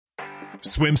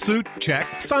Swimsuit? Check.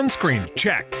 Sunscreen?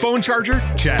 Check. Phone charger?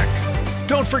 Check.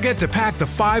 Don't forget to pack the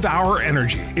 5-Hour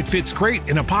Energy. It fits great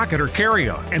in a pocket or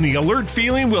carry-on, and the alert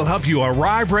feeling will help you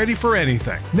arrive ready for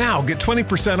anything. Now get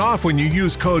 20% off when you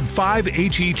use code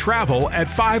 5HETRAVEL at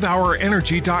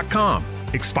 5hourenergy.com.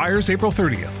 Expires April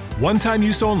 30th. One-time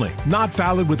use only. Not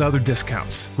valid with other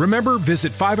discounts. Remember,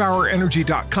 visit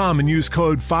 5hourenergy.com and use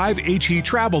code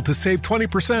 5HETRAVEL to save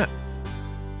 20%.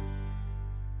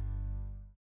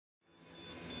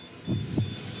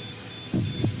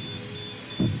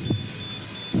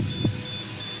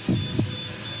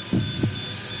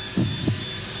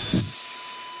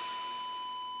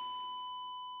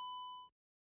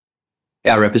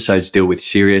 Our episodes deal with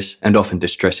serious and often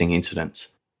distressing incidents.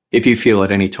 If you feel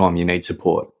at any time you need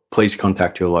support, please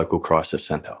contact your local crisis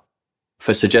centre.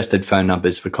 For suggested phone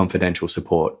numbers for confidential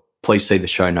support, please see the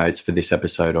show notes for this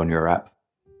episode on your app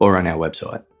or on our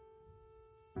website.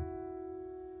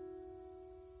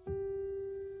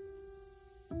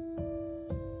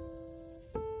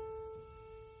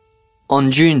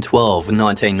 On June 12,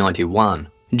 1991,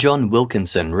 John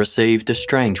Wilkinson received a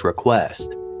strange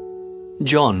request.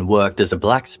 John worked as a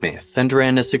blacksmith and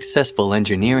ran a successful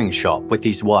engineering shop with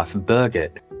his wife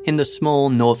Birgit in the small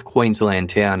North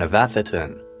Queensland town of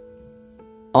Atherton.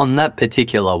 On that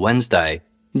particular Wednesday,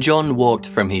 John walked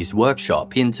from his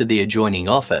workshop into the adjoining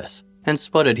office and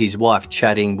spotted his wife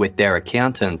chatting with their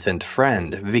accountant and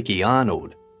friend Vicky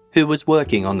Arnold, who was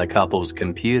working on the couple's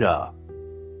computer.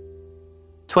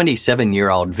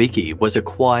 27-year-old Vicky was a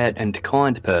quiet and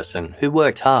kind person who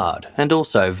worked hard and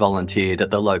also volunteered at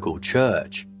the local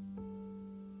church.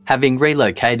 Having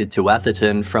relocated to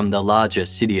Atherton from the larger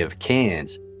city of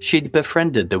Cairns, she'd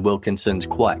befriended the Wilkinsons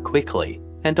quite quickly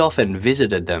and often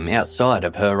visited them outside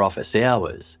of her office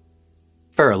hours.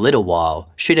 For a little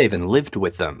while, she'd even lived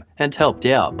with them and helped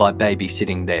out by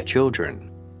babysitting their children.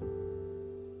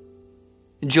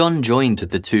 John joined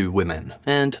the two women,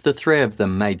 and the three of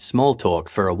them made small talk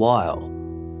for a while.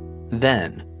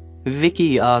 Then,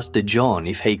 Vicky asked John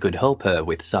if he could help her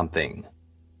with something.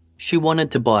 She wanted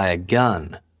to buy a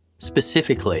gun,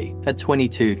 specifically a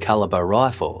 .22 caliber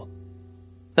rifle.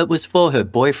 It was for her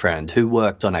boyfriend who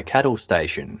worked on a cattle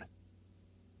station.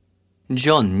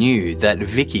 John knew that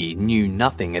Vicky knew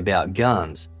nothing about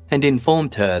guns and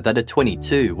informed her that a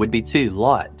 .22 would be too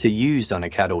light to use on a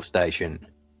cattle station.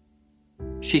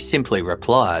 She simply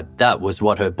replied that was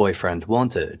what her boyfriend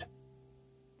wanted.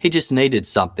 He just needed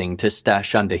something to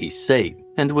stash under his seat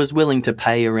and was willing to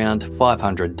pay around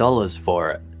 $500 for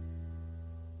it.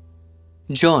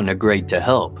 John agreed to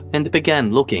help and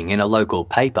began looking in a local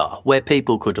paper where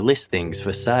people could list things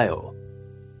for sale.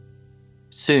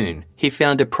 Soon, he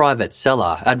found a private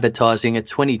seller advertising a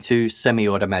 .22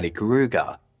 semi-automatic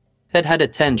Ruger. It had a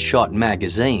 10-shot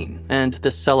magazine, and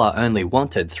the seller only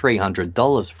wanted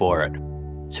 $300 for it,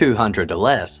 $200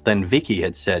 less than Vicky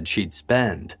had said she'd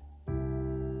spend.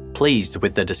 Pleased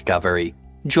with the discovery,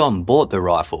 John bought the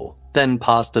rifle, then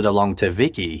passed it along to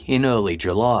Vicky in early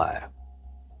July.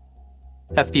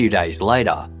 A few days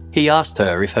later, he asked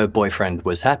her if her boyfriend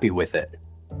was happy with it.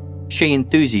 She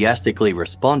enthusiastically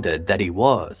responded that he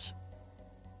was.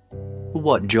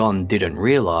 What John didn't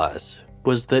realise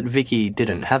was that Vicky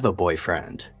didn't have a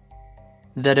boyfriend.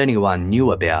 That anyone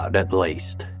knew about, at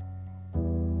least.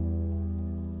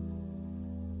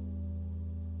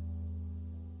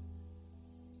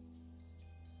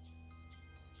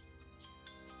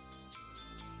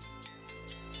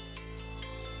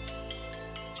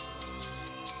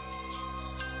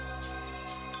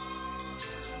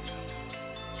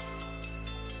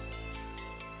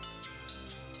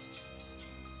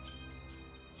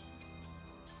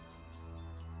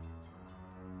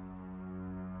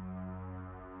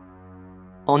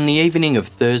 On the evening of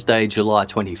Thursday, July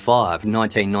 25,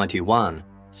 1991,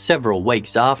 several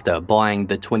weeks after buying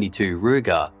the .22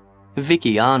 Ruger,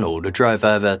 Vicky Arnold drove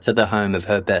over to the home of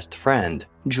her best friend,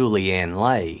 Julianne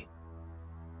Leigh.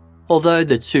 Although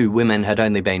the two women had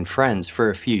only been friends for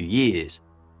a few years,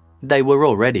 they were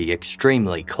already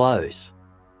extremely close.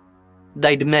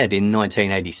 They'd met in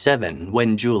 1987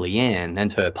 when Julianne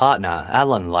and her partner,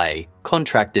 Alan Leigh,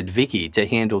 contracted Vicky to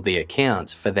handle the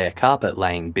accounts for their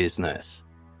carpet-laying business.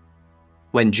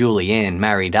 When Julianne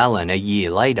married Alan a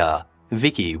year later,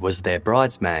 Vicky was their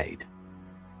bridesmaid.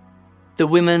 The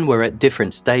women were at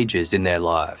different stages in their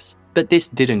lives, but this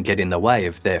didn't get in the way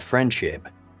of their friendship.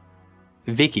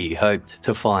 Vicky hoped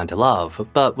to find love,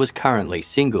 but was currently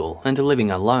single and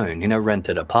living alone in a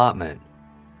rented apartment.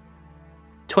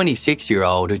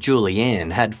 26-year-old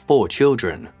Julianne had 4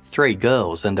 children, 3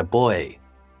 girls and a boy.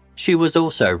 She was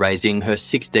also raising her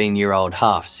 16-year-old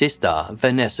half-sister,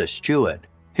 Vanessa Stewart,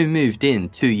 who moved in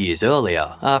 2 years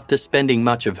earlier after spending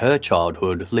much of her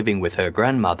childhood living with her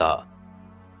grandmother.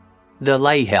 The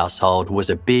Lay household was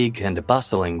a big and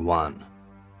bustling one.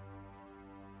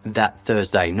 That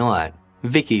Thursday night,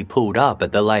 Vicky pulled up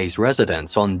at the Lays'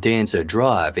 residence on Dancer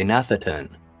Drive in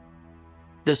Atherton.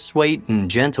 The sweet and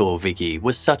gentle Vicky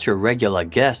was such a regular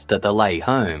guest at the Lay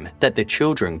home that the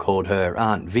children called her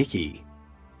Aunt Vicky.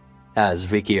 As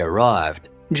Vicky arrived,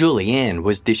 Julianne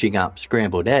was dishing up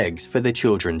scrambled eggs for the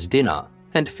children's dinner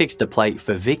and fixed a plate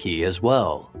for Vicky as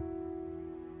well.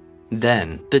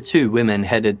 Then, the two women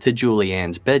headed to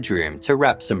Julianne's bedroom to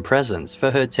wrap some presents for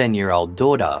her 10-year-old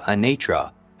daughter,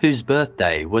 Anitra, whose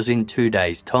birthday was in 2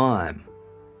 days' time.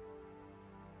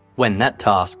 When that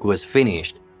task was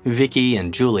finished, Vicky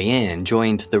and Julianne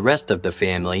joined the rest of the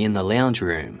family in the lounge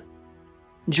room.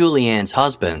 Julianne's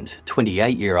husband,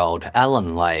 28-year-old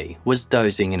Alan Lay, was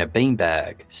dozing in a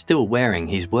beanbag, still wearing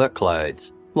his work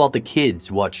clothes, while the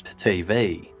kids watched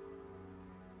TV.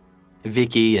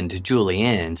 Vicky and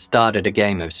Julianne started a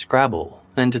game of Scrabble,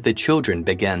 and the children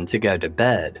began to go to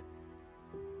bed.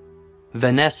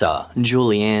 Vanessa,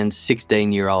 Julianne's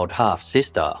 16-year-old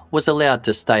half-sister, was allowed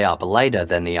to stay up later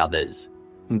than the others,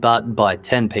 but by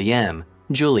 10 p.m,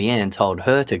 Julianne told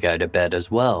her to go to bed as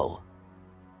well.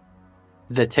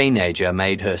 The teenager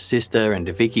made her sister and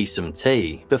Vicky some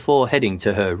tea before heading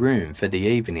to her room for the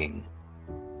evening.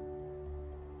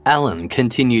 Alan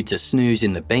continued to snooze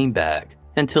in the beanbag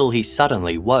until he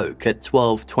suddenly woke at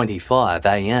 12:25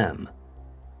 a.m.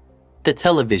 The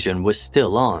television was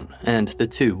still on and the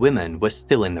two women were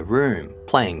still in the room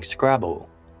playing Scrabble.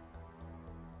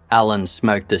 Alan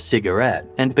smoked a cigarette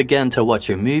and began to watch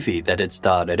a movie that had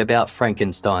started about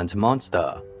Frankenstein's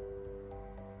monster.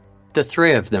 The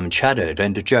three of them chatted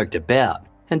and joked about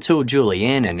until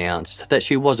Julianne announced that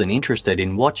she wasn't interested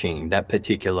in watching that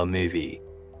particular movie.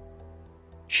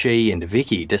 She and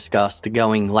Vicky discussed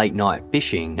going late-night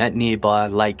fishing at nearby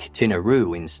Lake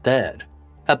Tinaroo instead,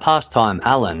 a pastime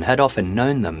Alan had often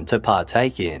known them to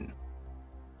partake in.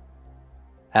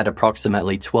 At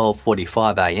approximately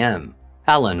 12:45 a.m,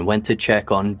 Alan went to check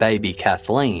on baby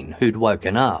Kathleen, who'd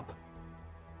woken up.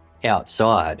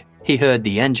 Outside, he heard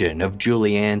the engine of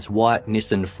Julianne's white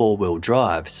Nissan 4-wheel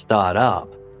drive start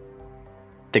up.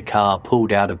 The car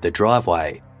pulled out of the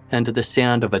driveway, and the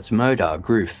sound of its motor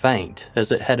grew faint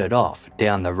as it headed off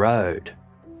down the road.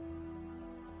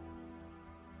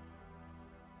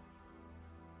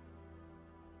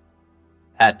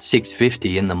 At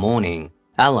 6:50 in the morning,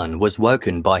 Alan was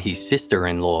woken by his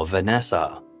sister-in-law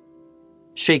Vanessa.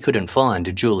 She couldn't find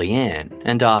Julianne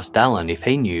and asked Alan if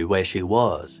he knew where she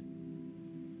was.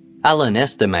 Alan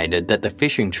estimated that the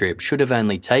fishing trip should have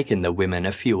only taken the women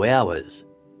a few hours.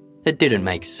 It didn't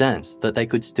make sense that they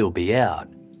could still be out.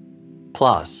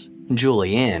 Plus,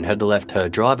 Julianne had left her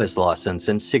driver's license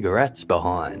and cigarettes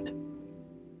behind.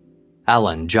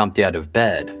 Alan jumped out of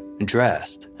bed,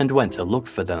 dressed, and went to look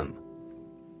for them.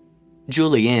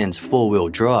 Julianne's 4-wheel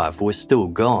drive was still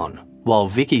gone, while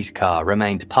Vicky's car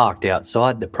remained parked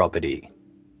outside the property.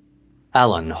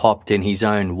 Alan hopped in his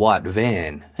own white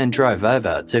van and drove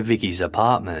over to Vicky's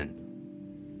apartment.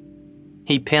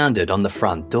 He pounded on the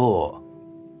front door.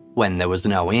 When there was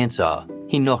no answer,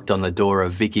 he knocked on the door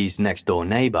of Vicky's next-door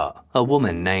neighbour, a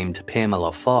woman named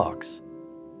Pamela Fox.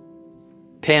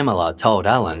 Pamela told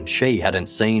Alan she hadn't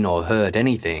seen or heard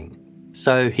anything,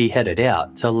 so he headed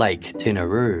out to Lake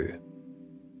Tinaroo.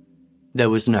 There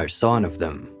was no sign of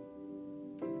them.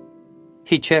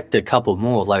 He checked a couple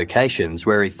more locations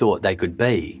where he thought they could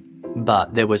be,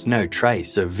 but there was no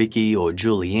trace of Vicky or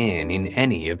Julianne in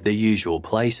any of the usual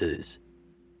places.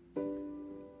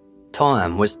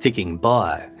 Time was ticking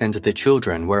by and the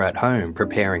children were at home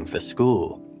preparing for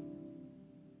school.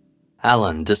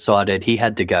 Alan decided he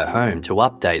had to go home to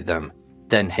update them.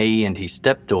 Then he and his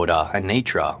stepdaughter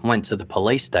Anitra went to the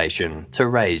police station to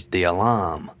raise the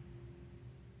alarm.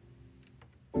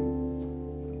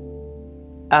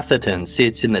 Atherton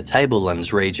sits in the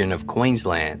Tablelands region of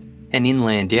Queensland, an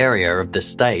inland area of the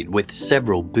state with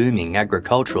several booming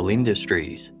agricultural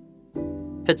industries.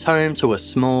 It's home to a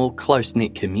small,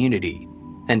 close-knit community,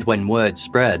 and when word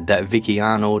spread that Vicky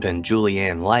Arnold and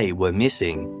Julianne Lay were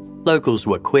missing, locals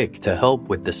were quick to help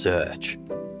with the search.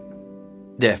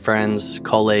 Their friends,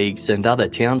 colleagues and other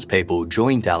townspeople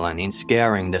joined Alan in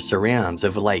scouring the surrounds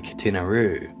of Lake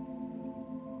Tinaroo.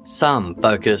 Some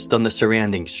focused on the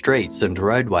surrounding streets and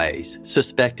roadways,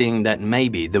 suspecting that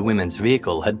maybe the women's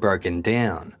vehicle had broken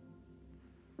down.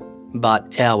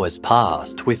 But hours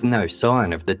passed with no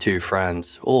sign of the two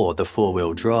friends or the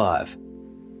 4-wheel drive.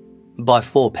 By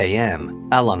 4 p.m,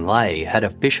 Alan Lay had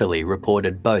officially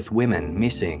reported both women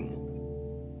missing.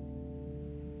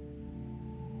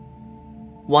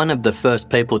 One of the first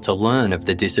people to learn of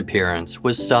the disappearance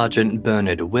was Sergeant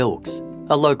Bernard Wilkes,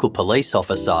 a local police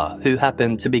officer who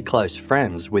happened to be close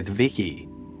friends with Vicky.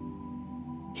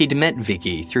 He'd met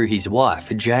Vicky through his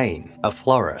wife, Jane, a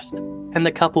florist, and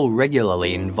the couple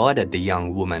regularly invited the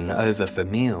young woman over for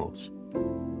meals.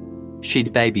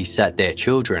 She'd babysat their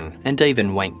children and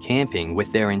even went camping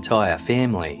with their entire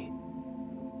family.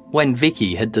 When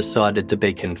Vicky had decided to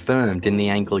be confirmed in the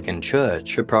Anglican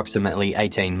Church approximately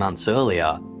 18 months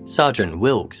earlier, Sergeant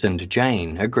Wilkes and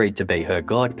Jane agreed to be her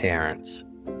godparents.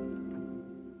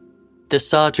 The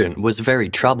sergeant was very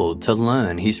troubled to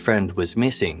learn his friend was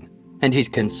missing, and his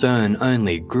concern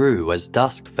only grew as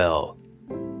dusk fell.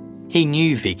 He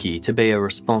knew Vicky to be a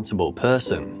responsible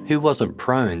person who wasn't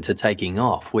prone to taking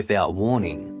off without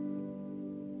warning.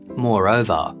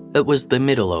 Moreover, it was the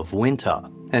middle of winter,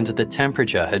 and the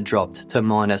temperature had dropped to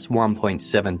minus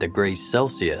 1.7 degrees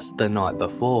Celsius the night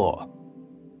before.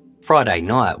 Friday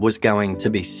night was going to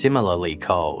be similarly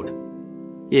cold.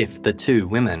 If the two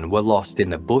women were lost in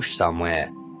the bush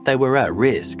somewhere, they were at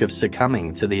risk of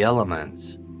succumbing to the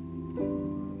elements.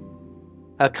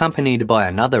 Accompanied by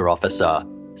another officer,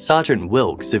 Sergeant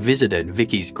Wilkes visited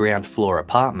Vicky's ground floor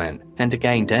apartment and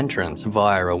gained entrance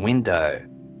via a window.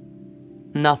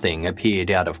 Nothing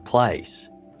appeared out of place.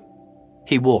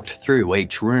 He walked through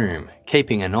each room,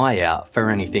 keeping an eye out for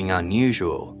anything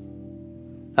unusual.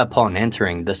 Upon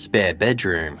entering the spare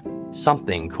bedroom,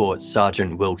 something caught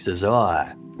Sergeant Wilkes's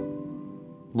eye.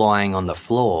 Lying on the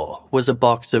floor was a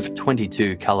box of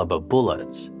 .22 caliber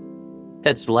bullets.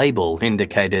 Its label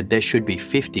indicated there should be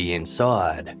 50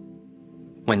 inside.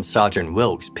 When Sergeant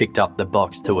Wilkes picked up the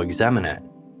box to examine it,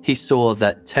 he saw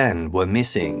that 10 were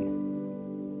missing.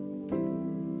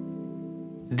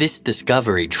 This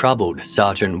discovery troubled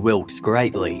Sergeant Wilkes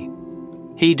greatly.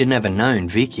 He'd never known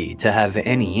Vicky to have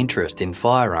any interest in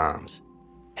firearms.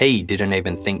 He didn't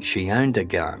even think she owned a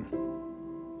gun.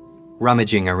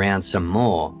 Rummaging around some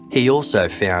more, he also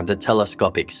found a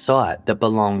telescopic sight that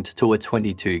belonged to a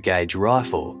 .22 gauge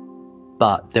rifle,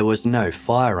 but there was no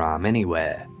firearm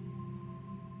anywhere.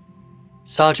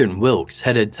 Sergeant Wilkes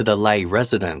headed to the Leigh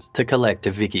residence to collect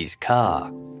Vicky's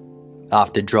car.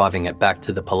 After driving it back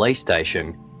to the police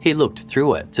station, he looked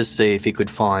through it to see if he could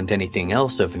find anything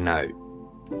else of note.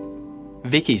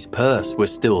 Vicky's purse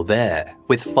was still there,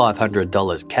 with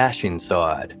 $500 cash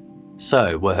inside.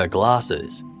 So were her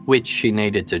glasses, which she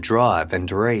needed to drive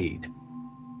and read.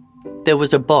 There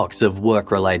was a box of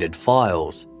work-related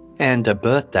files and a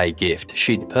birthday gift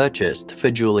she'd purchased for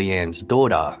Julianne's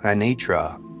daughter,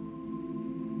 Anitra.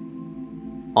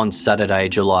 On Saturday,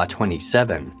 July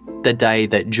 27, the day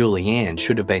that Julianne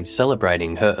should have been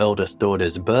celebrating her eldest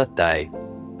daughter's birthday,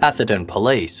 Atherton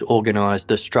Police organised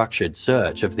a structured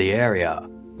search of the area.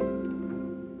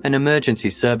 An emergency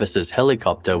services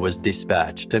helicopter was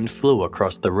dispatched and flew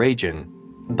across the region,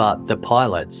 but the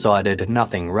pilot cited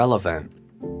nothing relevant.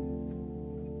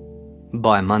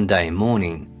 By Monday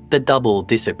morning, the double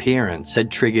disappearance had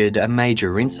triggered a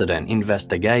major incident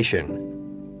investigation.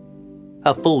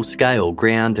 A full-scale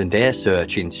ground and air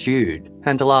search ensued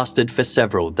and lasted for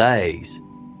several days.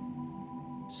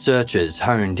 Searchers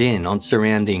honed in on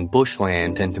surrounding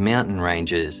bushland and mountain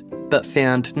ranges, but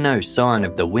found no sign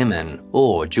of the women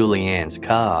or Julianne's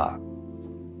car.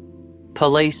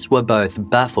 Police were both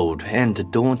baffled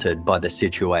and daunted by the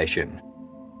situation.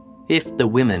 If the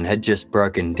women had just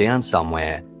broken down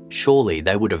somewhere, surely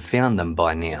they would have found them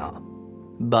by now.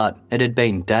 But it had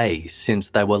been days since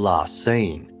they were last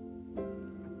seen.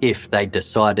 If they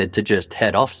decided to just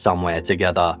head off somewhere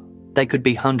together, they could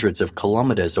be hundreds of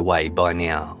kilometres away by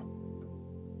now.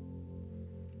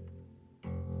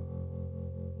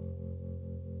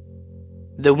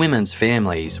 The women's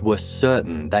families were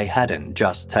certain they hadn't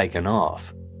just taken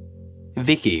off.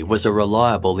 Vicky was a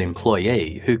reliable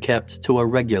employee who kept to a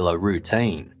regular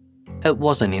routine. It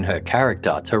wasn't in her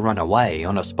character to run away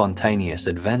on a spontaneous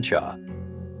adventure.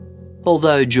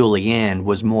 Although Julianne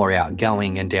was more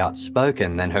outgoing and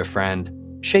outspoken than her friend,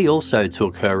 she also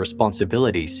took her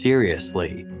responsibilities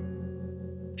seriously.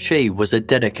 She was a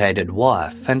dedicated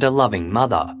wife and a loving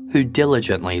mother who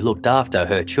diligently looked after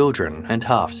her children and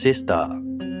half-sister.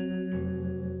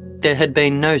 There had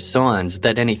been no signs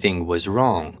that anything was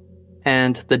wrong,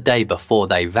 and the day before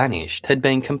they vanished had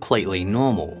been completely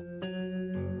normal.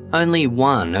 Only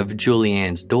one of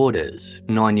Julianne's daughters,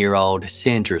 9-year-old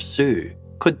Sandra Sue,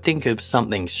 could think of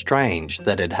something strange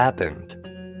that had happened.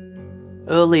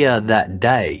 Earlier that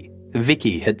day,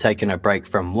 Vicky had taken a break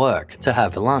from work to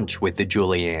have lunch with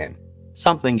Julianne,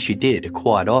 something she did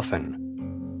quite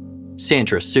often.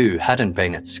 Sandra Sue hadn't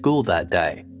been at school that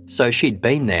day, so she'd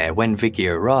been there when Vicky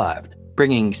arrived,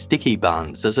 bringing sticky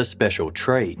buns as a special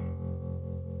treat.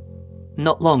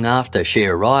 Not long after she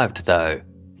arrived, though,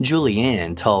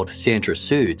 Julianne told Sandra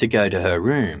Sue to go to her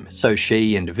room so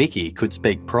she and Vicky could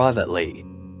speak privately.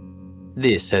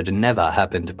 This had never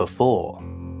happened before.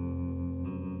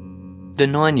 The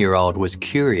 9-year-old was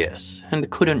curious and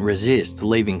couldn't resist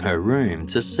leaving her room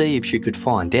to see if she could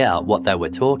find out what they were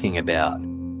talking about.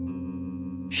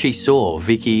 She saw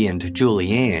Vicky and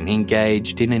Julianne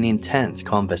engaged in an intense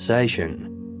conversation.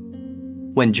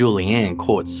 When Julianne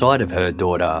caught sight of her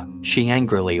daughter, she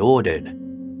angrily ordered,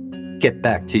 "Get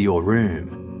back to your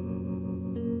room."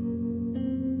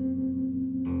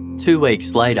 2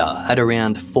 weeks later, at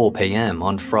around 4 p.m.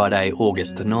 on Friday,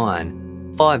 August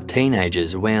 9, 5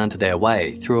 teenagers wound their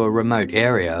way through a remote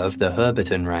area of the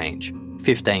Herberton Range,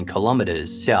 15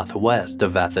 kilometres southwest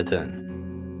of Atherton.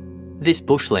 This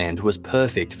bushland was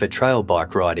perfect for trail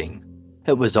bike riding.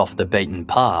 It was off the beaten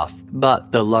path,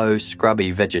 but the low,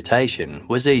 scrubby vegetation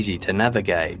was easy to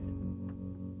navigate.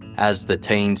 As the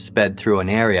teens sped through an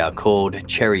area called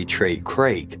Cherry Tree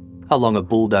Creek, along a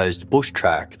bulldozed bush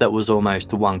track that was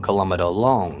almost 1 kilometre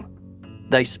long,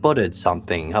 they spotted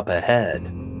something up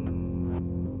ahead.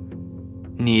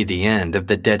 Near the end of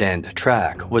the dead-end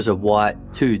track was a white,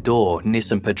 2-door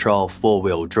Nissan Patrol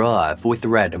 4-wheel drive with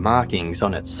red markings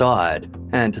on its side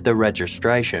and the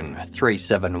registration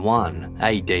 371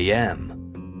 ADM.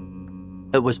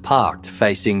 It was parked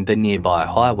facing the nearby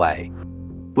highway,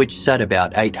 which sat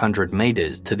about 800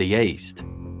 metres to the east.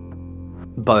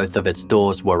 Both of its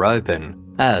doors were open,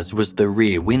 as was the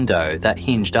rear window that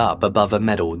hinged up above a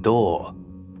metal door.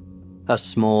 A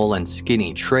small and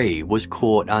skinny tree was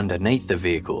caught underneath the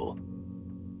vehicle.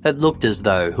 It looked as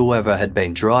though whoever had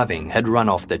been driving had run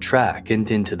off the track and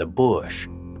into the bush.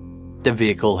 The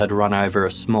vehicle had run over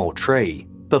a small tree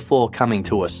before coming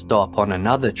to a stop on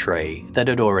another tree that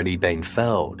had already been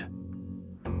felled.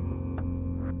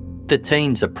 The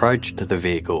teens approached the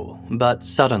vehicle, but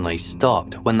suddenly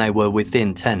stopped when they were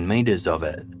within 10 metres of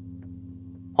it.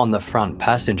 On the front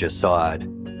passenger side,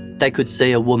 they could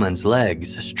see a woman's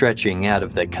legs stretching out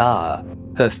of the car,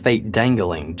 her feet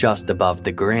dangling just above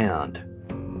the ground.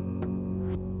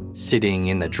 Sitting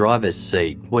in the driver's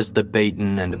seat was the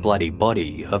beaten and bloody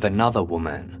body of another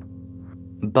woman.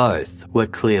 Both were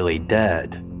clearly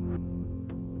dead.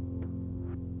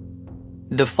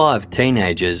 The 5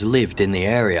 teenagers lived in the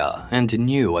area and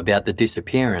knew about the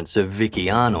disappearance of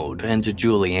Vicky Arnold and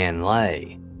Julianne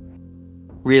Leigh.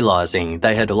 Realising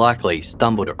they had likely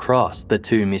stumbled across the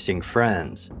 2 missing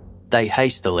friends, they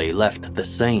hastily left the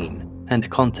scene and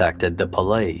contacted the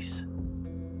police.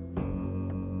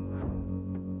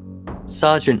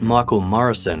 Sergeant Michael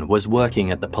Morrison was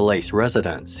working at the police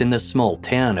residence in the small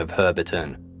town of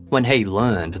Herberton when he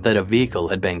learned that a vehicle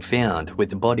had been found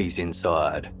with bodies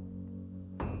inside.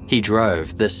 He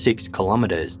drove the 6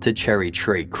 kilometres to Cherry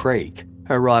Tree Creek,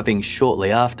 arriving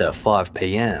shortly after 5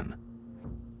 p.m.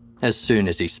 As soon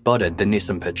as he spotted the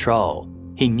Nissan Patrol,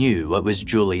 he knew it was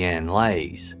Julianne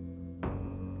Leigh's.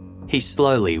 He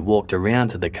slowly walked around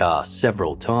to the car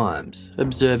several times,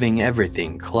 observing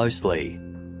everything closely.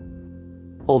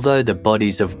 Although the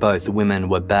bodies of both women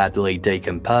were badly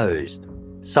decomposed,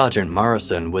 Sergeant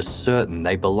Morrison was certain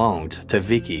they belonged to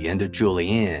Vicky and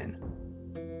Julianne.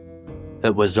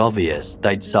 It was obvious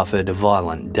they'd suffered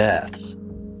violent deaths.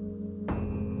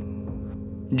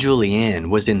 Julianne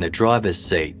was in the driver's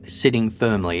seat, sitting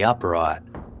firmly upright.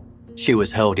 She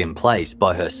was held in place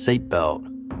by her seatbelt.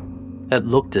 It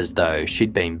looked as though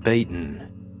she'd been beaten.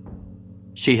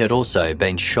 She had also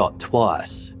been shot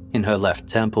twice, in her left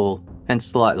temple and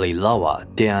slightly lower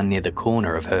down near the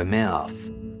corner of her mouth.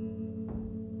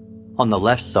 On the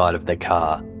left side of the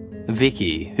car,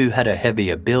 Vicky, who had a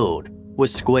heavier build,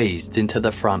 was squeezed into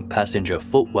the front passenger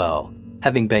footwell,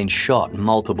 having been shot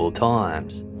multiple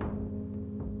times.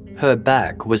 Her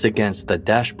back was against the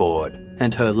dashboard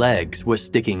and her legs were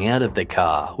sticking out of the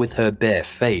car with her bare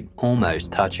feet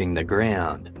almost touching the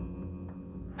ground.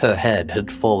 Her head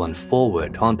had fallen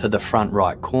forward onto the front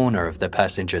right corner of the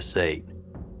passenger seat.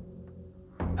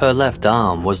 Her left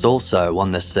arm was also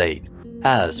on the seat,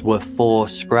 as were 4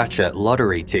 scratcher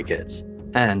lottery tickets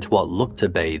and what looked to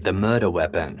be the murder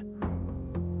weapon.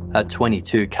 A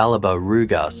 .22 caliber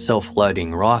Ruger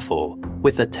self-loading rifle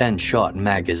with a 10-shot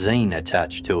magazine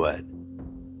attached to it.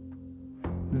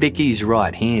 Vicky's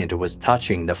right hand was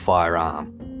touching the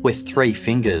firearm, with 3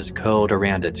 fingers curled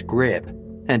around its grip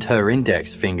and her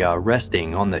index finger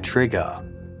resting on the trigger.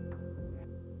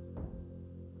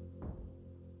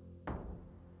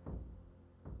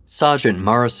 Sergeant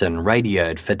Morrison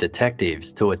radioed for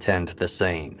detectives to attend the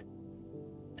scene.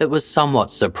 It was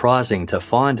somewhat surprising to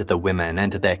find the women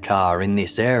and their car in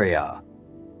this area.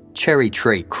 Cherry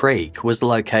Tree Creek was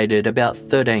located about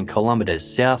 13 kilometres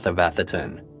south of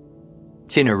Atherton.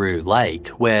 Tinaroo Lake,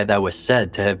 where they were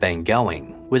said to have been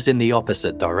going, was in the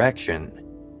opposite direction.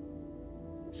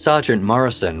 Sergeant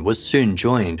Morrison was soon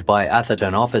joined by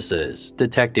Atherton officers,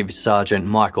 Detective Sergeant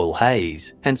Michael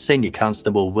Hayes and Senior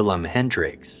Constable Willem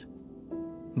Hendricks.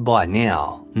 By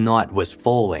now, night was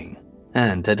falling,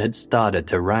 and it had started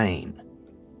to rain.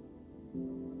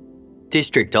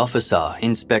 District Officer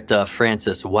Inspector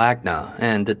Francis Wagner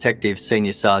and Detective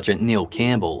Senior Sergeant Neil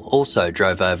Campbell also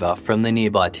drove over from the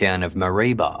nearby town of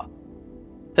Mareeba.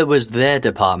 It was their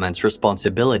department's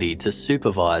responsibility to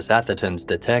supervise Atherton's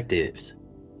detectives.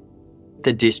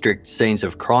 The district scenes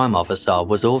of crime officer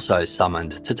was also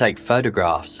summoned to take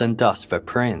photographs and dust for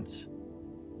prints.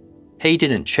 He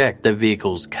didn't check the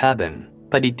vehicle's cabin,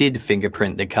 but he did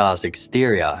fingerprint the car's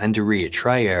exterior and rear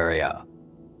tray area.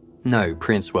 No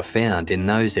prints were found in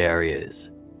those areas.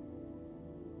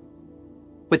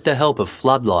 With the help of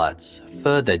floodlights,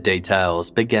 further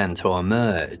details began to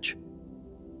emerge.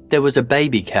 There was a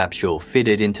baby capsule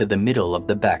fitted into the middle of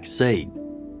the back seat.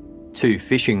 2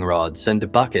 fishing rods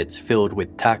and buckets filled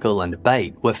with tackle and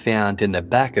bait were found in the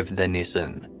back of the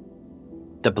Nissan.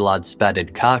 The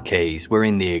blood-spattered car keys were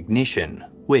in the ignition,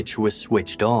 which was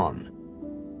switched on.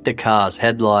 The car's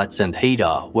headlights and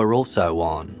heater were also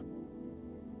on.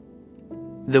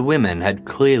 The women had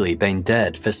clearly been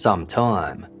dead for some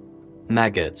time.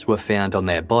 Maggots were found on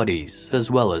their bodies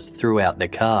as well as throughout the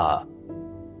car.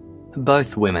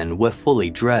 Both women were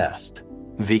fully dressed.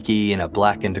 Vicky in a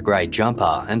black and grey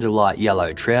jumper and light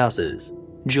yellow trousers,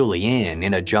 Julianne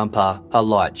in a jumper, a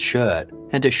light shirt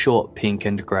and a short pink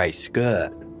and grey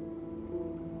skirt.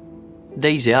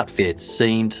 These outfits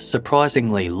seemed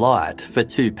surprisingly light for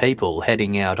 2 people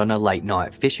heading out on a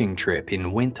late-night fishing trip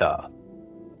in winter.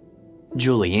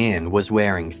 Julianne was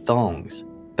wearing thongs,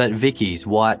 but Vicky's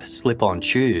white slip-on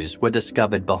shoes were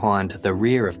discovered behind the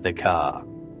rear of the car.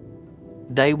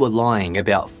 They were lying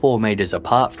about 4 metres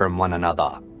apart from one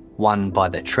another, one by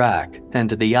the track and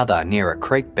the other near a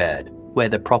creek bed where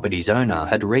the property's owner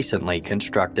had recently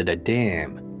constructed a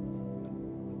dam.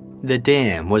 The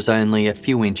dam was only a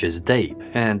few inches deep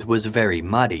and was very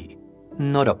muddy,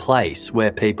 not a place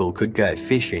where people could go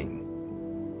fishing.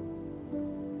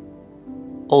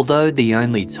 Although the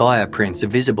only tyre prints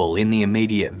visible in the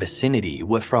immediate vicinity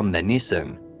were from the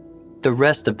Nissan, the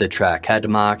rest of the track had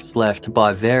marks left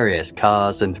by various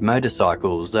cars and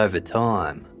motorcycles over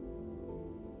time.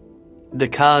 The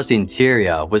car's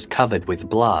interior was covered with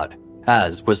blood,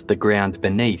 as was the ground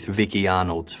beneath Vicky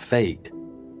Arnold's feet.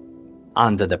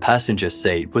 Under the passenger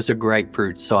seat was a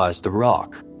grapefruit-sized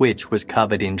rock, which was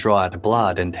covered in dried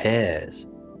blood and hairs.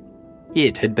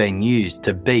 It had been used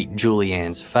to beat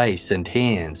Julianne's face and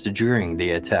hands during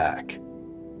the attack.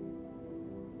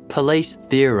 Police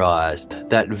theorised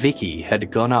that Vicky had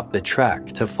gone up the track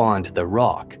to find the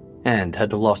rock and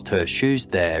had lost her shoes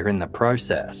there in the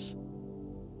process.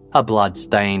 A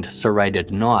blood-stained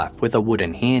serrated knife with a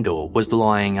wooden handle was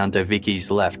lying under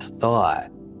Vicky's left thigh.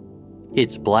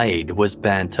 Its blade was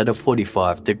bent at a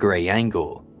 45-degree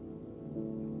angle.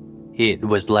 It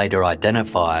was later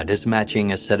identified as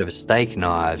matching a set of steak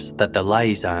knives that the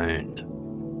Lays owned.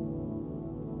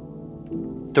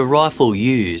 The rifle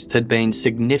used had been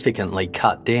significantly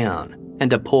cut down,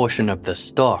 and a portion of the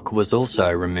stock was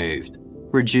also removed,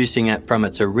 reducing it from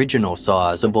its original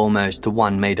size of almost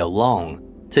 1 metre long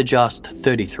to just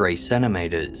 33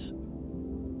 centimetres.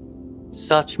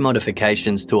 Such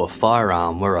modifications to a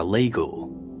firearm were illegal.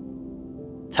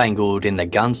 Tangled in the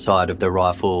gun sight of the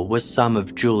rifle was some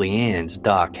of Julianne's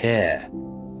dark hair.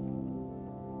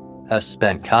 A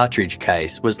spent cartridge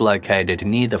case was located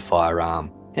near the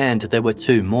firearm, and there were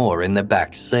 2 more in the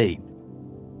back seat.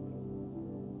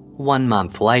 1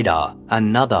 month later,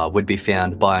 another would be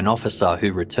found by an officer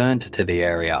who returned to the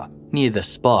area, near the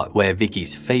spot where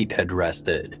Vicky's feet had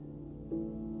rested.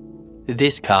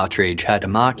 This cartridge had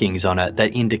markings on it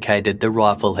that indicated the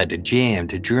rifle had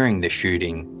jammed during the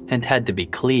shooting and had to be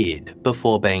cleared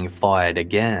before being fired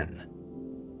again.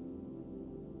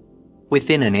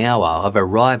 Within an hour of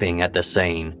arriving at the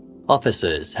scene,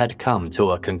 officers had come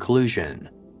to a conclusion.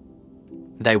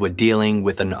 They were dealing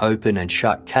with an open and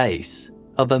shut case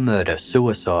of a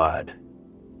murder-suicide.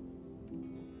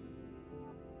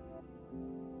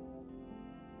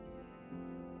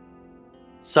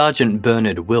 Sergeant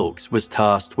Bernard Wilkes was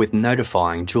tasked with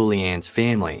notifying Julianne's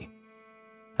family.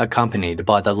 Accompanied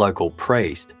by the local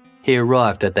priest, he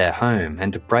arrived at their home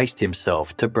and braced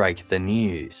himself to break the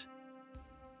news.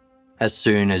 As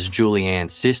soon as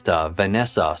Julianne's sister,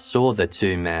 Vanessa, saw the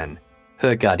 2 men,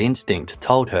 Her gut instinct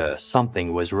told her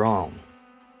something was wrong.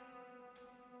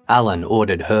 Alan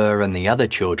ordered her and the other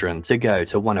children to go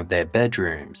to one of their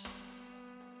bedrooms.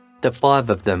 The 5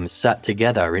 of them sat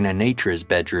together in Anitra's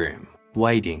bedroom,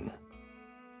 waiting.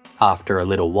 After a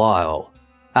little while,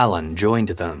 Alan joined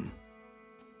them.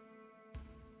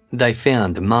 They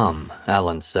found Mum,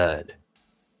 Alan said.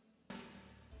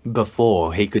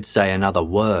 Before he could say another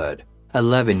word,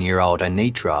 11-year-old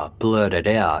Anitra blurted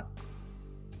out,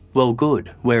 "Well,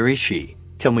 good, where is she?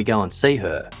 Can we go and see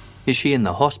her? Is she in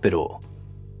the hospital?"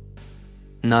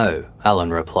 "No,"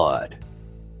 Alan replied.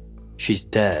 "She's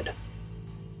dead."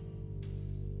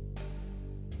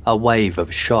 A wave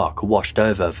of shock washed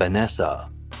over Vanessa.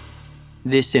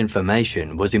 This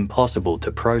information was impossible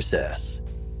to process.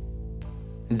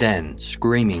 Then,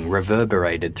 screaming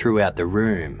reverberated throughout the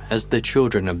room as the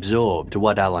children absorbed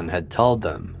what Alan had told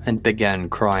them and began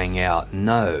crying out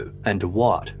 "no" and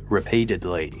 "what"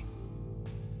 repeatedly.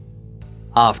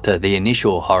 After the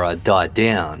initial horror died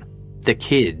down, the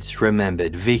kids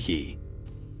remembered Vicky,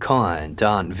 kind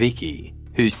Aunt Vicky,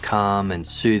 whose calm and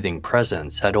soothing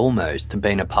presence had almost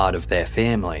been a part of their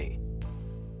family.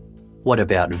 What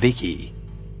about Vicky?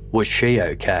 Was she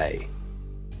okay?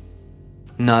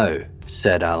 "No,"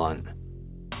 said Alan.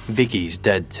 "Vicky's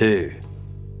dead too.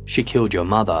 She killed your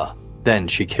mother, then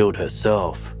she killed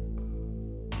herself."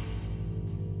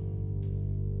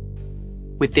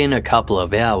 Within a couple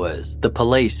of hours, the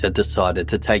police had decided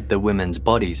to take the women's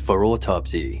bodies for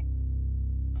autopsy.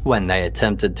 When they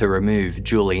attempted to remove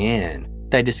Julianne,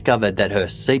 they discovered that her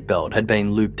seatbelt had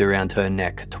been looped around her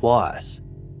neck twice.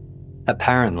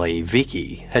 Apparently,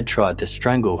 Vicky had tried to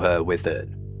strangle her with it.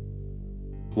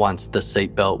 Once the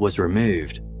seatbelt was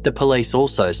removed, the police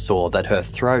also saw that her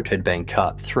throat had been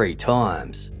cut 3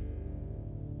 times.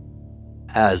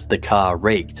 As the car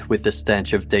reeked with the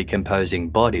stench of decomposing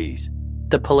bodies,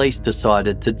 the police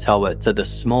decided to tow it to the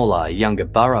smaller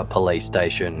Yungaburra police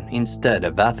station instead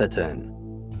of Atherton.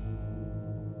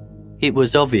 It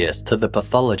was obvious to the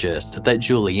pathologist that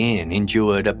Julianne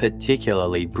endured a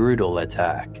particularly brutal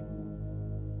attack.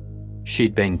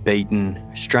 She'd been beaten,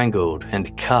 strangled,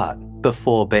 and cut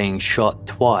before being shot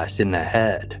twice in the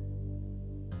head.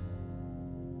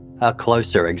 A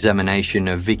closer examination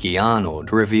of Vicky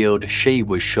Arnold revealed she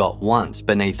was shot once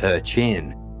beneath her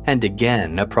chin and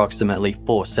again approximately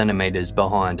 4 centimetres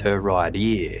behind her right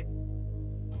ear.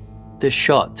 The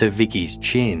shot to Vicky's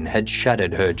chin had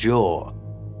shattered her jaw.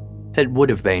 It would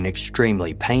have been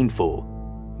extremely painful,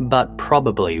 but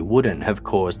probably wouldn't have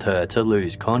caused her to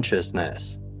lose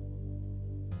consciousness.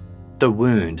 The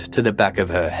wound to the back of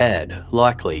her head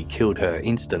likely killed her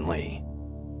instantly.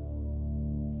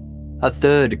 A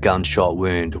third gunshot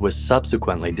wound was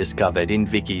subsequently discovered in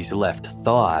Vicky's left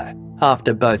thigh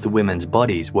after both women's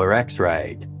bodies were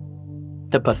x-rayed.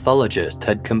 The pathologist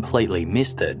had completely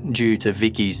missed it due to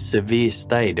Vicky's severe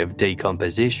state of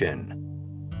decomposition.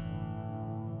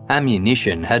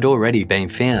 Ammunition had already been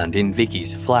found in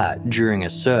Vicky's flat during a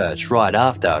search right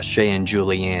after she and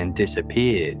Julianne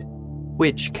disappeared,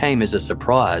 which came as a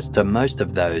surprise to most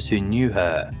of those who knew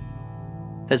her.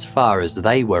 As far as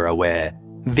they were aware,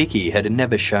 Vicky had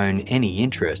never shown any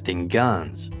interest in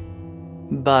guns,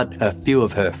 but a few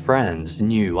of her friends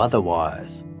knew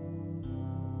otherwise.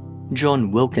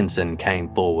 John Wilkinson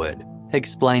came forward,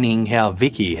 explaining how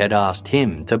Vicky had asked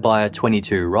him to buy a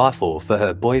 .22 rifle for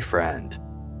her boyfriend.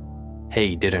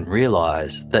 He didn't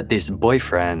realise that this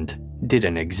boyfriend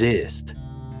didn't exist.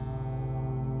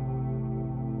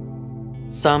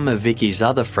 Some of Vicky's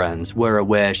other friends were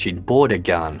aware she'd bought a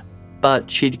gun,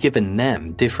 but she'd given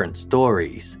them different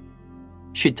stories.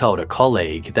 She'd told a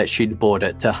colleague that she'd bought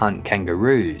it to hunt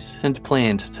kangaroos and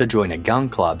planned to join a gun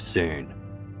club soon.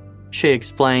 She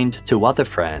explained to other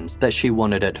friends that she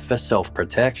wanted it for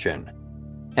self-protection.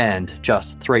 And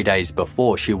just 3 days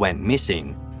before she went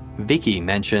missing, Vicky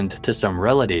mentioned to some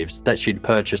relatives that she'd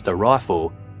purchased a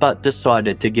rifle but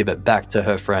decided to give it back to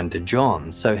her friend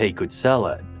John so he could sell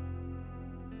it.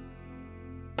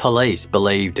 Police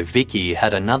believed Vicky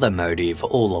had another motive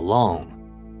all along.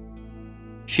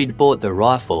 She'd bought the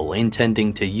rifle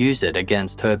intending to use it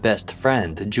against her best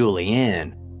friend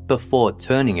Julianne before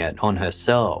turning it on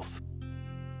herself.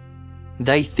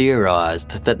 They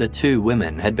theorised that the 2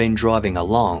 women had been driving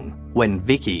along when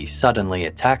Vicky suddenly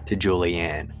attacked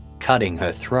Julianne, cutting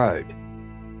her throat.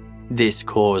 This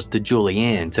caused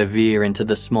Julianne to veer into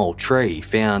the small tree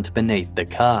found beneath the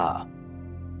car.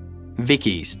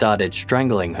 Vicky started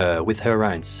strangling her with her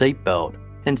own seatbelt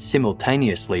and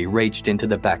simultaneously reached into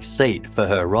the back seat for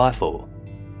her rifle.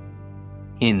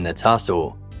 In the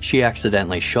tussle, she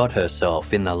accidentally shot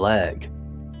herself in the leg.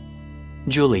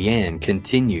 Julianne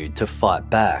continued to fight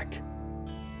back,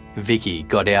 Vicky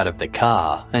got out of the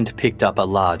car and picked up a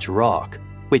large rock,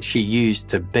 which she used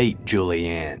to beat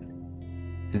Julianne.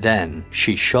 Then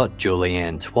she shot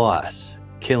Julianne twice,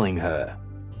 killing her.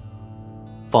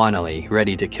 Finally,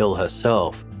 ready to kill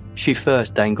herself, she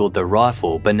first angled the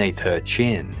rifle beneath her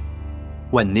chin.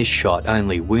 When this shot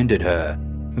only wounded her,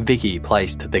 Vicky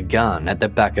placed the gun at the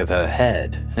back of her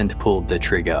head and pulled the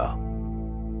trigger.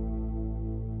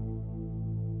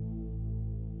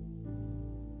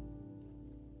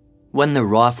 When the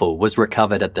rifle was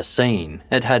recovered at the scene,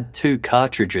 it had 2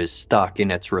 cartridges stuck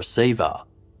in its receiver.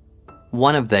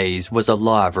 One of these was a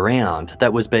live round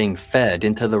that was being fed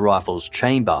into the rifle's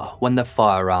chamber when the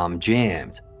firearm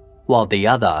jammed, while the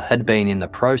other had been in the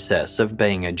process of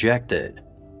being ejected.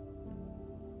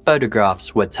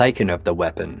 Photographs were taken of the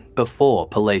weapon before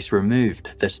police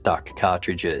removed the stuck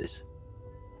cartridges.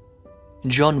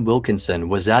 John Wilkinson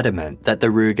was adamant that the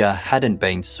Ruger hadn't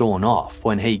been sawn off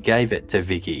when he gave it to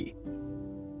Vicky.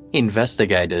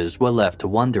 Investigators were left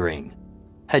wondering,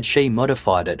 had she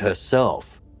modified it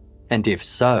herself? And if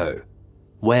so,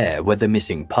 where were the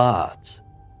missing parts?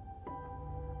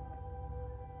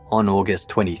 On August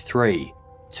 23,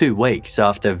 2 weeks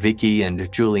after Vicky and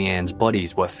Julianne's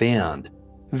bodies were found,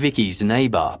 Vicky's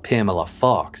neighbour, Pamela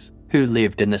Fox, who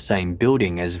lived in the same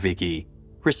building as Vicky,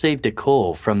 received a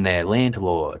call from their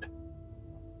landlord.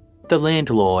 The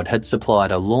landlord had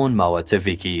supplied a lawnmower to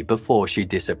Vicky before she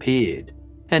disappeared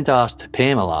and asked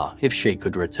Pamela if she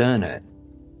could return it.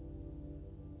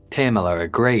 Pamela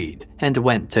agreed and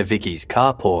went to Vicky's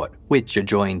carport, which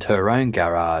adjoined her own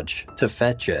garage, to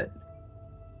fetch it.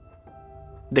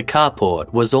 The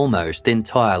carport was almost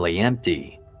entirely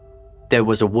empty. There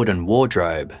was a wooden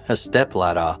wardrobe, a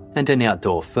stepladder, and an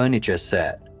outdoor furniture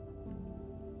set.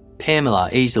 Pamela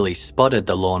easily spotted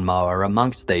the lawnmower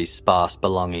amongst these sparse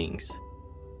belongings.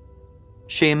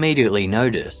 She immediately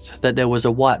noticed that there was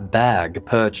a white bag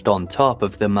perched on top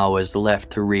of the mower's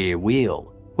left rear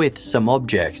wheel, with some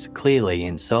objects clearly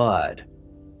inside.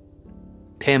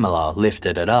 Pamela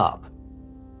lifted it up.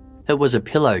 It was a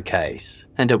pillowcase,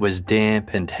 and it was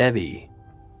damp and heavy.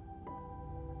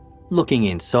 Looking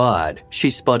inside, she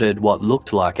spotted what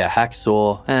looked like a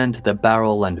hacksaw and the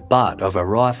barrel and butt of a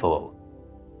rifle.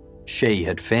 She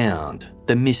had found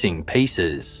the missing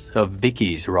pieces of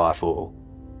Vicky's rifle.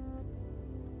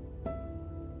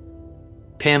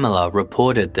 Pamela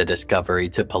reported the discovery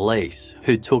to police,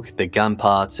 who took the gun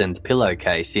parts and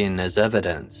pillowcase in as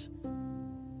evidence.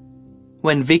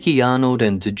 When Vicky Arnold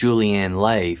and Julianne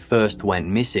Leigh first went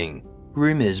missing,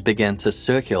 rumours began to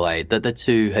circulate that the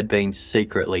two had been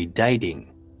secretly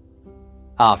dating.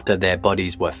 After their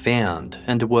bodies were found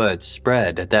and word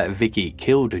spread that Vicky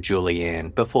killed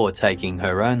Julianne before taking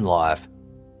her own life,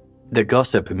 the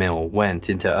gossip mill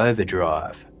went into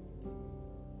overdrive.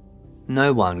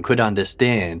 No one could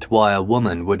understand why a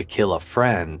woman would kill a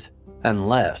friend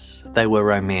unless they were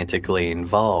romantically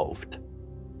involved.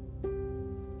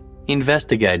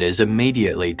 Investigators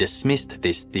immediately dismissed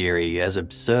this theory as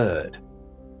absurd.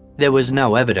 There was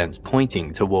no evidence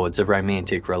pointing towards a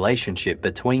romantic relationship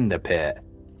between the pair.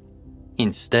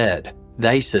 Instead,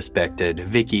 they suspected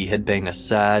Vicky had been a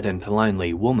sad and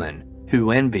lonely woman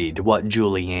who envied what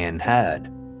Julianne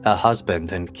had, a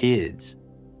husband and kids.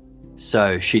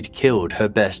 So she'd killed her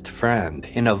best friend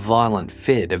in a violent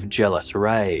fit of jealous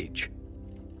rage.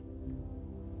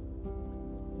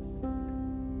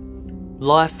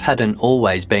 Life hadn't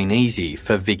always been easy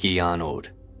for Vicky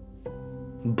Arnold.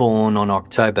 Born on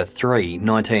October 3,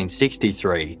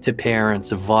 1963 to parents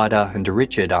Vida and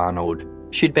Richard Arnold,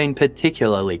 she'd been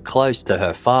particularly close to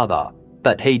her father,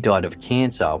 but he died of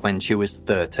cancer when she was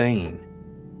 13.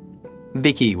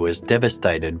 Vicky was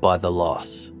devastated by the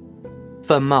loss.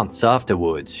 For months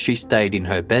afterwards, she stayed in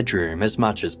her bedroom as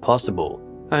much as possible,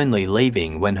 only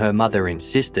leaving when her mother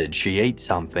insisted she eat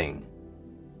something.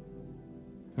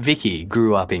 Vicky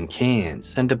grew up in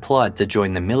Cairns and applied to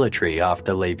join the military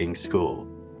after leaving school,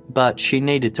 but she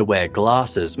needed to wear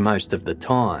glasses most of the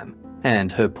time,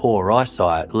 and her poor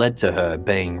eyesight led to her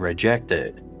being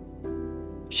rejected.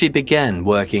 She began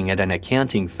working at an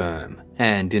accounting firm,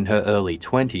 and in her early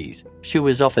 20s, she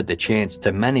was offered the chance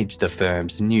to manage the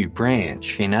firm's new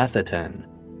branch in Atherton.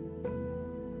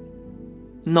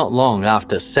 Not long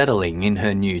after settling in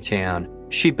her new town,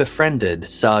 she befriended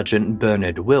Sergeant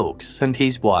Bernard Wilkes and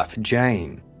his wife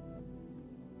Jane.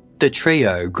 The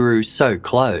trio grew so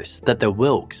close that the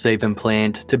Wilkes even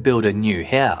planned to build a new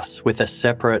house with a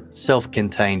separate,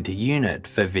 self-contained unit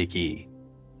for Vicky.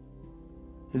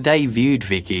 They viewed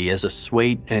Vicky as a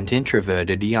sweet and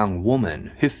introverted young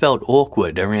woman who felt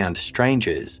awkward around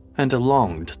strangers and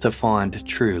longed to find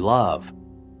true love.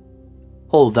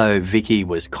 Although Vicky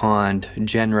was kind,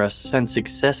 generous, and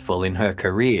successful in her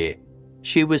career,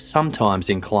 she was sometimes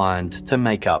inclined to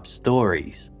make up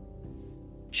stories.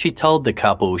 She told the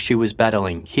couple she was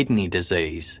battling kidney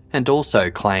disease and also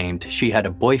claimed she had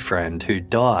a boyfriend who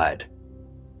died.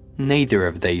 Neither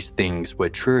of these things were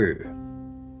true.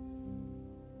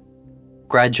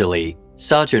 Gradually,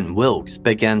 Sergeant Wilkes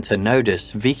began to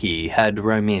notice Vicky had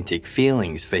romantic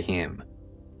feelings for him.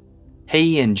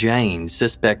 He and Jane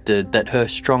suspected that her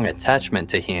strong attachment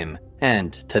to him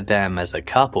and to them as a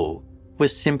couple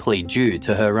was simply due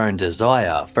to her own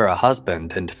desire for a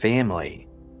husband and family.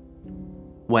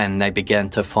 When they began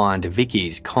to find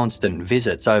Vicky's constant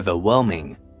visits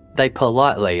overwhelming, they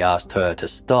politely asked her to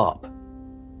stop.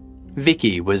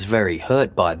 Vicky was very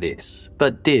hurt by this,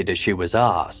 but did as she was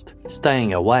asked,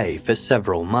 staying away for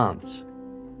several months.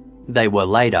 They were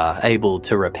later able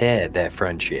to repair their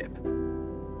friendship.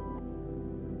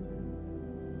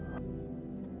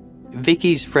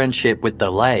 Vicky's friendship with the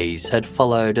Leys had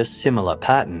followed a similar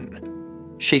pattern.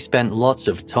 She spent lots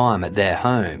of time at their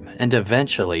home and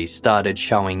eventually started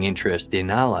showing interest in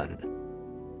Alan.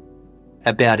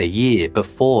 About a year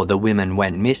before the women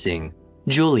went missing,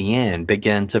 Julianne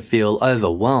began to feel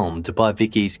overwhelmed by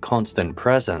Vicky's constant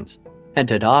presence and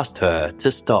had asked her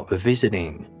to stop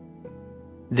visiting.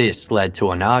 This led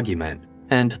to an argument,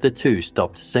 and the two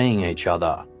stopped seeing each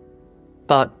other.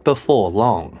 But before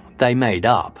long, they made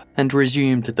up and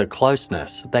resumed the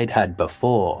closeness they'd had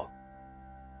before.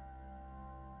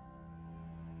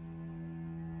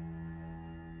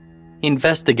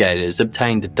 Investigators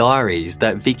obtained diaries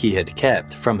that Vicky had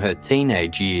kept from her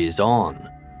teenage years on.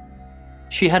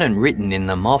 She hadn't written in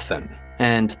them often,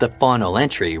 and the final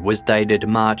entry was dated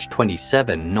March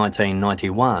 27,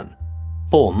 1991,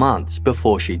 4 months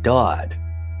before she died.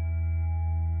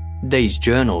 These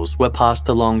journals were passed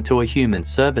along to a human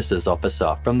services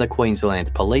officer from the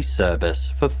Queensland Police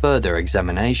Service for further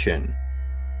examination.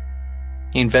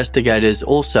 Investigators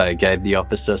also gave the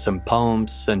officer some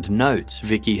poems and notes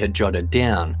Vicky had jotted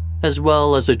down, as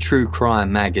well as a true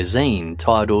crime magazine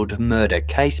titled Murder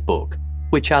Casebook,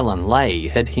 which Alan Ley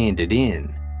had handed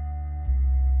in.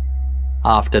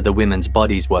 After the women's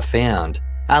bodies were found,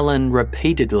 Alan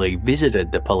repeatedly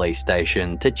visited the police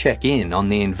station to check in on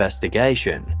the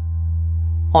investigation.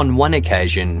 On one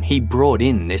occasion, he brought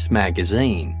in this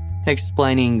magazine,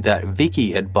 explaining that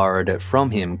Vicky had borrowed it from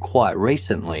him quite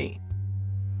recently.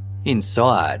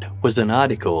 Inside was an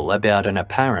article about an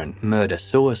apparent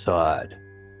murder-suicide.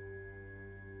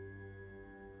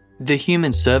 The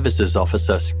Human Services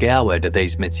officer scoured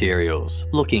these materials,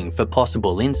 looking for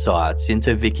possible insights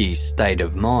into Vicky's state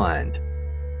of mind.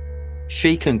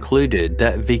 She concluded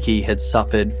that Vicky had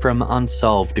suffered from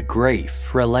unsolved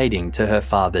grief relating to her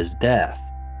father's death.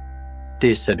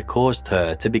 This had caused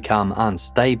her to become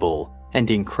unstable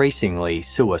and increasingly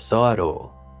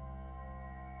suicidal.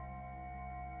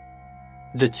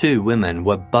 The two women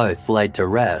were both laid to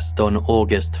rest on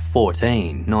August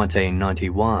 14,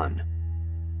 1991.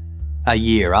 A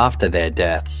year after their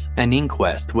deaths, an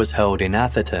inquest was held in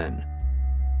Atherton.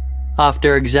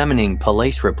 After examining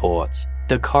police reports,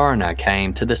 the coroner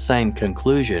came to the same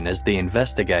conclusion as the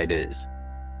investigators.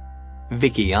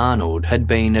 Vicky Arnold had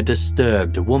been a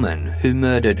disturbed woman who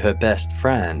murdered her best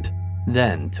friend,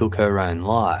 then took her own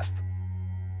life.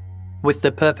 With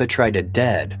the perpetrator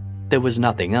dead, there was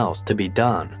nothing else to be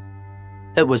done.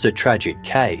 It was a tragic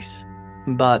case,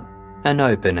 but an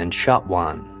open and shut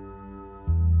one.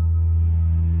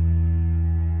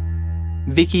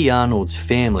 Vicky Arnold's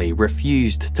family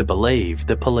refused to believe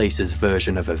the police's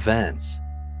version of events.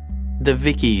 The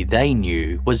Vicky they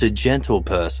knew was a gentle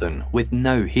person with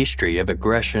no history of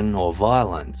aggression or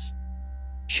violence.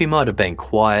 She might have been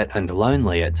quiet and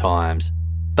lonely at times,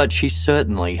 but she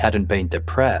certainly hadn't been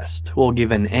depressed or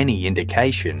given any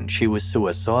indication she was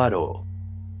suicidal.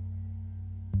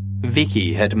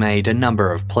 Vicky had made a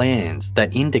number of plans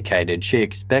that indicated she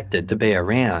expected to be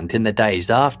around in the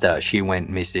days after she went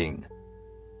missing.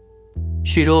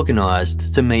 She'd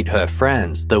organised to meet her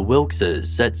friends, the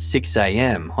Wilkses, at 6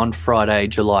 a.m. on Friday,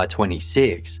 July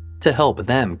 26, to help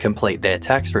them complete their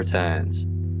tax returns.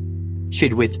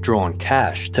 She'd withdrawn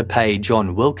cash to pay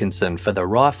John Wilkinson for the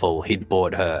rifle he'd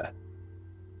bought her.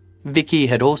 Vicky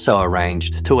had also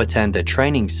arranged to attend a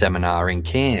training seminar in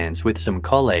Cairns with some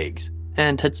colleagues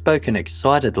and had spoken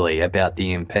excitedly about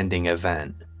the impending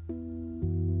event.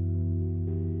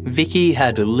 Vicky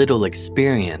had little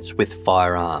experience with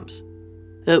firearms.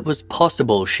 It was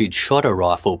possible she'd shot a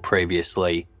rifle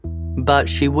previously, but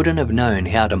she wouldn't have known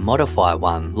how to modify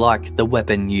one like the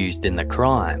weapon used in the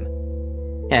crime.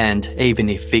 And even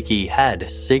if Vicky had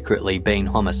secretly been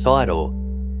homicidal,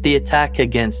 The attack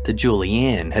against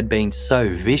Julianne had been so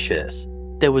vicious,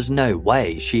 there was no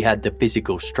way she had the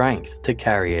physical strength to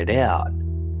carry it out.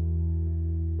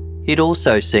 It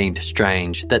also seemed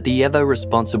strange that the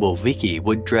ever-responsible Vicky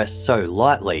would dress so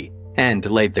lightly and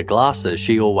leave the glasses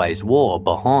she always wore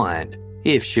behind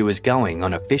if she was going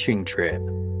on a fishing trip.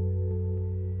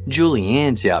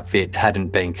 Julianne's outfit hadn't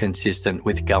been consistent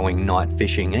with going night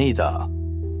fishing either.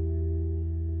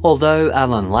 Although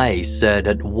Alan Lay said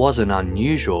it wasn't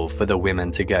unusual for the women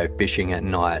to go fishing at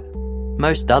night,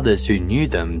 most others who knew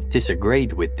them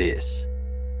disagreed with this.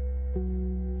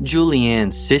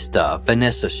 Julianne's sister,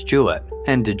 Vanessa Stewart,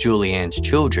 and Julianne's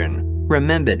children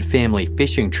remembered family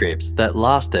fishing trips that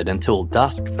lasted until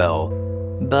dusk fell,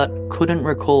 but couldn't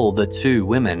recall the two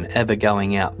women ever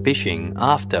going out fishing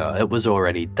after it was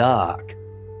already dark.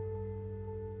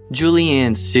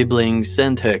 Julianne's siblings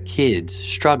and her kids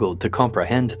struggled to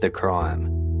comprehend the crime.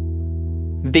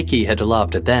 Vicky had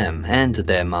loved them and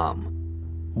their mum.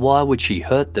 Why would she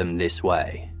hurt them this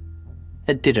way?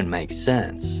 It didn't make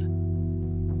sense.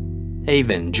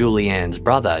 Even Julianne's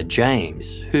brother,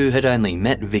 James, who had only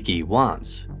met Vicky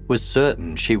once, was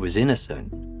certain she was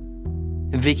innocent.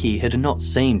 Vicky had not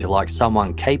seemed like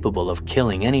someone capable of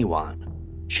killing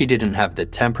anyone. She didn't have the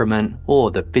temperament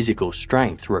or the physical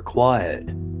strength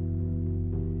required.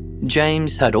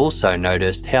 James had also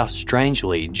noticed how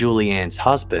strangely Julianne's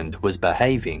husband was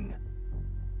behaving.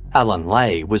 Alan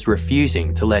Lay was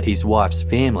refusing to let his wife's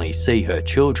family see her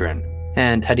children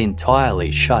and had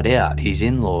entirely shut out his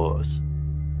in-laws.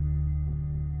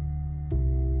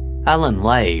 Alan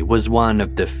Lay was one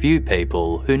of the few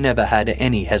people who never had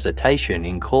any hesitation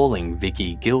in calling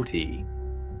Vicky guilty.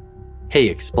 He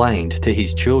explained to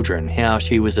his children how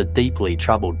she was a deeply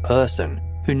troubled person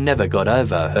who never got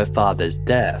over her father's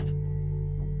death.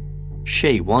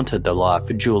 She wanted the life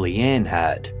Julianne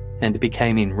had and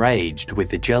became enraged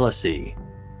with the jealousy.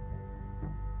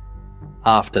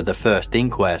 After the first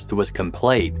inquest was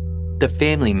complete, the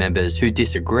family members who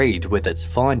disagreed with its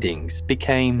findings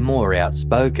became more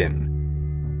outspoken.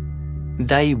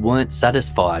 They weren't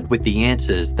satisfied with the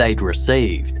answers they'd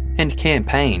received and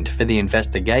campaigned for the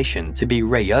investigation to be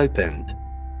reopened,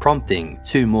 prompting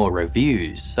 2 more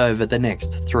reviews over the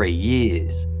next 3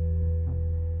 years.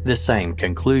 The same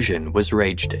conclusion was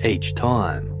reached each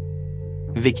time.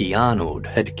 Vicky Arnold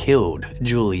had killed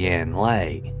Julianne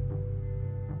Lay.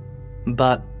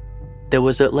 But there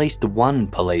was at least one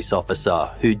police officer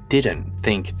who didn't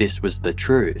think this was the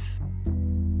truth.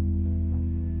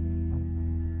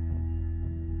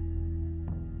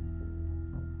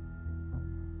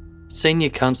 Senior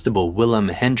Constable Willem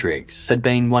Hendricks had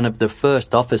been one of the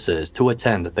first officers to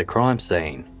attend the crime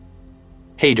scene.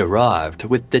 He'd arrived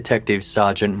with Detective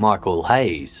Sergeant Michael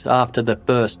Hayes after the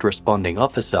first responding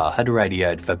officer had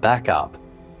radioed for backup.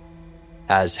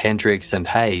 As Hendricks and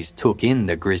Hayes took in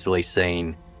the grisly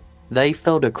scene, they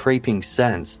felt a creeping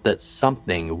sense that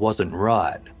something wasn't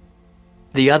right.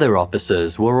 The other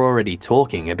officers were already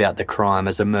talking about the crime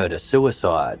as a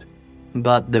murder-suicide,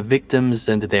 but the victims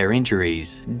and their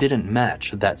injuries didn't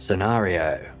match that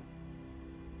scenario.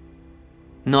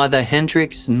 Neither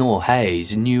Hendricks nor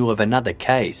Hayes knew of another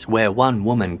case where one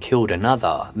woman killed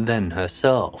another than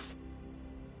herself.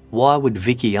 Why would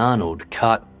Vicky Arnold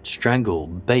cut, strangle,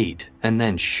 beat, and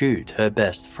then shoot her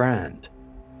best friend?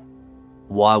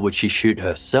 Why would she shoot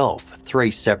herself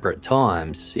 3 separate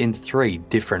times in 3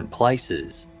 different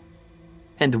places?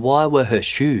 And why were her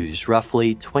shoes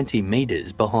roughly 20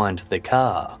 meters behind the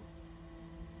car?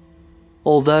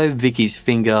 Although Vicky's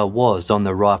finger was on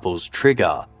the rifle's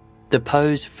trigger, the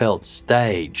pose felt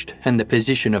staged and the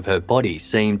position of her body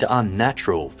seemed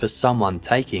unnatural for someone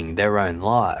taking their own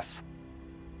life.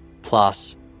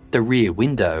 Plus, the rear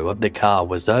window of the car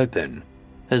was open,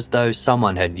 as though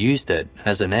someone had used it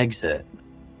as an exit.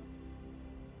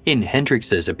 In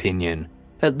Hendricks's opinion,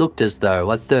 it looked as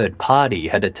though a third party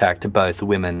had attacked both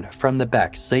women from the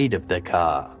back seat of the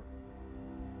car.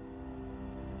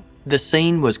 The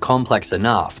scene was complex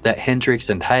enough that Hendricks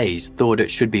and Hayes thought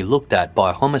it should be looked at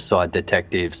by homicide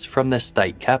detectives from the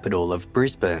state capital of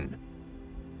Brisbane.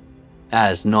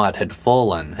 As night had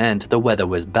fallen and the weather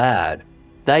was bad,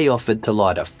 they offered to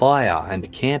light a fire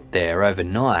and camp there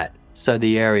overnight so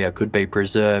the area could be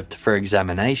preserved for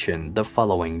examination the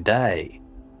following day.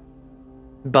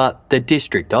 But the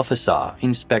district officer,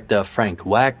 Inspector Frank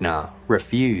Wagner,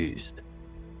 refused.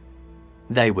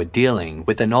 They were dealing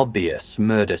with an obvious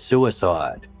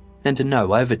murder-suicide, and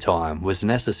no overtime was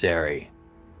necessary.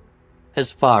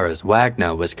 As far as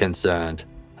Wagner was concerned,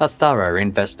 a thorough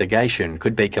investigation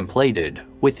could be completed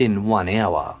within 1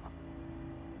 hour.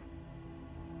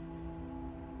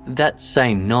 That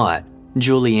same night,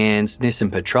 Julianne's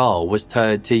Nissan Patrol was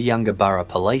towed to Yungaburra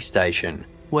Police Station,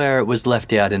 where it was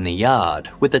left out in the yard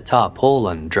with a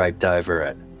tarpaulin draped over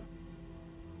it.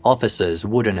 Officers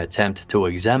wouldn't attempt to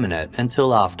examine it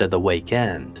until after the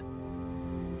weekend.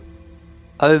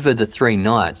 Over the 3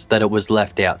 nights that it was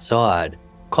left outside,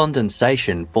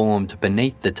 condensation formed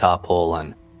beneath the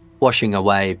tarpaulin, washing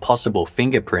away possible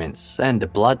fingerprints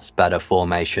and blood spatter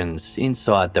formations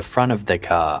inside the front of the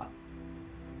car.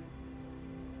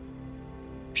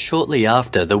 Shortly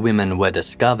after the women were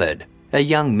discovered, a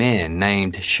young man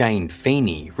named Shane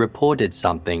Feeney reported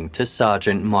something to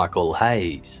Sergeant Michael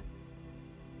Hayes.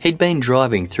 He'd been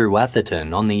driving through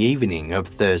Atherton on the evening of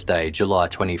Thursday, July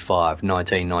 25,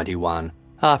 1991,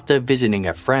 after visiting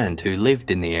a friend who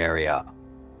lived in the area.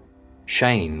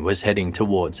 Shane was heading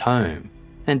towards home,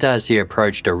 and as he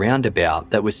approached a roundabout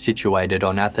that was situated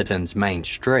on Atherton's main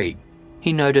street,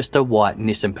 he noticed a white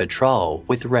Nissan Patrol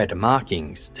with red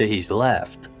markings to his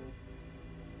left.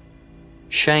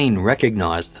 Shane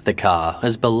recognised the car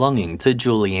as belonging to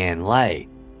Julianne Leigh,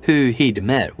 who he'd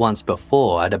met once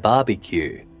before at a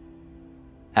barbecue.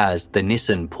 As the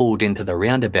Nissan pulled into the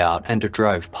roundabout and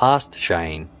drove past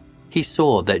Shane, he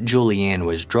saw that Julianne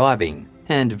was driving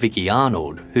and Vicky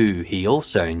Arnold, who he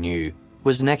also knew,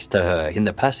 was next to her in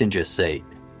the passenger seat.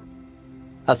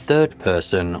 A third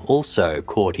person also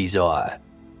caught his eye.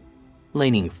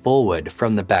 Leaning forward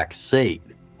from the back seat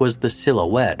was the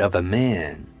silhouette of a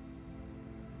man.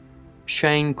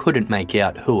 Shane couldn't make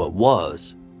out who it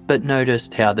was, but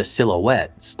noticed how the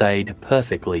silhouette stayed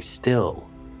perfectly still.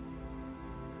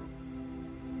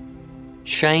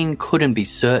 Shane couldn't be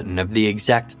certain of the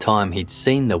exact time he'd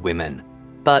seen the women,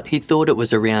 but he thought it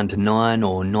was around 9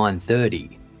 or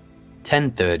 9:30,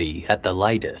 10:30 at the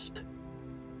latest.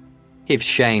 If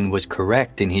Shane was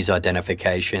correct in his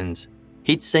identifications,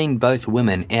 he'd seen both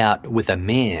women out with a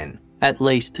man at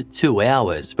least 2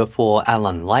 hours before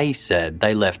Alan Leigh said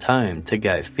they left home to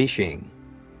go fishing.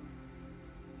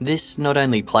 This not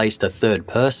only placed a third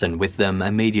person with them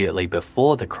immediately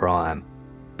before the crime,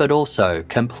 but also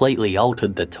completely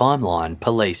altered the timeline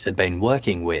police had been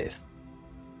working with.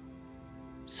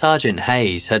 Sergeant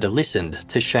Hayes had listened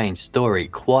to Shane's story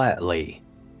quietly,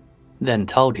 then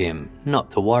told him not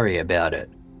to worry about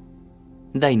it.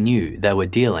 They knew they were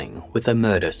dealing with a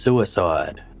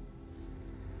murder-suicide.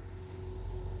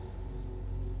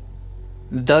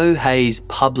 Though Hayes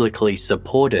publicly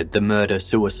supported the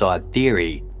murder-suicide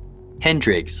theory,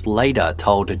 Hendricks later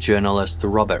told journalist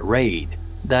Robert Reed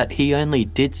that he only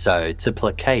did so to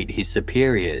placate his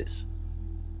superiors.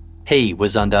 He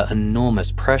was under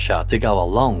enormous pressure to go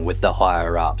along with the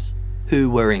higher-ups, who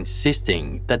were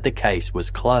insisting that the case was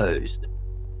closed.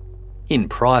 In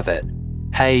private,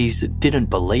 Hayes didn't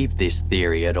believe this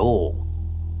theory at all.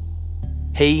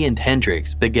 He and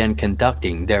Hendricks began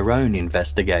conducting their own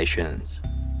investigations.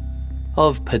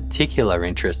 Of particular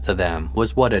interest to them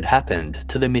was what had happened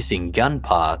to the missing gun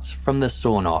parts from the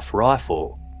sawn-off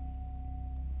rifle.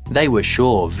 They were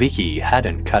sure Vicky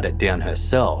hadn't cut it down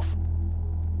herself.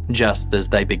 Just as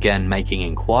they began making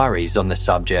inquiries on the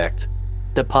subject,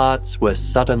 the parts were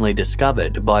suddenly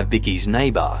discovered by Vicky's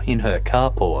neighbour in her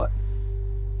carport.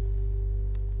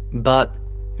 But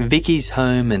Vicky's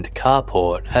home and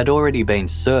carport had already been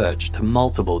searched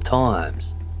multiple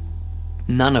times.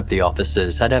 None of the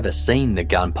officers had ever seen the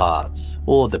gun parts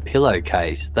or the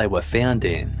pillowcase they were found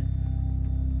in.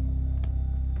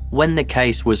 When the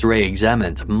case was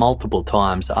re-examined multiple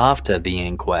times after the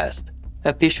inquest,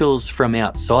 officials from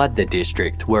outside the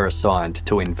district were assigned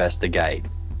to investigate.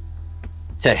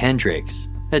 To Hendricks,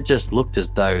 it just looked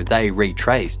as though they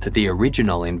retraced the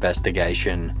original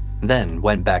investigation, then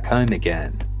went back home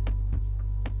again.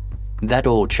 That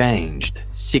all changed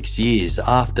 6 years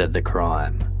after the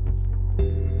crime.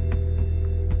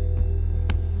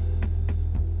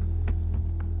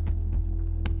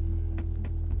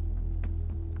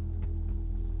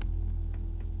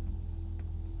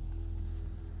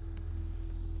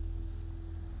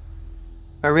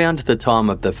 Around the time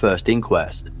of the first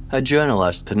inquest, a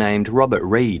journalist named Robert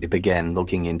Reed began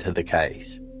looking into the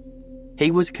case. He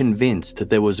was convinced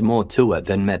there was more to it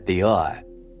than met the eye.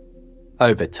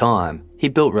 Over time, he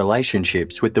built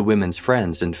relationships with the women's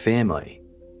friends and family.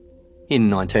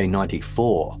 In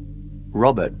 1994,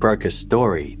 Robert broke a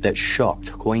story that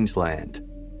shocked Queensland.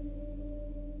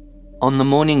 On the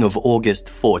morning of August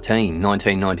 14,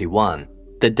 1991,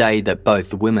 the day that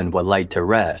both women were laid to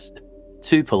rest,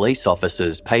 2 police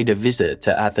officers paid a visit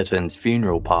to Atherton's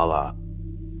funeral parlour.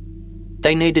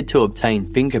 They needed to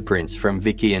obtain fingerprints from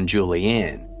Vicky and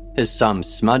Julianne, as some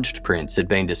smudged prints had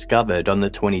been discovered on the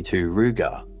 .22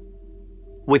 Ruger.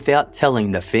 Without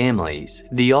telling the families,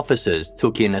 the officers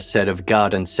took in a set of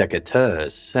garden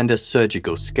secateurs and a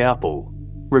surgical scalpel,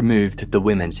 removed the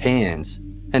women's hands,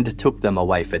 and took them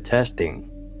away for testing.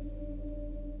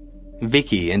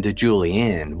 Vicky and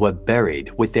Julianne were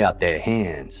buried without their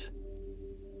hands.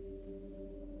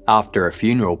 After a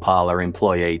funeral parlour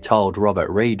employee told Robert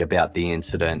Reed about the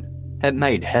incident, it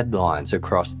made headlines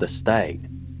across the state.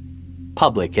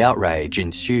 Public outrage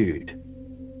ensued.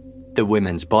 The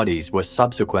women's bodies were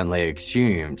subsequently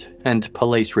exhumed and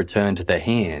police returned the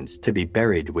hands to be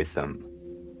buried with them.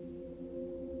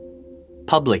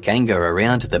 Public anger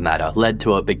around the matter led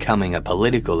to it becoming a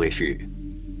political issue.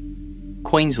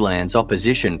 Queensland's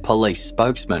opposition police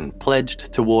spokesman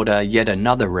pledged to order yet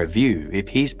another review if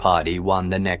his party won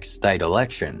the next state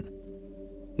election.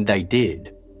 They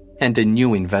did, and a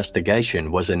new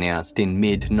investigation was announced in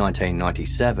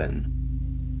mid-1997.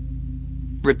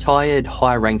 Retired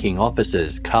high-ranking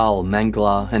officers Carl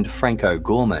Mangler and Frank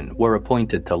O'Gorman were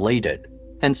appointed to lead it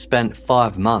and spent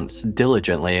 5 months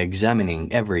diligently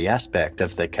examining every aspect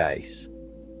of the case.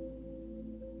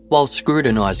 While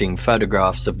scrutinising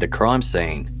photographs of the crime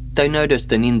scene, they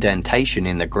noticed an indentation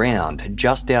in the ground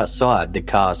just outside the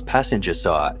car's passenger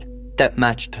side that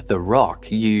matched the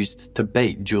rock used to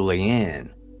beat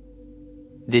Julianne.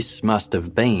 This must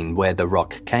have been where the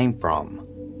rock came from.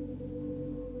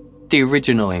 The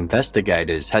original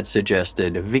investigators had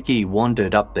suggested Vicky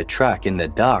wandered up the track in the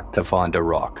dark to find a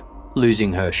rock,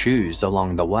 losing her shoes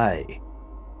along the way.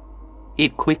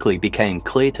 It quickly became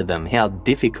clear to them how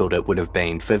difficult it would have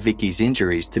been for Vicky's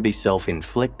injuries to be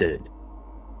self-inflicted.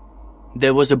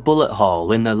 There was a bullet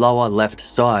hole in the lower left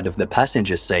side of the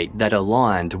passenger seat that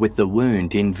aligned with the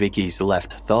wound in Vicky's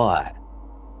left thigh.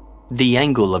 The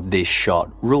angle of this shot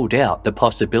ruled out the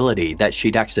possibility that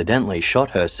she'd accidentally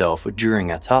shot herself during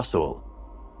a tussle.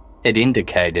 It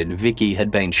indicated Vicky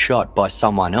had been shot by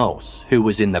someone else who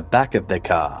was in the back of the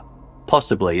car,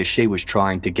 possibly as she was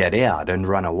trying to get out and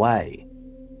run away.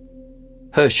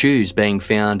 Her shoes being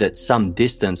found at some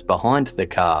distance behind the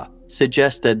car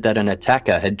suggested that an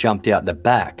attacker had jumped out the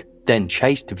back, then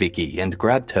chased Vicky and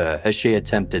grabbed her as she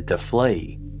attempted to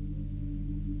flee.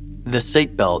 The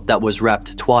seatbelt that was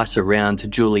wrapped twice around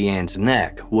Julianne's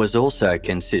neck was also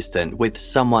consistent with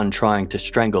someone trying to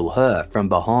strangle her from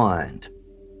behind.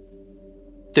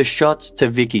 The shots to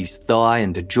Vicky's thigh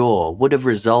and jaw would have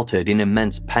resulted in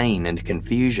immense pain and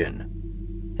confusion.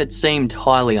 It seemed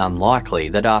highly unlikely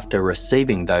that after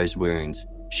receiving those wounds,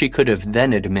 she could have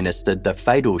then administered the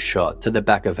fatal shot to the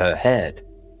back of her head,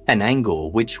 an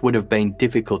angle which would have been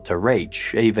difficult to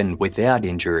reach even without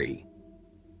injury.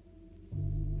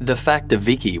 The fact that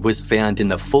Vicky was found in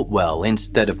the footwell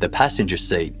instead of the passenger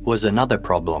seat was another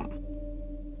problem.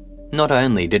 Not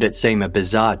only did it seem a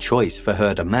bizarre choice for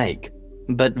her to make,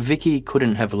 but Vicky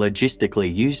couldn't have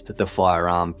logistically used the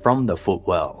firearm from the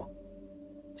footwell.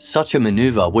 Such a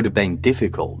manoeuvre would have been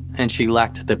difficult, and she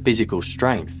lacked the physical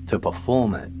strength to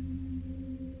perform it.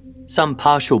 Some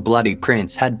partial bloody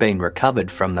prints had been recovered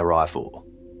from the rifle.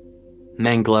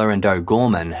 Mangler and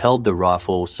O'Gorman held the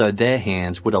rifle so their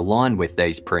hands would align with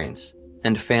these prints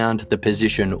and found the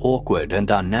position awkward and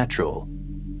unnatural.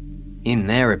 In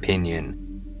their opinion,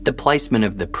 the placement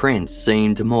of the prints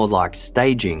seemed more like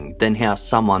staging than how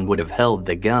someone would have held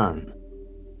the gun.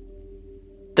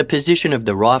 The position of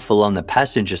the rifle on the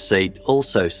passenger seat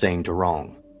also seemed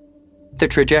wrong. The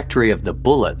trajectory of the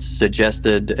bullets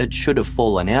suggested it should have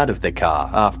fallen out of the car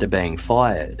after being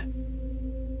fired.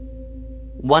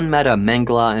 One matter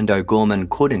Mangler and O'Gorman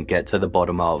couldn't get to the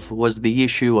bottom of was the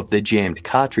issue of the jammed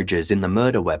cartridges in the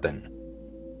murder weapon.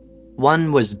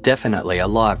 One was definitely a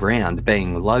live round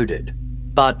being loaded,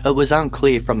 but it was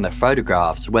unclear from the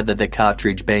photographs whether the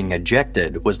cartridge being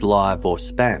ejected was live or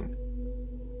spent.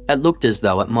 It looked as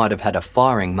though it might have had a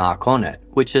firing mark on it,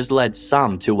 which has led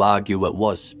some to argue it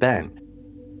was spent.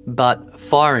 But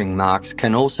firing marks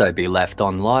can also be left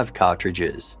on live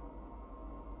cartridges.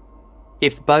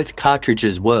 If both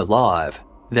cartridges were live,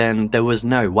 then there was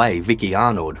no way Vicky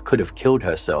Arnold could have killed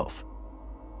herself.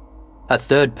 A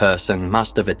third person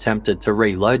must have attempted to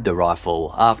reload the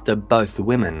rifle after both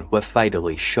women were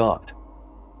fatally shot.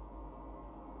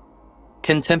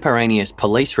 Contemporaneous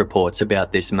police reports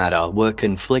about this matter were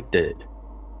conflicted.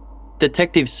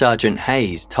 Detective Sergeant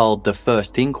Hayes told the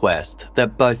first inquest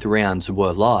that both rounds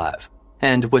were live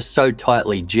and were so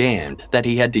tightly jammed that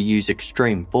he had to use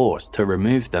extreme force to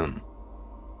remove them.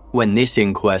 When this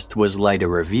inquest was later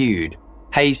reviewed,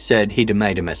 Hayes said he'd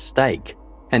made a mistake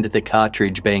and the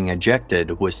cartridge being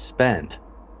ejected was spent.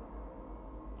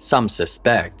 Some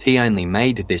suspect he only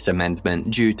made this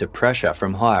amendment due to pressure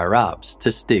from higher-ups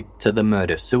to stick to the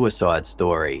murder-suicide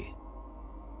story.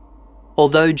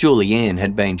 Although Julianne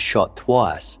had been shot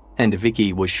twice and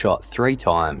Vicky was shot 3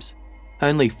 times,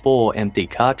 only 4 empty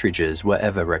cartridges were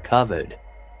ever recovered.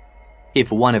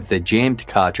 If one of the jammed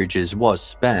cartridges was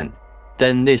spent,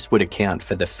 then this would account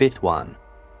for the 5th one.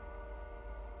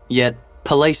 Yet,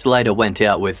 police later went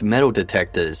out with metal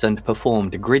detectors and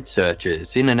performed grid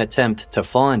searches in an attempt to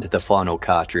find the final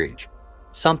cartridge,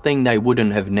 something they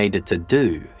wouldn't have needed to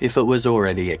do if it was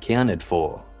already accounted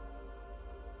for.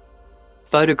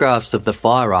 Photographs of the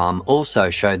firearm also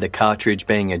show the cartridge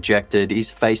being ejected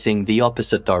is facing the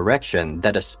opposite direction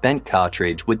that a spent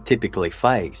cartridge would typically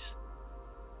face.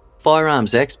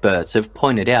 Firearms experts have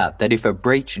pointed out that if a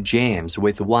breech jams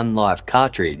with 1 live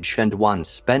cartridge and 1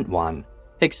 spent one,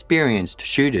 experienced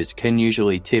shooters can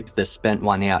usually tip the spent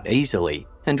one out easily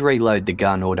and reload the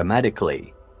gun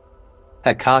automatically.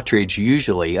 A cartridge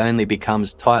usually only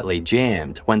becomes tightly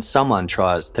jammed when someone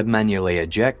tries to manually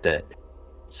eject it,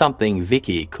 something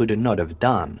Vicky could not have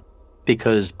done,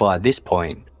 because by this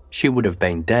point, she would have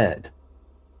been dead.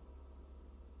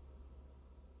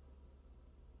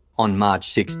 On March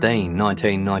 16,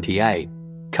 1998,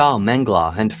 Carl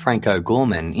Mengler and Franco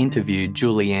Gorman interviewed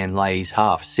Julianne Leigh's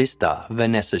half-sister,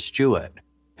 Vanessa Stewart,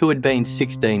 who had been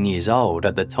 16 years old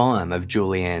at the time of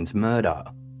Julianne's murder.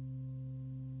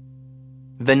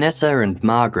 Vanessa and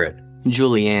Margaret,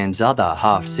 Julianne's other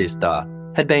half-sister,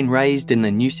 had been raised in the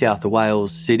New South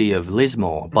Wales city of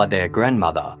Lismore by their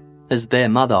grandmother, as their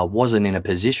mother wasn't in a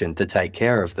position to take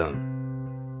care of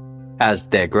them. As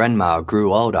their grandma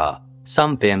grew older,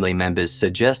 some family members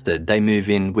suggested they move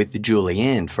in with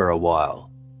Julianne for a while.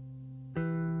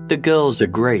 The girls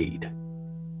agreed.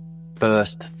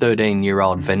 First,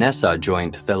 13-year-old Vanessa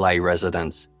joined the Leigh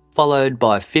residence, followed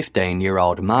by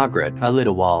 15-year-old Margaret a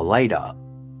little while later.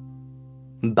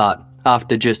 But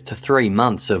after just 3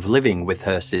 months of living with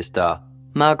her sister,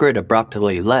 Margaret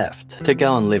abruptly left to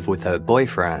go and live with her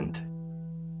boyfriend.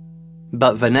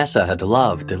 But Vanessa had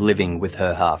loved living with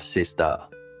her half-sister.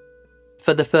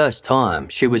 For the first time,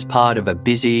 she was part of a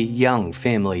busy, young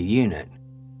family unit.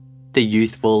 The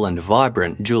youthful and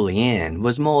vibrant Julianne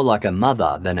was more like a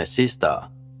mother than a sister,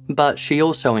 but she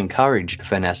also encouraged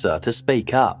Vanessa to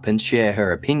speak up and share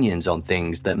her opinions on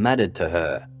things that mattered to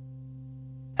her.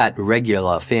 At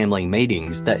regular family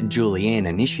meetings that Julianne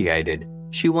initiated,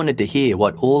 she wanted to hear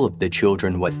what all of the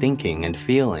children were thinking and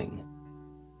feeling.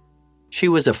 She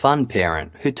was a fun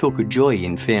parent who took joy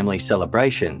in family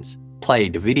celebrations,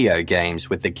 played video games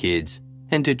with the kids,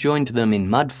 and joined them in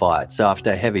mud fights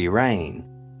after heavy rain.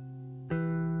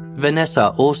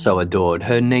 Vanessa also adored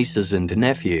her nieces and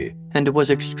nephew and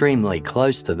was extremely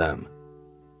close to them.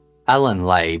 Alan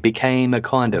Leigh became a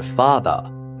kind of father,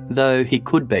 though he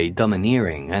could be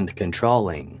domineering and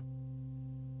controlling.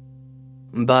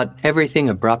 But everything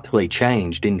abruptly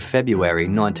changed in February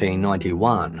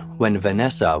 1991 when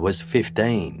Vanessa was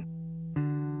 15.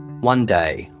 One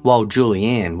day, while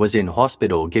Julianne was in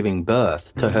hospital giving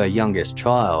birth to her youngest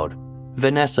child,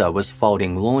 Vanessa was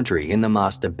folding laundry in the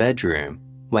master bedroom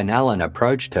when Alan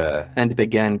approached her and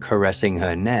began caressing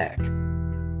her neck.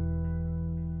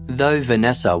 Though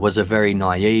Vanessa was a very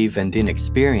naive and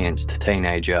inexperienced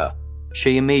teenager,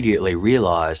 she immediately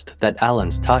realised that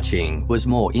Alan's touching was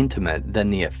more intimate than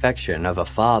the affection of a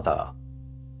father.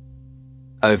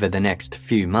 Over the next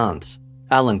few months,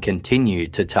 Alan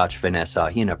continued to touch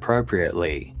Vanessa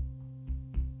inappropriately.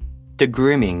 The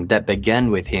grooming that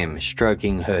began with him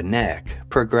stroking her neck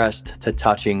progressed to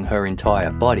touching her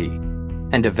entire body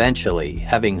and eventually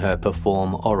having her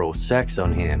perform oral sex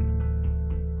on him.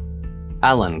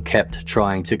 Alan kept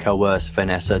trying to coerce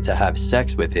Vanessa to have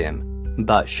sex with him,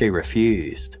 but she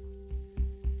refused.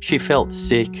 She felt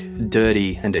sick,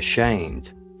 dirty, and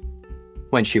ashamed.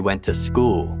 When she went to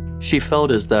school, she felt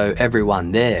as though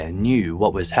everyone there knew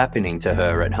what was happening to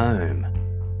her at home.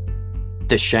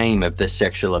 The shame of the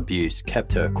sexual abuse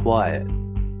kept her quiet.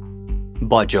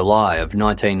 By July of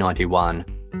 1991,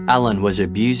 Alan was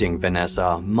abusing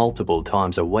Vanessa multiple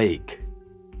times a week.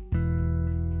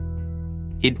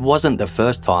 It wasn't the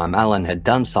first time Alan had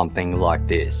done something like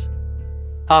this.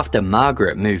 After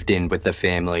Margaret moved in with the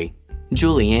family,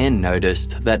 Julianne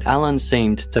noticed that Alan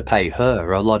seemed to pay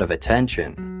her a lot of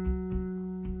attention.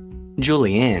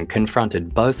 Julianne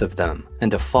confronted both of them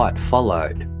and a fight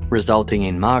followed, resulting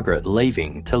in Margaret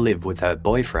leaving to live with her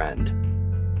boyfriend.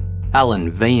 Alan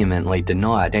vehemently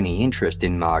denied any interest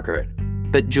in Margaret,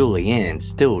 but Julianne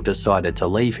still decided to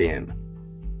leave him.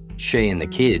 She and the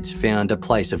kids found a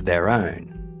place of their own.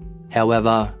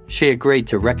 However, she agreed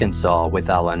to reconcile with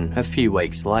Alan a few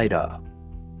weeks later.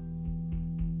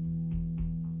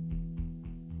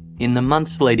 In the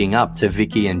months leading up to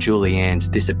Vicky and Julianne's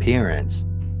disappearance,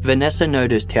 Vanessa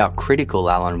noticed how critical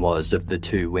Alan was of the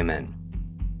two women.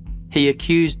 He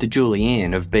accused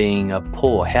Julianne of being a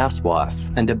poor housewife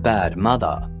and a bad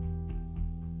mother.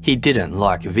 He didn't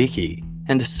like Vicky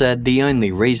and said the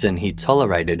only reason he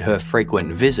tolerated her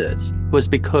frequent visits was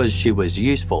because she was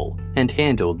useful and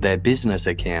handled their business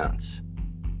accounts.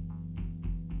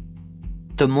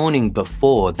 The morning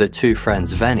before the two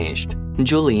friends vanished,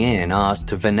 Julianne asked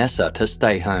Vanessa to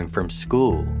stay home from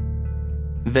school.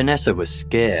 Vanessa was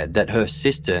scared that her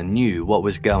sister knew what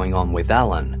was going on with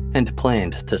Alan and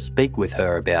planned to speak with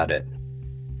her about it.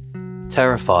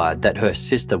 Terrified that her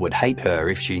sister would hate her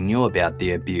if she knew about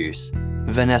the abuse,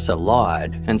 Vanessa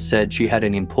lied and said she had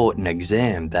an important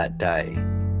exam that day.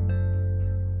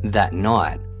 That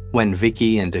night, when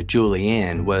Vicky and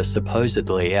Julianne were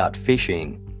supposedly out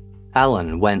fishing,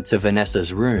 Alan went to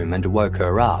Vanessa's room and woke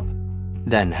her up,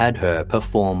 then had her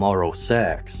perform oral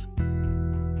sex.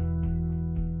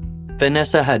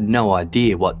 Vanessa had no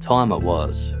idea what time it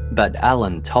was, but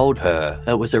Alan told her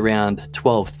it was around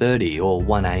 12:30 or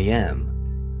 1 a.m.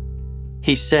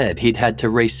 He said he'd had to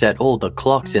reset all the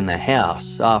clocks in the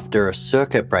house after a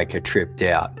circuit breaker tripped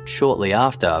out shortly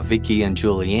after Vicky and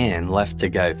Julianne left to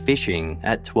go fishing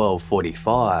at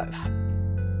 12:45.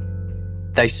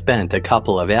 They spent a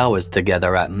couple of hours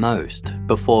together at most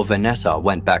before Vanessa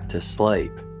went back to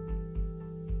sleep.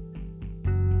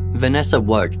 Vanessa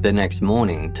woke the next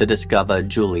morning to discover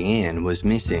Julianne was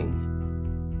missing.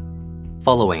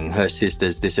 Following her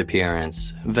sister's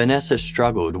disappearance, Vanessa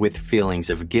struggled with feelings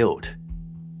of guilt.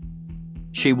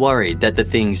 She worried that the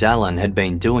things Alan had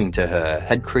been doing to her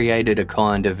had created a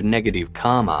kind of negative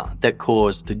karma that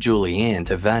caused Julianne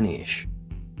to vanish.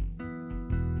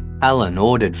 Alan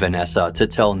ordered Vanessa to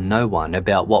tell no one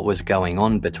about what was going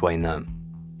on between them.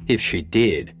 If she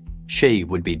did, she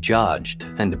would be judged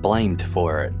and blamed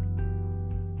for it.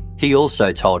 He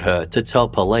also told her to tell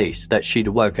police that she'd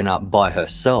woken up by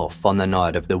herself on the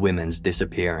night of the women's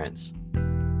disappearance.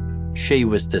 She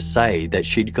was to say that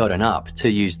she'd gotten up to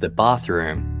use the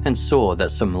bathroom and saw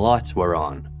that some lights were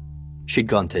on. She'd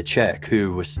gone to check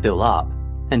who was still up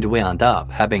and wound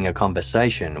up having a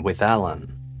conversation with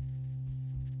Alan.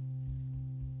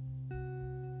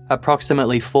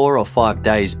 Approximately 4 or 5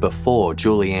 days before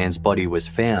Julianne's body was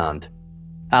found,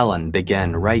 Alan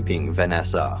began raping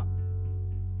Vanessa.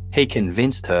 He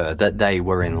convinced her that they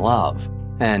were in love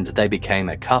and they became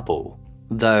a couple,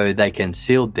 though they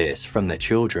concealed this from the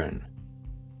children.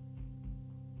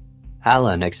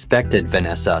 Alan expected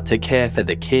Vanessa to care for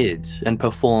the kids and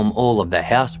perform all of the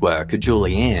housework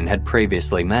Julianne had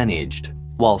previously managed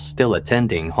while still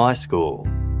attending high school.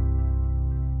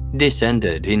 This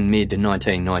ended in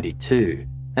mid-1992,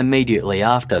 immediately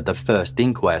after the first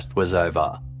inquest was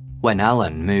over, when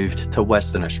Alan moved to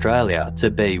Western Australia to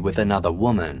be with another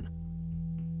woman.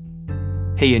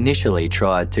 He initially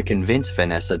tried to convince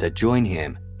Vanessa to join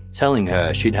him, telling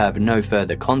her she'd have no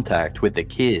further contact with the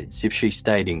kids if she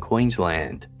stayed in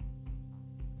Queensland.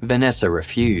 Vanessa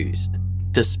refused,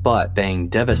 despite being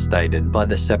devastated by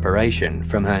the separation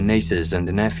from her nieces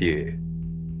and nephew.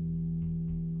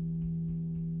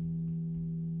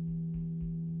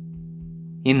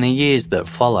 In the years that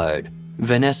followed,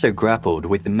 Vanessa grappled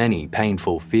with many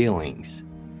painful feelings.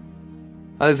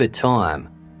 Over time,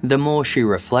 the more she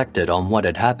reflected on what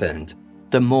had happened,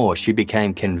 the more she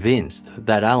became convinced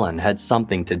that Alan had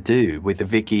something to do with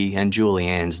Vicky and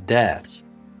Julianne's deaths,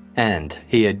 and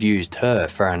he had used her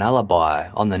for an alibi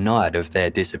on the night of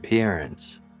their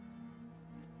disappearance.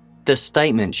 The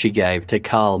statement she gave to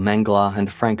Carl Mengler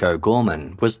and Frank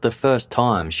O'Gorman was the first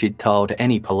time she'd told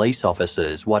any police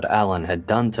officers what Alan had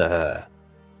done to her.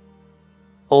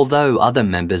 Although other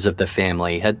members of the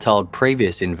family had told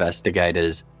previous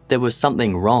investigators there was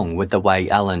something wrong with the way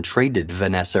Alan treated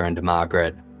Vanessa and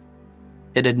Margaret,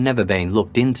 it had never been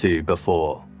looked into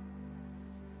before.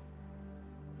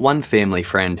 One family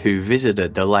friend who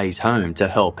visited the Leys home to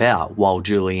help out while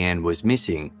Julianne was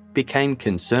missing became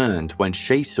concerned when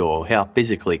she saw how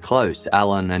physically close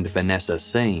Alan and Vanessa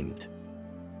seemed.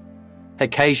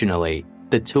 Occasionally,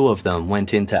 the two of them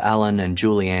went into Alan and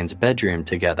Julianne's bedroom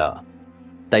together.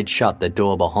 They'd shut the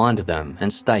door behind them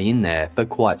and stay in there for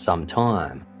quite some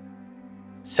time.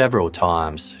 Several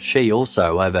times, she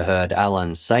also overheard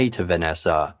Alan say to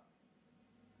Vanessa,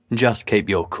 "Just keep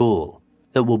your cool.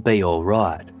 It will be all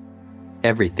right.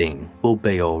 Everything will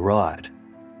be all right."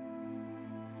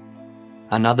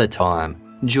 Another time,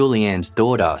 Julianne's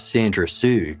daughter, Sandra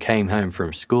Sue, came home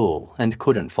from school and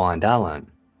couldn't find Alan.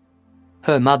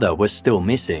 Her mother was still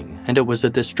missing, and it was a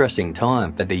distressing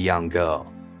time for the young girl.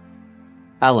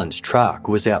 Alan's truck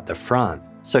was out the front,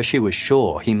 so she was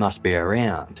sure he must be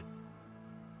around.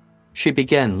 she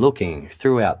began looking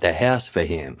throughout the house for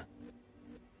him.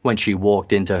 When she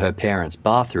walked into her parents'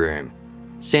 bathroom,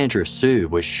 Sandra Sue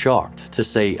was shocked to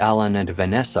see Alan and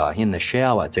Vanessa in the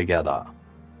shower together.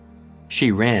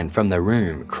 She ran from the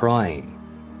room crying.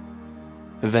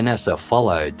 Vanessa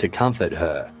followed to comfort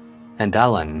her, and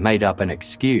Alan made up an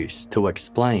excuse to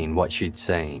explain what she'd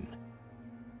seen.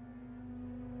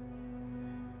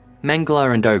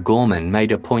 Mengler and O'Gorman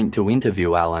made a point to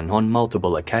interview Alan on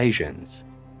multiple occasions.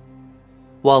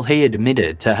 While he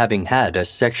admitted to having had a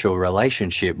sexual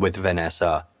relationship with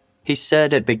Vanessa, he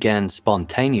said it began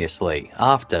spontaneously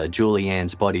after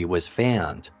Julianne's body was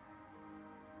found.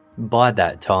 By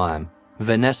that time,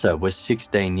 Vanessa was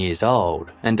 16 years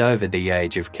old and over the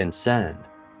age of consent.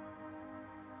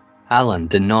 Alan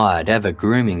denied ever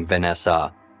grooming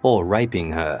Vanessa or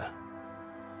raping her.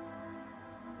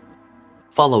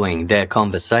 Following their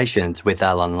conversations with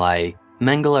Alan Lay,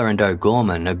 Mengler and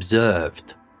O'Gorman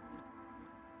observed,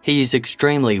 "He is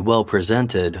extremely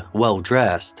well-presented,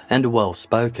 well-dressed, and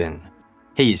well-spoken.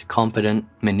 He is confident,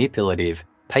 manipulative,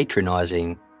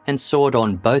 patronising, and sought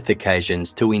on both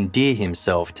occasions to endear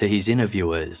himself to his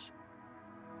interviewers.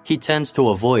 He tends to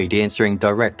avoid answering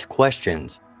direct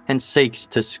questions and seeks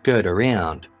to skirt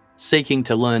around, seeking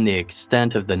to learn the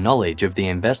extent of the knowledge of the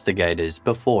investigators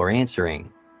before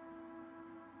answering.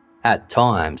 At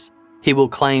times, he will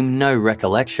claim no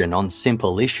recollection on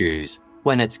simple issues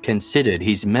when it's considered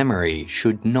his memory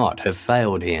should not have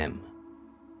failed him."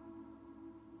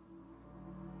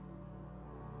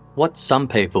 What some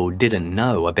people didn't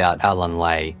know about Alan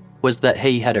Lay was that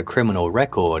he had a criminal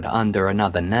record under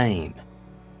another name.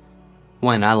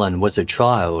 When Alan was a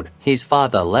child, his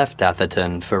father left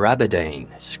Atherton for Aberdeen,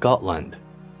 Scotland.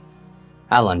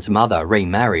 Alan's mother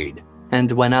remarried,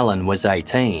 and when Alan was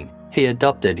 18, he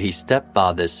adopted his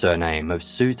stepfather's surname of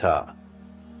Suter.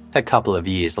 A couple of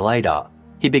years later,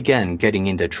 he began getting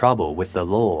into trouble with the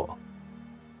law.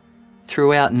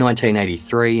 Throughout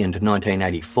 1983 and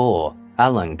 1984,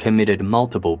 Alan committed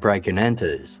multiple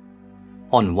break-and-enters.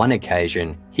 On one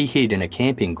occasion, he hid in a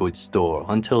camping goods store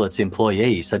until its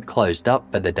employees had closed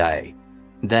up for the day,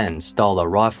 then stole a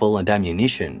rifle and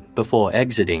ammunition before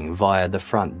exiting via the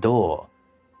front door.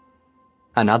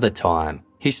 Another time,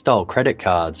 he stole credit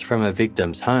cards from a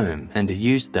victim's home and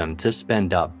used them to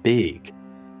spend up big.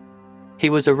 He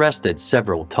was arrested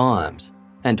several times,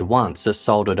 and once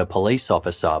assaulted a police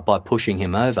officer by pushing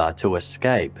him over to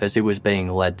escape as he was being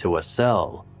led to a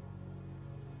cell.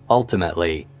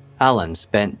 Ultimately, Alan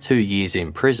spent 2 years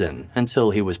in prison until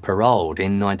he was paroled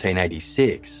in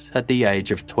 1986 at the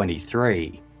age of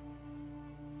 23.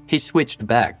 He switched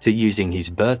back to using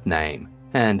his birth name,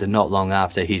 and not long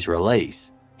after his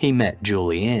release, he met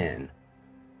Julianne.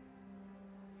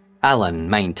 Alan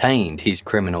maintained his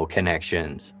criminal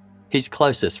connections. His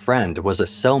closest friend was a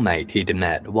cellmate he'd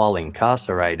met while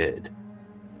incarcerated.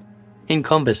 In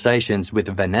conversations with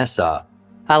Vanessa,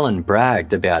 Alan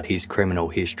bragged about his criminal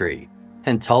history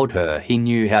and told her he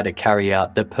knew how to carry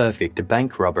out the perfect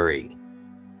bank robbery.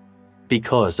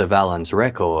 Because of Alan's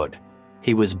record,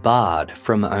 he was barred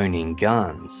from owning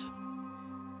guns.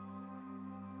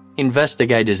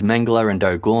 Investigators Mengler and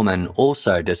O'Gorman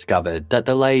also discovered that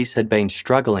the Lays had been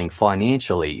struggling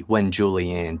financially when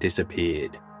Julianne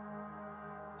disappeared.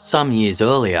 Some years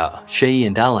earlier, she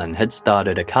and Alan had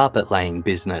started a carpet-laying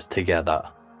business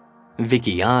together.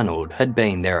 Vicky Arnold had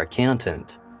been their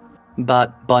accountant.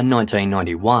 But by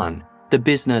 1991, the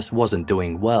business wasn't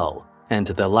doing well, and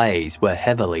the Lays were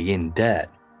heavily in debt.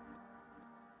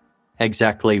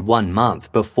 Exactly 1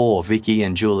 month before Vicky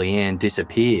and Julianne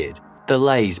disappeared, the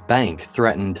Lays bank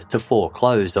threatened to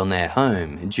foreclose on their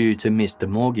home due to missed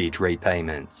mortgage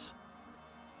repayments.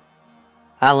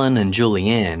 Alan and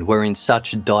Julianne were in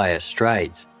such dire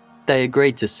straits, they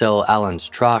agreed to sell Alan's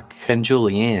truck and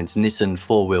Julianne's Nissan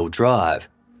 4-wheel drive,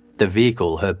 the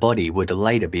vehicle her body would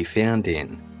later be found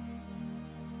in.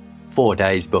 4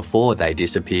 days before they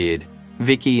disappeared,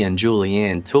 Vicky and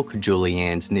Julianne took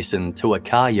Julianne's Nissan to a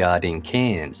car yard in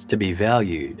Cairns to be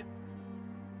valued.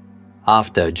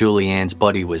 After Julianne's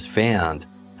body was found,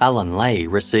 Alan Lay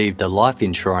received a life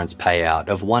insurance payout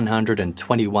of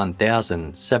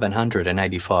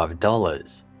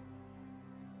 $121,785.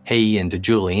 He and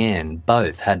Julianne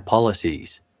both had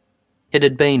policies. It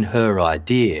had been her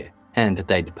idea, and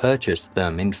they'd purchased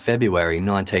them in February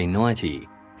 1990,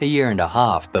 a year and a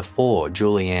half before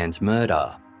Julianne's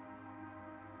murder.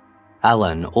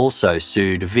 Alan also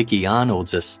sued Vicky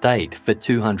Arnold's estate for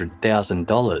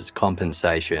 $200,000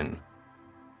 compensation.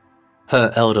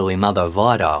 Her elderly mother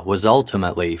Vida was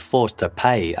ultimately forced to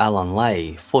pay Alan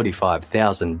Lay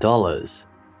 $45,000.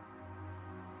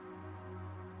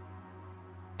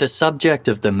 The subject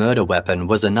of the murder weapon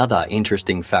was another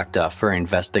interesting factor for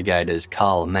investigators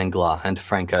Carl Mengler and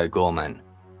Frank O'Gorman.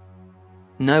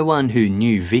 No one who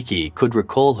knew Vicky could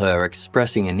recall her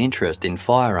expressing an interest in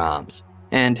firearms,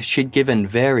 and she'd given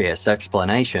various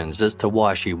explanations as to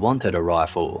why she wanted a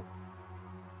rifle.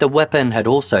 The weapon had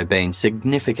also been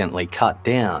significantly cut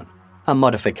down, a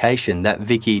modification that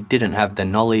Vicky didn't have the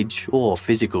knowledge or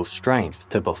physical strength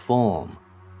to perform.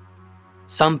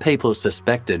 Some people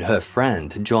suspected her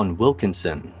friend John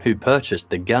Wilkinson, who purchased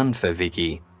the gun for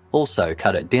Vicky, also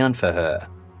cut it down for her.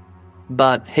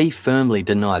 But he firmly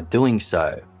denied doing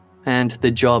so, and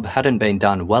the job hadn't been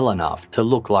done well enough to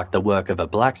look like the work of a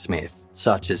blacksmith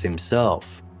such as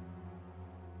himself.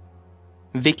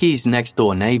 Vicky's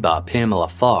next-door neighbour, Pamela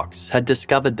Fox, had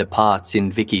discovered the parts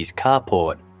in Vicky's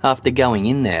carport after going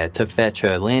in there to fetch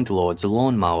her landlord's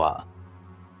lawnmower.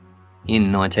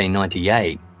 In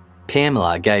 1998,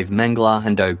 Pamela gave Mengler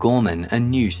and O'Gorman a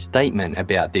new statement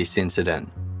about this incident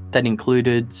that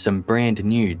included some brand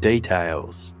new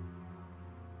details.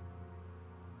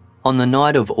 On the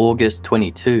night of August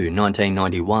 22,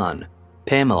 1991,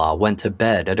 Pamela went to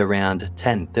bed at around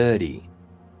 10:30.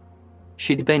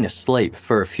 She'd been asleep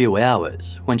for a few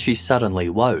hours when she suddenly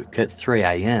woke at 3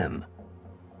 a.m.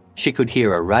 She could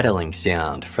hear a rattling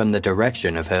sound from the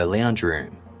direction of her lounge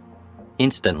room.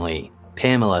 Instantly,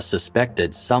 Pamela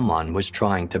suspected someone was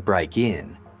trying to break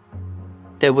in.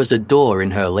 There was a door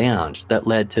in her lounge that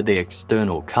led to the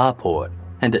external carport,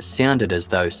 and it sounded as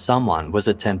though someone was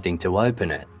attempting to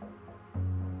open it.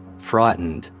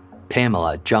 Frightened,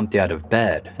 Pamela jumped out of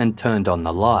bed and turned on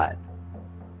the light.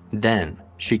 Then,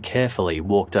 she carefully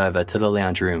walked over to the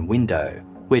lounge room window,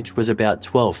 which was about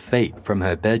 12 feet from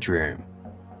her bedroom.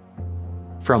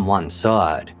 From one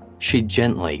side, she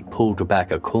gently pulled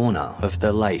back a corner of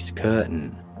the lace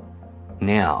curtain.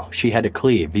 Now she had a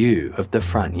clear view of the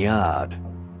front yard.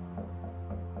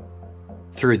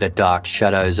 Through the dark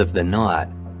shadows of the night,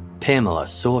 Pamela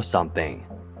saw something.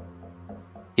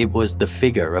 It was the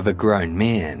figure of a grown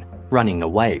man running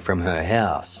away from her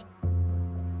house.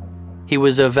 He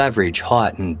was of average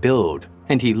height and build,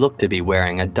 and he looked to be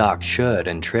wearing a dark shirt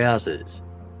and trousers.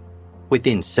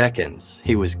 Within seconds,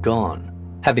 he was gone,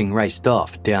 having raced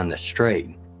off down the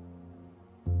street.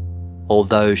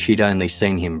 Although she'd only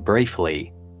seen him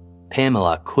briefly,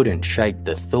 Pamela couldn't shake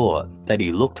the thought that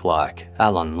he looked like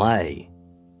Alan Lay.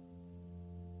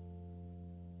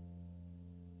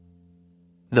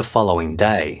 The following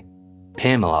day,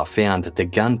 Pamela found the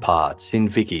gun parts in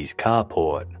Vicky's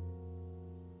carport.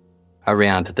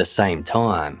 Around the same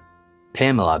time,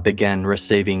 Pamela began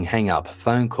receiving hang-up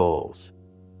phone calls.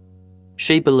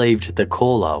 She believed the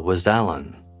caller was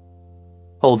Alan.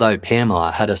 Although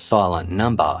Pamela had a silent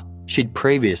number, she'd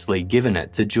previously given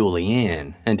it to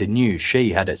Julianne and knew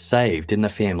she had it saved in the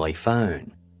family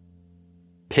phone.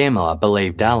 Pamela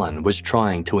believed Alan was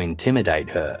trying to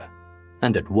intimidate her,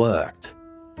 and it worked.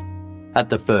 At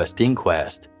the first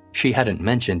inquest, she hadn't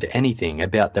mentioned anything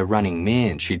about the running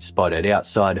man she'd spotted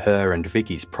outside her and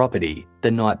Vicky's property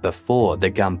the night before the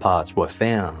gun parts were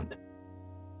found.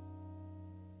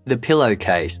 The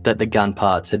pillowcase that the gun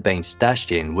parts had been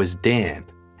stashed in was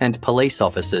damp, and police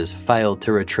officers failed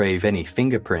to retrieve any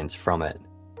fingerprints from it.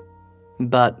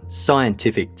 But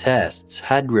scientific tests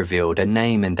had revealed a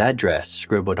name and address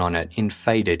scribbled on it in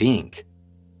faded ink.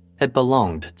 It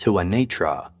belonged to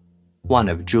Anitra, one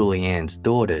of Julianne's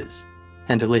daughters,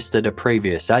 and listed a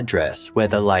previous address where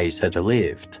the Lays had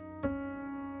lived.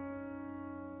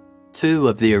 Two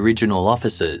of the original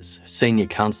officers, Senior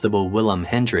Constable Willem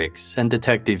Hendricks and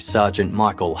Detective Sergeant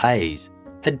Michael Hayes,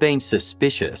 had been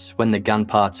suspicious when the gun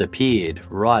parts appeared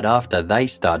right after they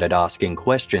started asking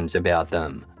questions about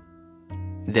them.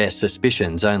 Their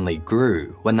suspicions only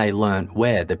grew when they learnt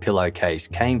where the pillowcase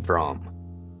came from.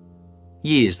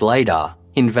 Years later,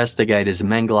 investigators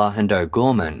Mengler and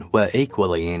O'Gorman were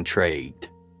equally intrigued.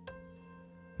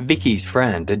 Vicky's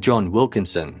friend, John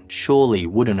Wilkinson, surely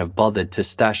wouldn't have bothered to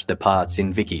stash the parts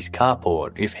in Vicky's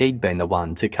carport if he'd been the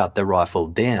one to cut the rifle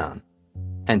down,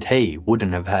 and he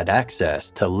wouldn't have had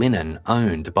access to linen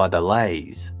owned by the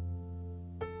Lays.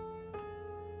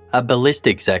 A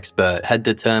ballistics expert had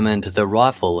determined the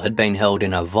rifle had been held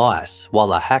in a vise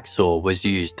while a hacksaw was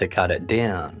used to cut it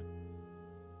down.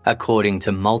 According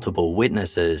to multiple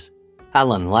witnesses,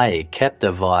 Alan Lay kept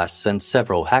a vise and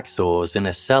several hacksaws in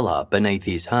a cellar beneath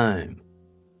his home.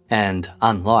 And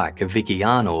unlike Vicky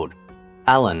Arnold,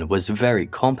 Alan was very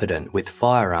competent with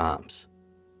firearms.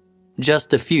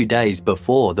 Just a few days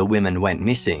before the women went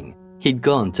missing, he'd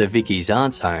gone to Vicky's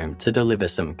aunt's home to deliver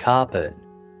some carpet.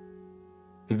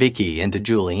 Vicky and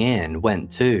Julianne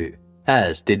went too,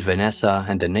 as did Vanessa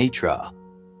and Anitra.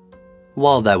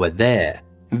 While they were there,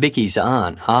 Vicky's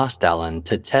aunt asked Alan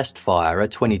to test fire a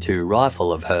 .22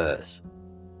 rifle of hers.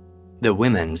 The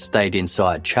women stayed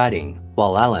inside chatting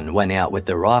while Alan went out with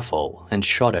the rifle and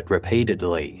shot it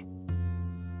repeatedly.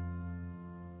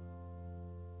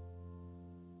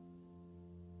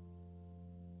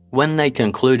 When they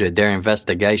concluded their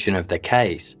investigation of the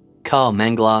case, Carl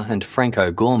Mengler and Frank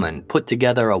O'Gorman put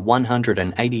together a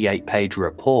 188-page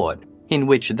report in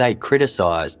which they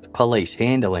criticised police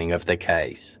handling of the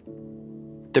case.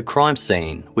 The crime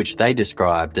scene, which they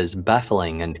described as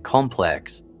baffling and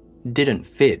complex, didn't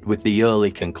fit with the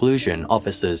early conclusion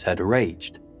officers had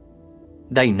reached.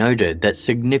 They noted that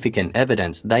significant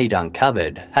evidence they'd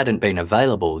uncovered hadn't been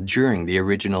available during the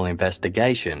original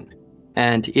investigation,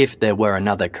 and if there were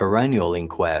another coronial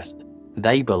inquest,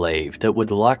 they believed it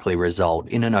would likely result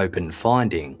in an open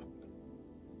finding.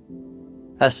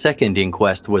 A second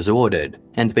inquest was ordered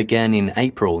and began in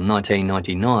April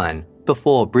 1999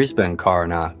 before Brisbane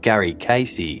coroner Gary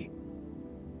Casey.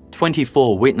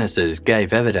 24 witnesses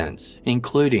gave evidence,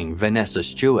 including Vanessa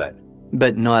Stewart,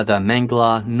 but neither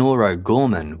Mengler nor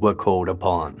O'Gorman were called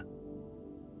upon.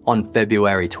 On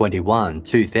February 21,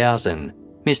 2000,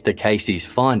 Mr. Casey's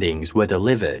findings were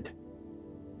delivered.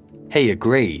 He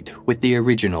agreed with the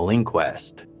original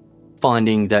inquest,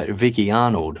 finding that Vicky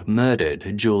Arnold murdered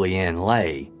Julianne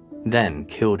Leigh, then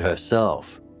killed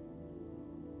herself.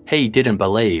 He didn't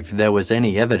believe there was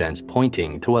any evidence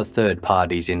pointing to a third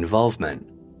party's involvement,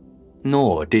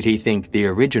 nor did he think the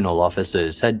original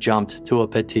officers had jumped to a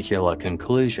particular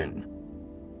conclusion.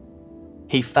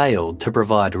 He failed to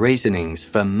provide reasonings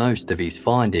for most of his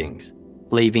findings,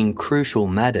 leaving crucial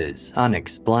matters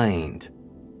unexplained.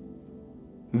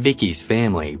 Vicky's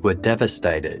family were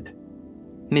devastated.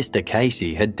 Mr.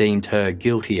 Casey had deemed her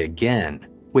guilty again,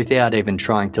 without even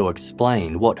trying to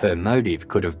explain what her motive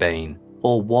could have been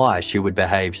or why she would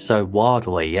behave so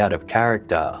wildly out of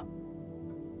character.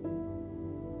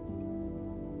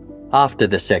 After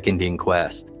the second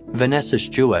inquest, Vanessa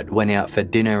Stewart went out for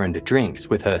dinner and drinks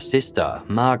with her sister,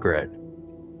 Margaret.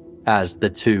 As the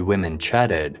two women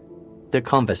chatted, the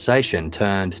conversation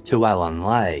turned to Alan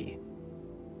Leigh.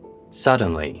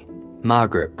 Suddenly,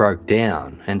 Margaret broke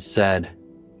down and said,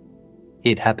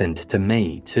 "It happened to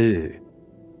me too."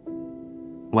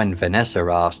 When Vanessa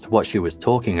asked what she was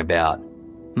talking about,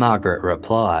 Margaret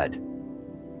replied,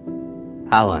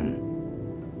 "Alan."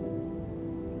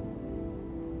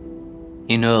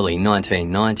 In early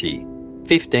 1990,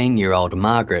 15-year-old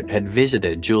Margaret had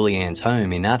visited Julianne's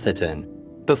home in Atherton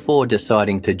before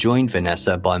deciding to join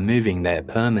Vanessa by moving there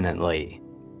permanently.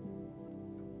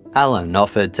 Alan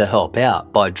offered to help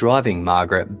out by driving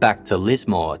Margaret back to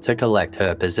Lismore to collect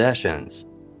her possessions.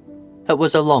 It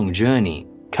was a long journey,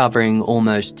 covering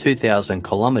almost 2,000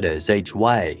 kilometres each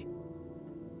way.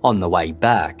 On the way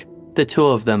back, the two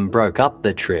of them broke up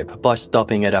the trip by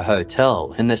stopping at a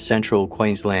hotel in the central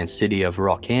Queensland city of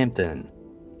Rockhampton.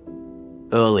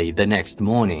 Early the next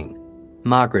morning,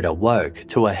 Margaret awoke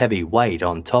to a heavy weight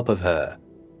on top of her.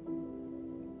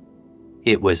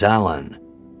 It was Alan.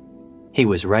 He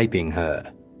was raping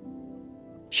her.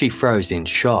 She froze in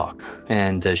shock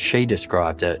and, as she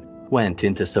described it, went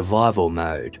into survival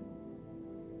mode.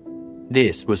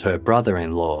 This was her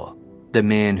brother-in-law, the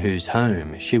man whose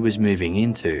home she was moving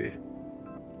into.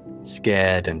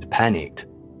 Scared and panicked,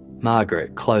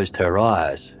 Margaret closed her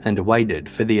eyes and waited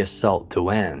for the assault to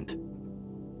end.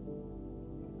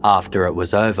 After it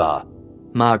was over,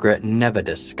 Margaret never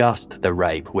discussed the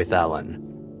rape with Alan,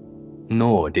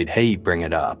 nor did he bring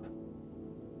it up.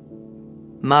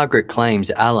 Margaret claims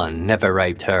Alan never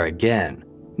raped her again,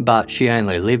 but she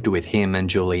only lived with him and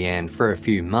Julianne for a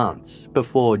few months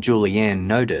before Julianne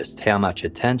noticed how much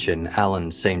attention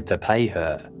Alan seemed to pay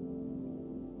her.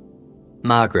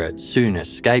 Margaret soon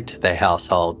escaped the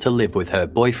household to live with her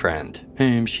boyfriend,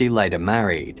 whom she later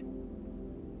married.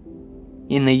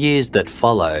 In the years that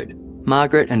followed,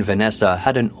 Margaret and Vanessa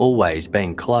hadn't always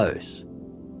been close.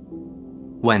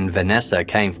 When Vanessa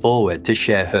came forward to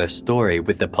share her story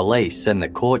with the police and the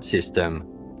court system,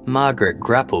 Margaret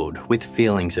grappled with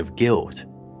feelings of guilt.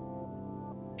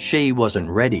 She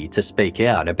wasn't ready to speak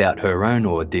out about her own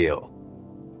ordeal.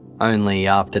 Only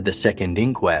after the second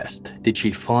inquest did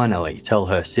she finally tell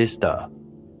her sister.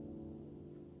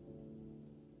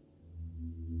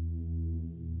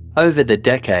 Over the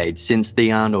decades since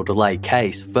the Arnold Leigh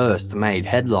case first made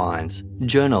headlines,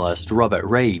 journalist Robert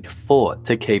Reed fought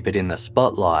to keep it in the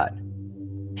spotlight.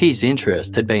 His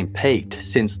interest had been piqued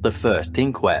since the first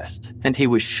inquest, and he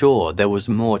was sure there was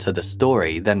more to the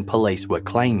story than police were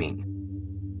claiming.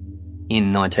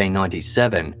 In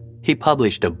 1997, he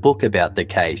published a book about the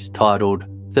case titled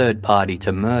Third Party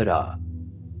to Murder.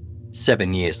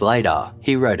 7 years later,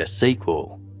 he wrote a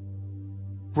sequel.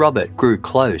 Robert grew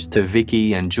close to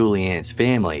Vicky and Julianne's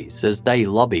families as they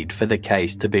lobbied for the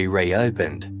case to be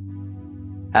reopened.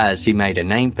 As he made a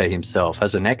name for himself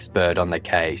as an expert on the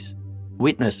case,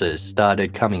 witnesses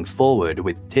started coming forward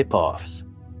with tip-offs.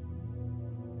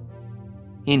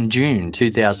 In June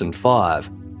 2005,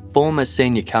 former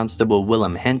Senior Constable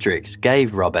Willem Hendricks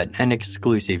gave Robert an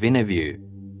exclusive interview,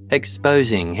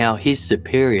 exposing how his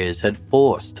superiors had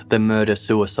forced the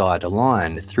murder-suicide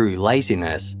line through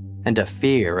laziness and a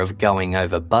fear of going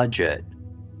over budget.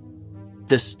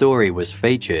 The story was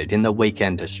featured in the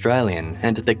Weekend Australian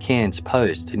and the Cairns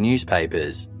Post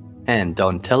newspapers and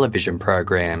on television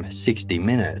program 60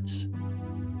 Minutes.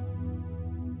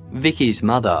 Vicky's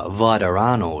mother, Vida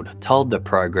Arnold, told the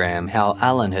program how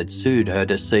Alan had sued her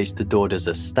deceased daughter's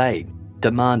estate,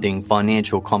 demanding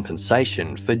financial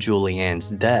compensation for Julianne's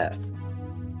death.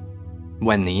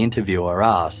 When the interviewer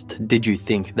asked, "Did you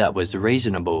think that was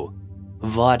reasonable?"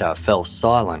 Vida fell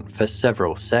silent for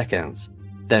several seconds,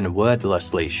 then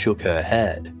wordlessly shook her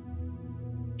head.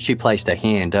 She placed a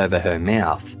hand over her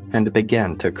mouth and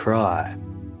began to cry.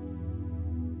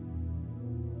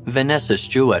 Vanessa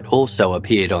Stewart also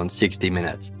appeared on 60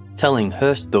 Minutes, telling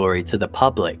her story to the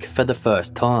public for the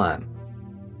first time.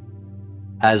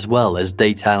 As well as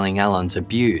detailing Alan's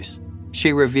abuse,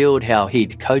 she revealed how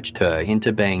he'd coached her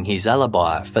into being his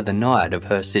alibi for the night of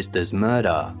her sister's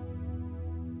murder.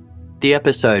 The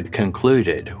episode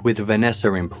concluded with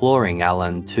Vanessa imploring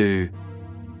Alan to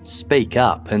speak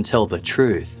up and tell the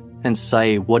truth and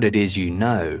say what it is you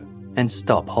know and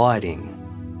stop hiding.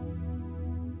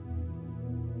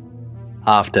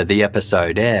 After the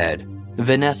episode aired,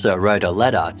 Vanessa wrote a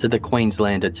letter to the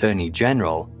Queensland Attorney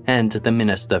General and the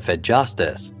Minister for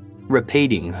Justice,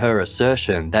 repeating her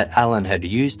assertion that Alan had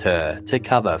used her to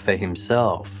cover for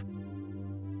himself.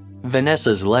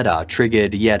 Vanessa's letter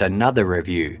triggered yet another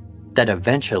review that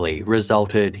eventually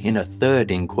resulted in a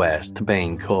third inquest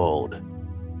being called.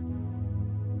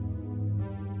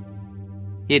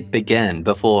 It began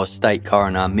before State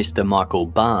Coroner Mr. Michael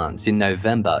Barnes in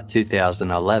November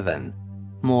 2011,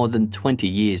 more than 20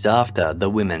 years after the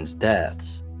women's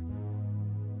deaths.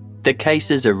 The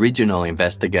case's original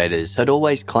investigators had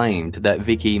always claimed that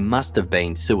Vicky must have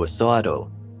been suicidal.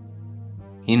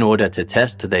 In order to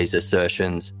test these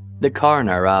assertions, the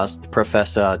coroner asked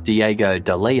Professor Diego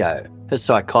De Leo, a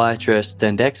psychiatrist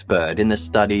and expert in the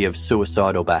study of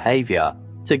suicidal behaviour,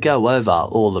 to go over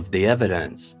all of the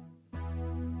evidence.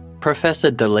 Professor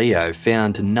De Leo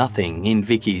found nothing in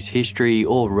Vicky's history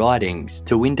or writings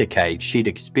to indicate she'd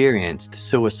experienced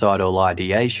suicidal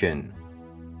ideation.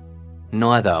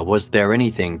 Neither was there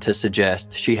anything to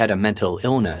suggest she had a mental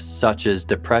illness such as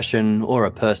depression or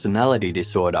a personality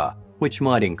disorder, which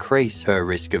might increase her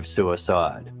risk of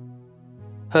suicide.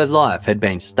 Her life had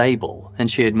been stable and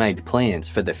she had made plans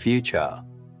for the future.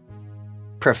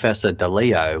 Professor De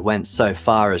Leo went so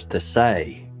far as to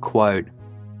say, quote,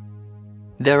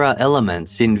 "There are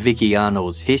elements in Vicky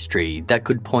Arnold's history that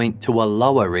could point to a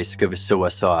lower risk of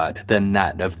suicide than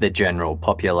that of the general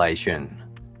population."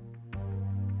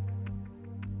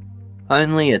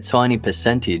 Only a tiny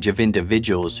percentage of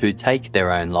individuals who take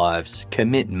their own lives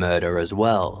commit murder as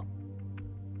well.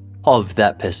 Of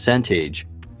that percentage,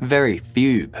 very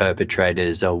few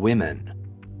perpetrators are women.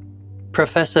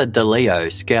 Professor De Leo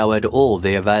scoured all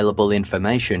the available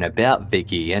information about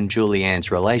Vicky and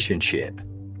Julianne's relationship.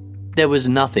 There was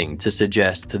nothing to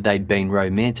suggest they'd been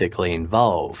romantically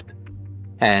involved.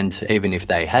 And even if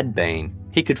they had been,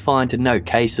 he could find no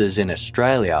cases in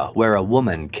Australia where a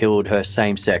woman killed her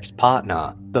same-sex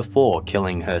partner before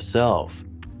killing herself.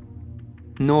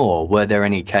 Nor were there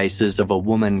any cases of a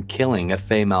woman killing a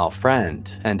female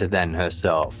friend and then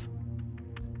herself.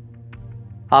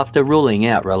 After ruling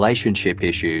out relationship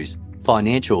issues,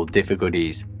 financial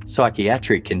difficulties,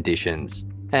 psychiatric conditions,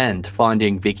 and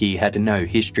finding Vicky had no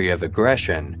history of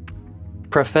aggression,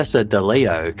 Professor De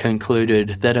Leo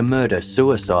concluded that a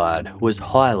murder-suicide was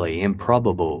highly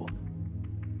improbable.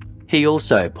 He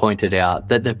also pointed out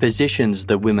that the positions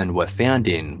the women were found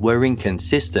in were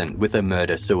inconsistent with a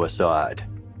murder-suicide,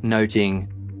 noting,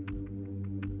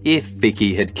 "If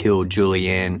Vicky had killed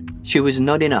Julianne, she was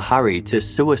not in a hurry to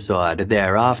suicide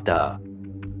thereafter.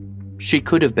 She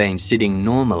could have been sitting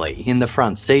normally in the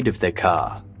front seat of the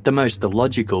car, the most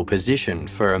logical position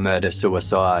for a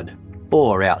murder-suicide,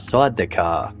 or outside the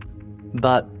car,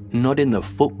 but not in the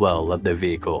footwell of the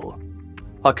vehicle.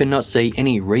 I cannot see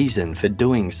any reason for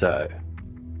doing so."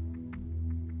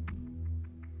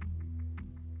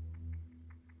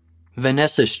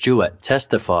 Vanessa Stewart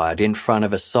testified in front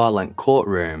of a silent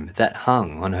courtroom that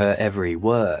hung on her every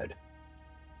word.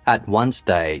 At one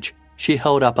stage, she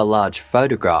held up a large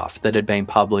photograph that had been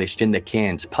published in the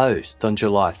Cairns Post on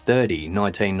July 30,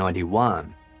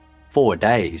 1991, 4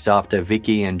 days after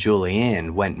Vicky and Julianne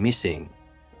went missing.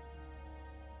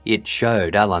 It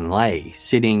showed Alan Leigh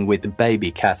sitting with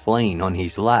baby Kathleen on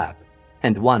his lap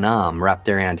and one arm wrapped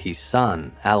around his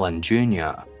son, Alan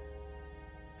Jr.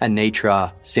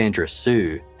 Anitra, Sandra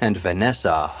Sue, and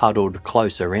Vanessa huddled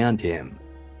close around him.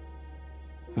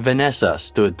 Vanessa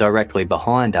stood directly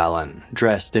behind Alan,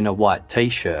 dressed in a white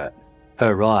t-shirt,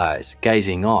 her eyes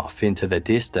gazing off into the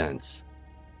distance.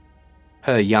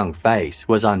 Her young face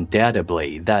was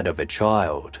undoubtedly that of a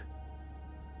child.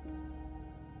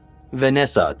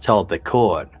 Vanessa told the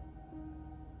court,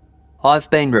 "I've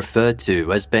been referred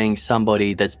to as being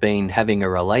somebody that's been having a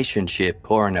relationship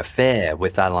or an affair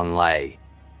with Alan Leigh,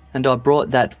 and I brought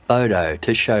that photo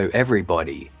to show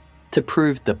everybody, to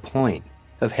prove the point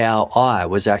of how I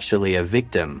was actually a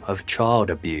victim of child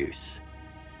abuse."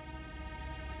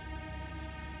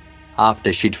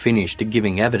 After she'd finished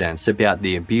giving evidence about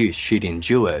the abuse she'd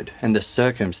endured and the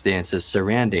circumstances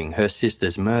surrounding her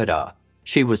sister's murder,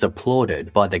 she was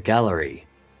applauded by the gallery.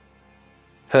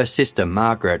 Her sister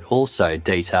Margaret also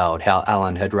detailed how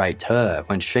Alan had raped her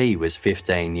when she was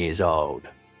 15 years old.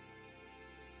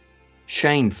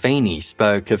 Shane Feeney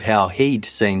spoke of how he'd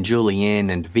seen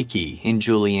Julianne and Vicky in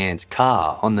Julianne's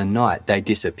car on the night they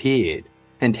disappeared,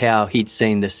 and how he'd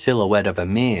seen the silhouette of a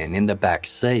man in the back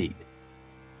seat.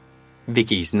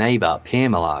 Vicky's neighbour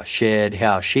Pamela shared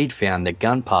how she'd found the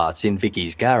gun parts in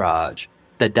Vicky's garage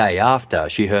the day after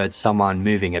she heard someone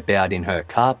moving about in her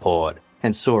carport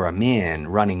and saw a man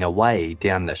running away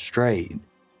down the street.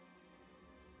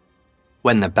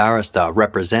 When the barrister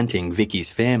representing Vicky's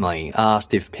family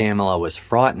asked if Pamela was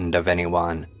frightened of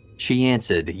anyone, she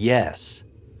answered yes.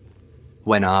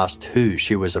 When asked who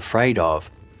she was afraid of,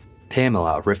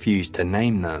 Pamela refused to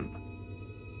name them.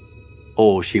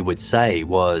 All she would say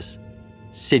was,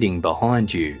 "Sitting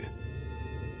behind you."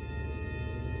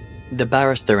 The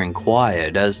barrister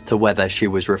inquired as to whether she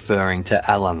was referring to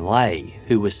Alan Leigh,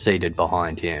 who was seated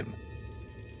behind him.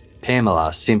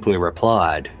 Pamela simply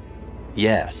replied,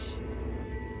 "Yes."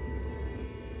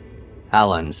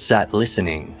 Alan sat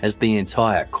listening as the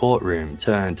entire courtroom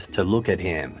turned to look at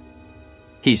him.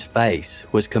 His face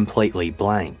was completely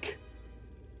blank.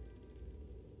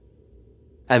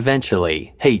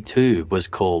 Eventually, he too was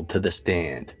called to the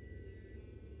stand.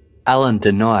 Alan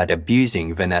denied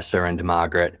abusing Vanessa and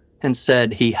Margaret and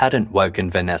said he hadn't woken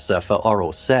Vanessa for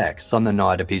oral sex on the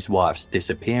night of his wife's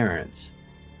disappearance.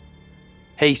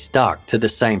 He stuck to the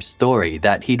same story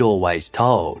that he'd always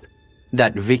told,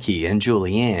 that Vicky and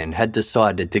Julianne had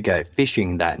decided to go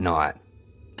fishing that night,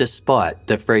 despite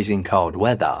the freezing cold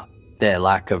weather, their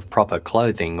lack of proper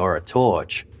clothing or a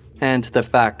torch, and the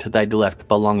fact they'd left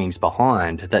belongings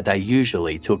behind that they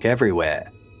usually took everywhere,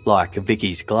 like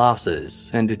Vicky's glasses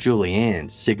and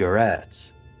Julianne's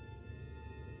cigarettes.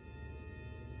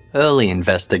 Early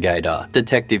investigator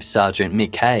Detective Sergeant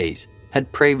Mick Hayes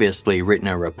had previously written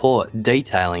a report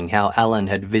detailing how Alan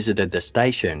had visited the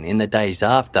station in the days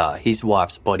after his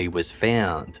wife's body was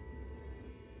found.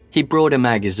 He brought a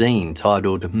magazine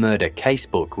titled Murder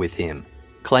Casebook with him,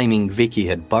 claiming Vicky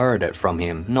had borrowed it from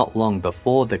him not long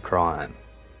before the crime.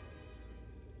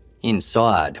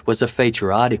 Inside was a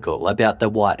feature article about the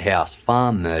White House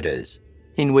farm murders,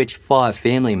 in which 5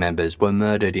 family members were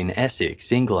murdered in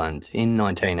Essex, England in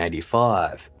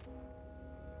 1985.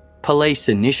 Police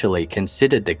initially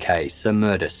considered the case a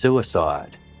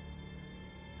murder-suicide.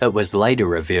 It was later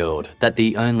revealed that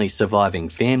the only surviving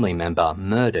family member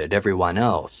murdered everyone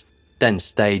else, then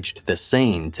staged the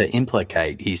scene to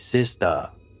implicate his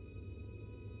sister.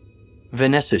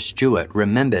 Vanessa Stewart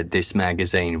remembered this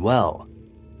magazine well.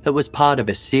 It was part of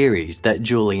a series that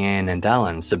Julianne and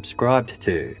Alan subscribed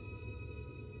to.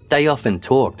 They often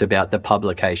talked about the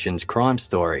publication's crime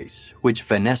stories, which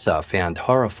Vanessa found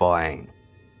horrifying.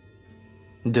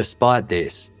 Despite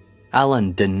this,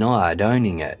 Alan denied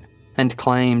owning it and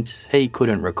claimed he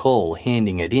couldn't recall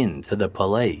handing it in to the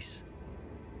police.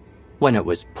 When it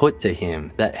was put to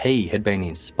him that he had been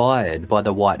inspired by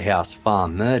the White House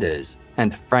farm murders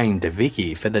and framed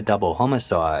Vicky for the double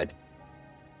homicide,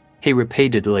 he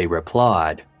repeatedly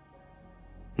replied,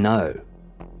 "No."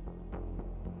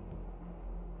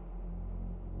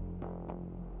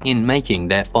 In making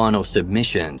their final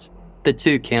submissions, the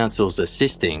 2 counsels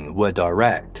assisting were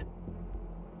direct.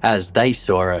 As they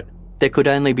saw it, there could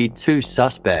only be 2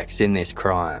 suspects in this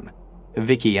crime,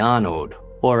 Vicky Arnold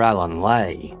or Alan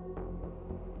Leigh.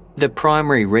 The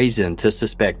primary reason to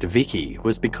suspect Vicky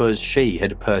was because she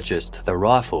had purchased the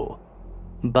rifle.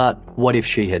 But what if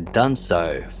she had done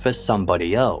so for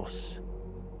somebody else?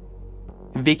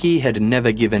 Vicky had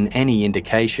never given any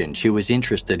indication she was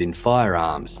interested in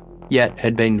firearms, yet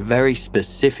had been very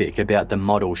specific about the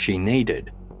model she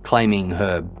needed, claiming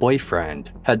her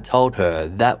boyfriend had told her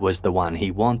that was the one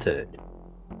he wanted.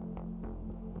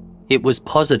 It was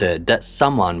posited that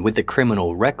someone with a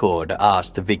criminal record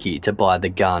asked Vicky to buy the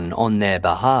gun on their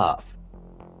behalf,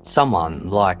 someone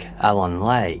like Alan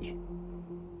Lay.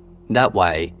 That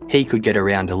way, he could get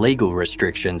around legal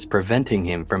restrictions preventing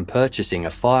him from purchasing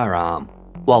a firearm,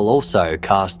 while also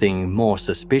casting more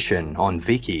suspicion on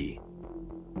Vicky.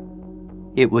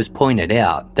 It was pointed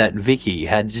out that Vicky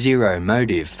had zero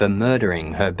motive for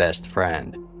murdering her best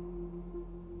friend.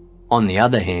 On the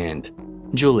other hand,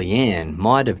 Julianne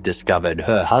might have discovered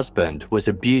her husband was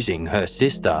abusing her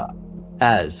sister,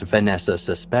 as Vanessa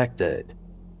suspected.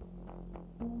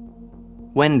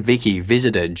 When Vicky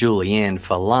visited Julianne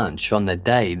for lunch on the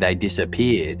day they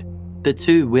disappeared, the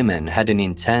two women had an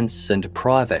intense and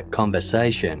private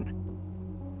conversation.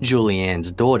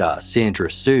 Julianne's daughter,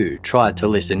 Sandra Sue, tried to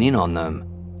listen in on them,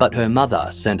 but her mother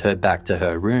sent her back to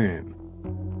her room.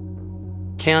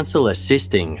 Counsel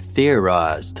assisting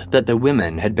theorised that the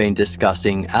women had been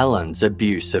discussing Alan's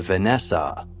abuse of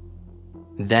Vanessa.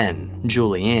 Then,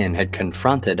 Julianne had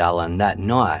confronted Alan that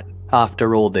night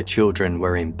after all the children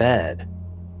were in bed.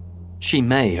 She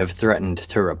may have threatened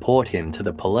to report him to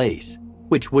the police,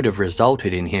 which would have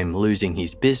resulted in him losing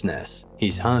his business,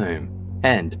 his home,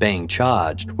 and being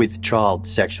charged with child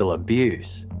sexual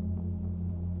abuse.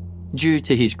 Due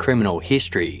to his criminal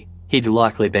history, he'd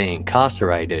likely be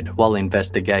incarcerated while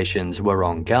investigations were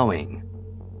ongoing.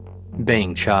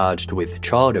 Being charged with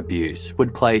child abuse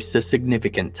would place a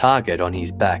significant target on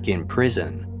his back in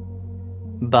prison.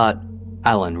 But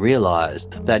Alan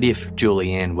realised that if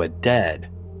Julianne were dead,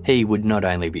 he would not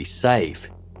only be safe,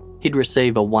 he'd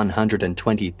receive a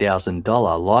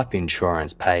 $120,000 life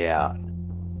insurance payout.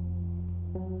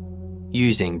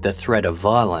 Using the threat of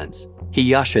violence,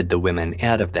 he ushered the women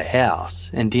out of the house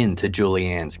and into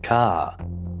Julianne's car.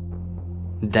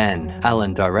 Then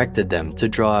Alan directed them to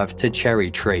drive to Cherry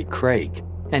Tree Creek,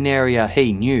 an area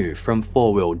he knew from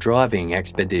four-wheel driving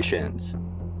expeditions.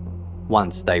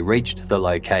 Once they reached the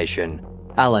location,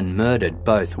 Alan murdered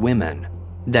both women,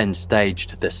 then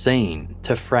staged the scene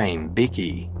to frame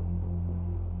Vicky.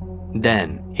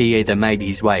 Then he either made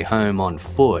his way home on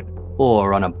foot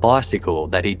or on a bicycle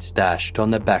that he'd stashed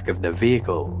on the back of the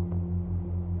vehicle.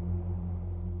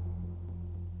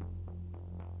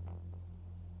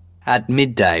 At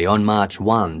midday on March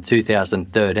 1,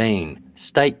 2013,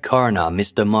 State Coroner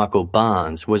Mr. Michael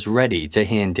Barnes was ready to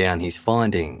hand down his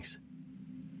findings.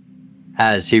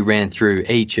 As he ran through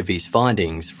each of his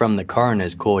findings from the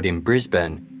Coroner's Court in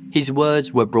Brisbane, his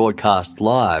words were broadcast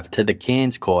live to the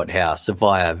Cairns Courthouse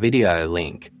via video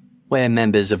link, where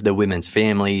members of the women's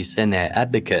families and their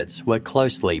advocates were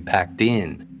closely packed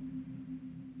in.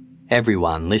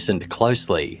 Everyone listened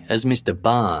closely as Mr.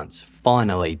 Barnes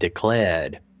finally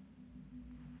declared,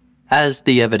 "As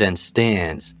the evidence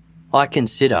stands, I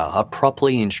consider a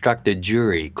properly instructed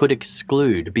jury could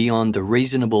exclude beyond a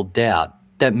reasonable doubt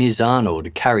that Ms.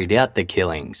 Arnold carried out the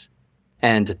killings,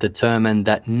 and determine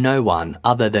that no one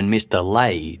other than Mr.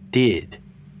 Lay did.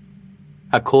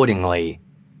 Accordingly,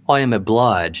 I am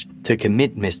obliged to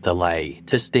commit Mr. Lay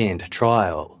to stand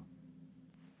trial."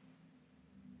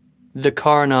 The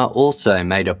coroner also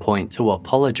made a point to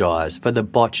apologise for the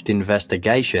botched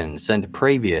investigations and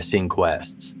previous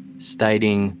inquests,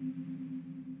 stating,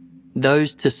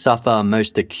 "Those to suffer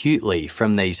most acutely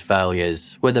from these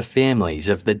failures were the families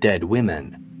of the dead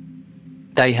women.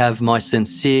 They have my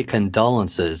sincere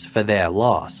condolences for their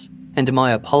loss and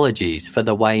my apologies for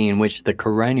the way in which the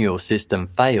coronial system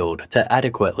failed to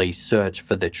adequately search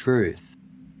for the truth."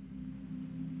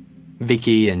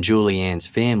 Vicky and Julianne's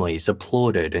families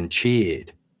applauded and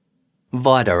cheered.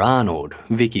 Vida Arnold,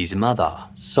 Vicky's mother,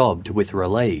 sobbed with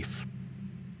relief.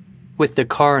 With the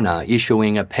coroner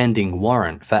issuing a pending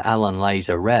warrant for Alan Lay's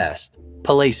arrest,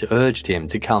 police urged him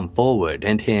to come forward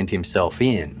and hand himself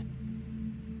in.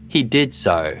 He did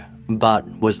so,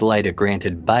 but was later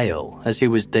granted bail as he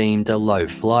was deemed a low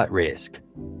flight risk.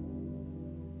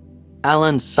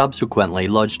 Alan subsequently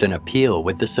lodged an appeal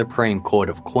with the Supreme Court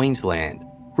of Queensland,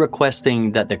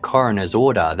 requesting that the coroner's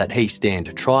order that he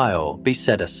stand trial be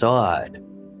set aside.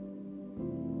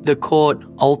 The court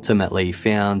ultimately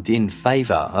found in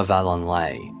favour of Alan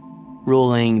Lay,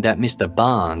 ruling that Mr.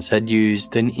 Barnes had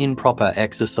used an improper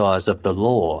exercise of the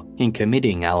law in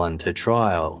committing Alan to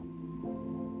trial.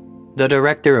 The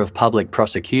Director of Public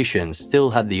Prosecutions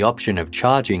still had the option of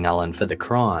charging Alan for the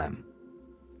crime.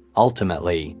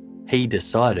 Ultimately, he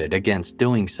decided against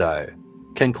doing so,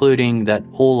 concluding that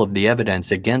all of the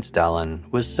evidence against Allen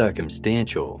was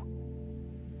circumstantial.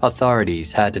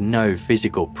 Authorities had no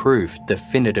physical proof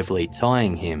definitively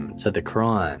tying him to the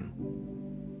crime.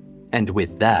 And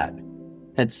with that,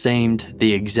 it seemed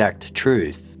the exact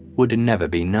truth would never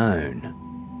be known.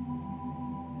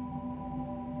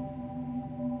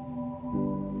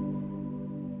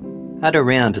 At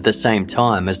around the same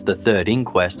time as the third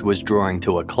inquest was drawing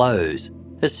to a close,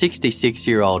 a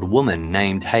 66-year-old woman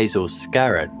named Hazel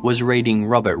Scarrett was reading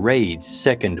Robert Reed's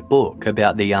second book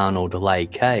about the Arnold Leigh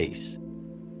case.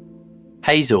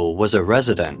 Hazel was a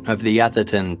resident of the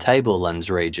Atherton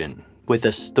Tablelands region with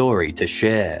a story to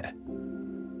share.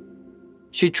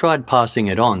 She tried passing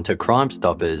it on to Crime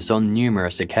Stoppers on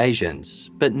numerous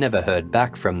occasions, but never heard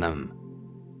back from them.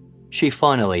 She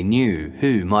finally knew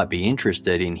who might be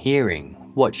interested in hearing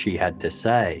what she had to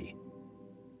say.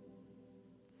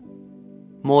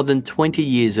 More than 20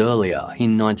 years earlier,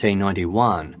 in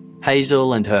 1991,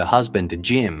 Hazel and her husband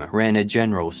Jim ran a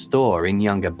general store in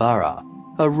Yungaburra,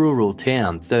 a rural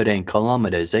town 13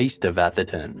 kilometres east of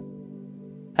Atherton.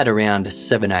 At around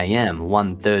 7 a.m.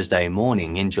 one Thursday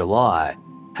morning in July,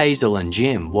 Hazel and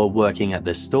Jim were working at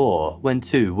the store when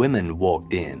two women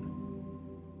walked in.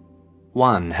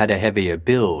 One had a heavier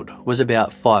build, was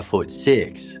about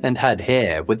 5'6", and had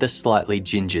hair with a slightly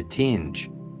ginger tinge.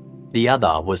 The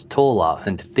other was taller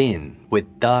and thin,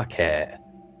 with dark hair.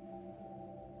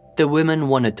 The women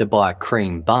wanted to buy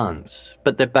cream buns,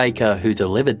 but the baker who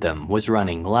delivered them was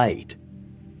running late.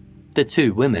 The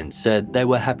two women said they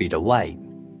were happy to wait.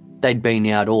 They'd been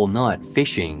out all night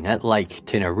fishing at Lake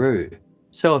Tinaroo,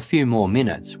 so a few more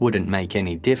minutes wouldn't make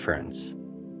any difference.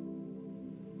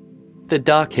 The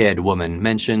dark-haired woman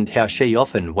mentioned how she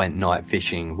often went night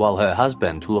fishing while her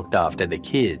husband looked after the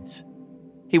kids.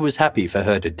 He was happy for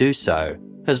her to do so,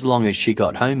 as long as she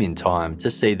got home in time to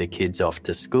see the kids off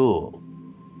to school.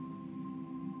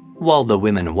 While the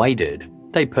women waited,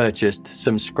 they purchased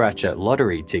some scratch-at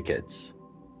lottery tickets.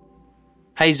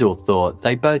 Hazel thought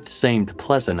they both seemed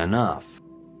pleasant enough.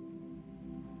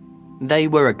 They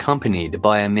were accompanied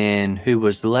by a man who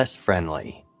was less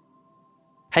friendly.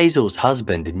 Hazel's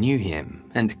husband knew him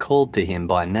and called to him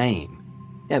by name,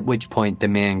 at which point the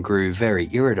man grew very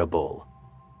irritable.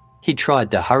 He tried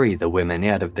to hurry the women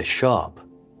out of the shop.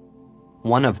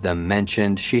 One of them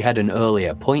mentioned she had an early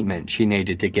appointment she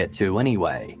needed to get to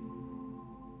anyway.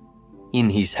 In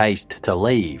his haste to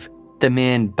leave, the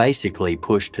man basically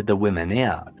pushed the women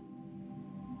out.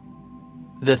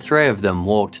 The three of them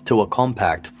walked to a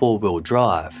compact four-wheel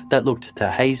drive that looked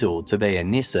to Hazel to be a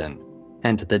Nissan,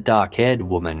 and the dark-haired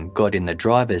woman got in the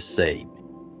driver's seat.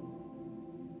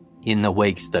 In the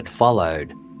weeks that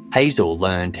followed, Hazel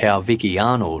learned how Vicky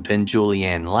Arnold and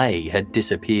Julianne Leigh had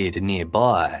disappeared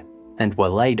nearby and were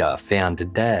later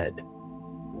found dead.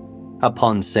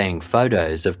 Upon seeing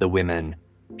photos of the women,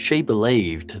 she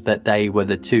believed that they were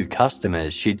the two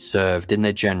customers she'd served in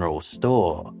the general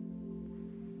store.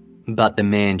 But the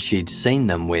man she'd seen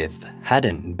them with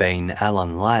hadn't been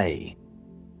Alan Leigh.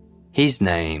 His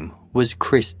name was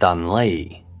Chris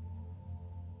Dunlea.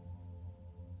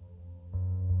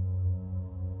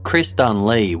 Chris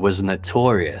Dunlea was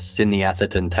notorious in the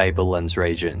Atherton Tablelands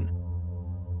region.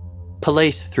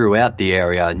 Police throughout the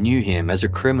area knew him as a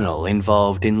criminal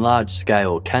involved in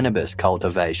large-scale cannabis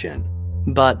cultivation,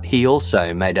 but he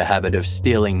also made a habit of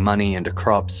stealing money and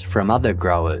crops from other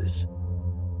growers.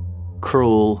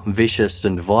 Cruel, vicious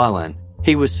and violent,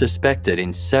 he was suspected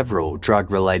in several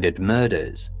drug-related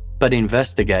murders, but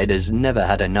investigators never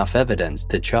had enough evidence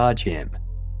to charge him.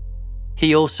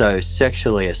 He also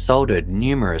sexually assaulted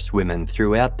numerous women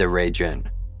throughout the region.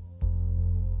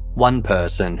 One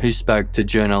person who spoke to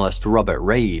journalist Robert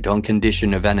Reed on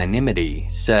condition of anonymity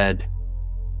said,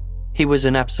 "He was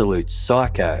an absolute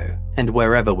psycho, and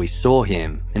wherever we saw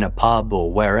him, in a pub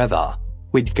or wherever,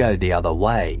 we'd go the other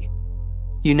way.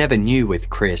 You never knew with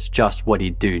Chris just what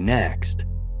he'd do next,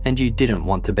 and you didn't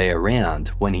want to be around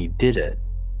when he did it."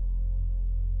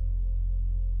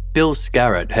 Bill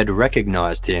Scarrett had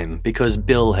recognised him because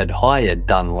Bill had hired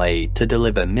Dunlea to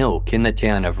deliver milk in the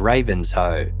town of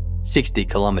Ravenshoe, 60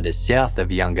 kilometres south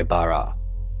of Yungaburra.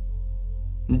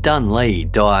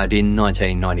 Dunlea died in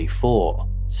 1994,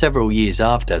 several years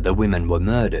after the women were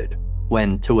murdered,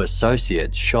 when two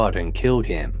associates shot and killed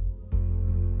him.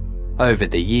 Over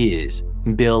the years,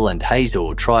 Bill and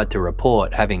Hazel tried to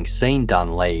report having seen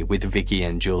Dunlea with Vicky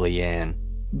and Julianne,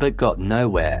 but got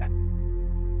nowhere.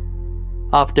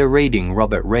 After reading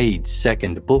Robert Reed's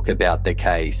second book about the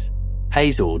case,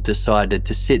 Hazel decided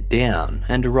to sit down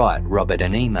and write Robert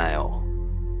an email.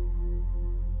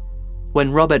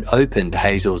 When Robert opened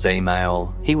Hazel's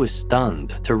email, he was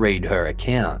stunned to read her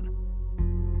account.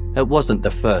 it wasn't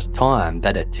the first time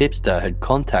that a tipster had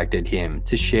contacted him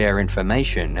to share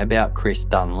information about Chris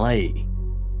Dunlea.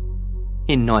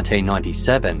 In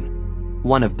 1997,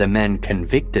 one of the men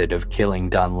convicted of killing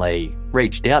Dunlea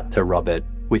reached out to Robert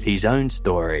with his own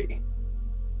story.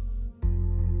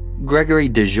 Gregory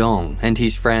DeJong and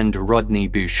his friend Rodney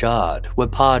Bouchard were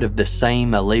part of the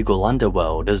same illegal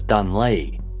underworld as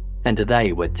Dunlea, and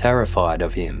they were terrified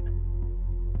of him.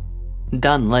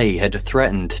 Dunlea had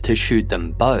threatened to shoot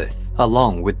them both,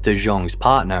 along with DeJong's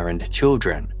partner and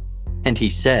children, and he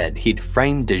said he'd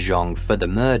framed DeJong for the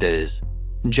murders,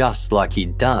 just like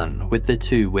he'd done with the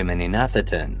two women in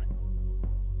Atherton.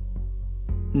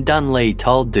 Dunlea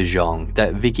told DeJong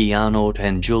that Vicky Arnold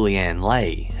and Julianne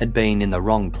Leigh had been in the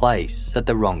wrong place at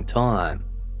the wrong time,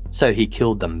 so he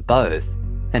killed them both,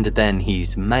 and then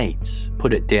his mates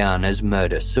put it down as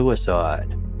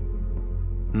murder-suicide.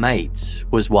 Mates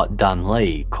was what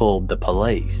Dunlea called the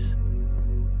police.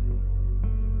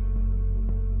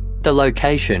 The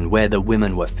location where the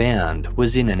women were found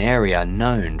was in an area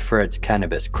known for its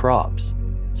cannabis crops,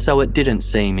 so it didn't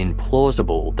seem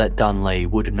implausible that Dunlea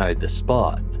would know the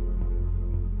spot.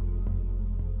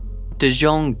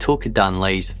 DeJong took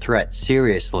Dunlea's threat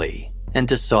seriously and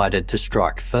decided to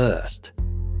strike first.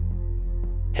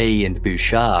 He and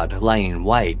Bouchard lay in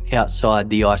wait outside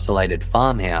the isolated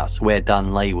farmhouse where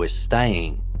Dunlea was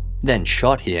staying, then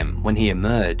shot him when he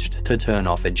emerged to turn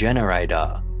off a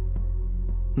generator.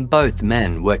 Both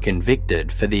men were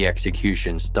convicted for the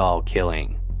execution-style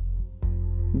killing.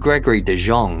 Gregory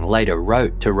DeJong later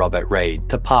wrote to Robert Reed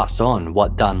to pass on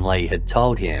what Dunlea had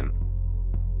told him.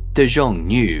 DeJong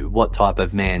knew what type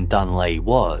of man Dunlea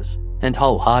was and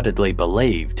wholeheartedly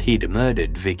believed he'd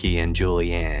murdered Vicky and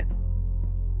Julianne.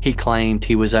 He claimed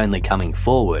he was only coming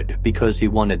forward because he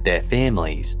wanted their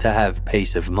families to have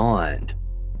peace of mind.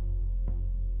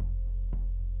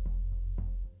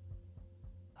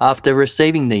 After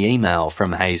receiving the email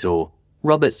from Hazel,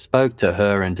 Robert spoke to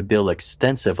her and Bill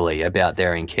extensively about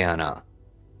their encounter.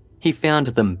 He found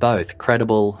them both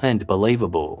credible and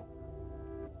believable.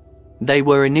 They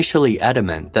were initially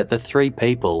adamant that the three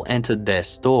people entered their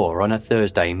store on a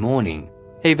Thursday morning,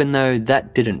 even though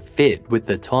that didn't fit with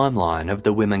the timeline of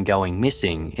the women going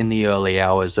missing in the early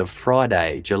hours of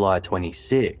Friday, July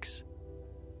 26.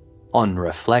 On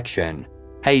reflection,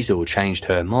 Hazel changed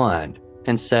her mind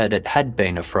and said it had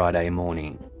been a Friday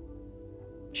morning.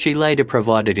 She later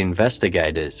provided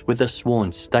investigators with a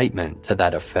sworn statement to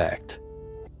that effect.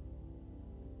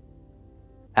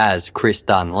 As Chris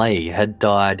Dunlea had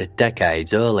died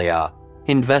decades earlier,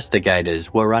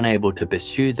 investigators were unable to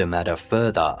pursue the matter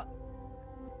further.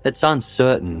 It's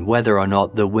uncertain whether or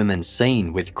not the women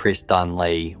seen with Chris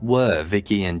Dunlea were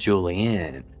Vicky and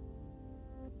Julianne.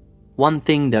 One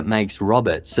thing that makes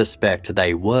Robert suspect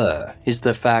they were is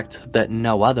the fact that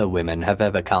no other women have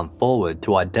ever come forward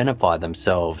to identify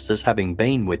themselves as having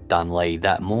been with Dunlea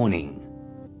that morning.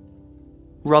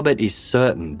 Robert is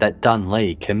certain that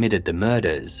Dunlea committed the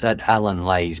murders at Alan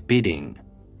Leigh's bidding.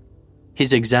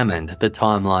 He's examined the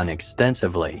timeline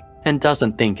extensively and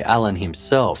doesn't think Alan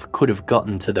himself could have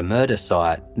gotten to the murder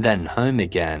site, then home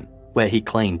again, where he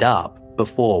cleaned up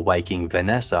before waking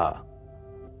Vanessa.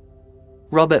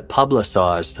 Robert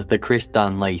publicised the Chris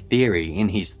Dunlea theory in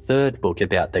his third book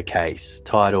about the case,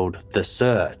 titled The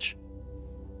Search.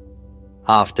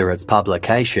 After its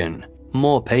publication,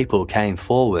 more people came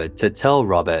forward to tell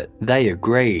Robert they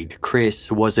agreed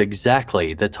Chris was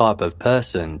exactly the type of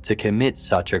person to commit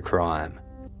such a crime.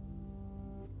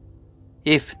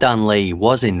 If Dunlea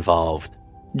was involved,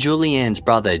 Julianne's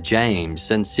brother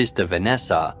James and sister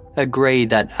Vanessa agree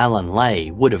that Alan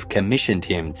Leigh would have commissioned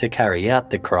him to carry out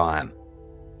the crime.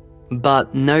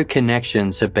 But no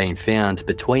connections have been found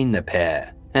between the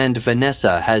pair, and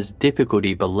Vanessa has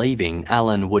difficulty believing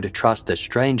Alan would trust a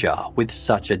stranger with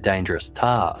such a dangerous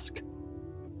task.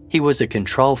 He was a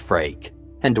control freak,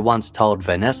 and once told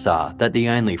Vanessa that the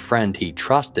only friend he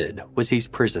trusted was his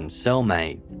prison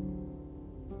cellmate.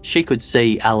 She could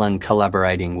see Alan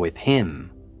collaborating with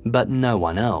him, but no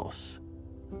one else.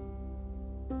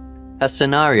 A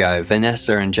scenario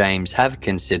Vanessa and James have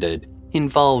considered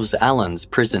involves Alan's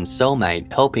prison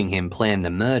cellmate helping him plan the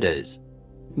murders,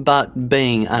 but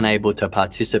being unable to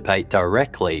participate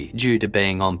directly due to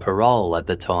being on parole at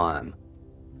the time.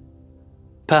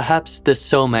 Perhaps the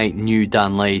cellmate knew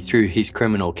Dunlea through his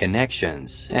criminal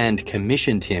connections and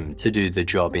commissioned him to do the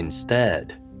job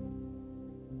instead.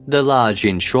 The large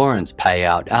insurance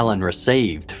payout Alan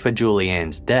received for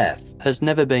Julianne's death has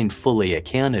never been fully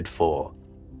accounted for.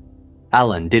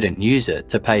 Alan didn't use it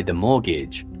to pay the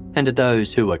mortgage, and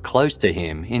those who were close to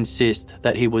him insist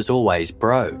that he was always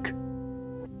broke.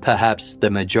 Perhaps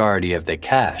the majority of the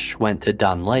cash went to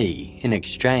Dunlea in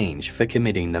exchange for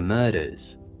committing the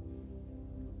murders.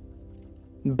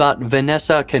 But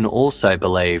Vanessa can also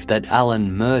believe that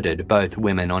Alan murdered both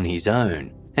women on his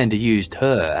own and used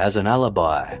her as an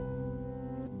alibi.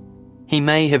 He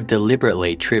may have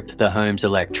deliberately tripped the home's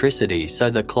electricity so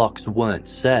the clocks weren't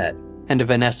set and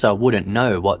Vanessa wouldn't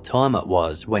know what time it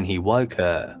was when he woke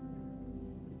her.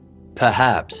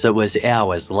 Perhaps it was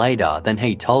hours later than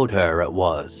he told her it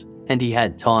was, and he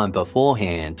had time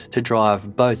beforehand to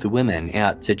drive both women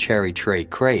out to Cherry Tree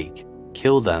Creek,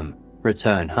 kill them,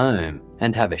 return home,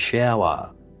 and have a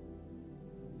shower.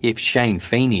 If Shane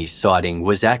Feeney's sighting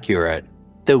was accurate,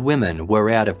 the women were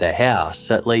out of the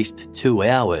house at least 2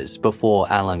 hours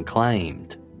before Alan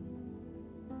claimed.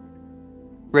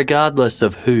 Regardless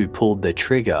of who pulled the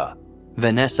trigger,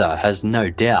 Vanessa has no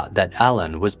doubt that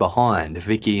Alan was behind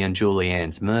Vicky and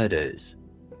Julianne's murders.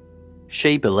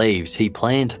 She believes he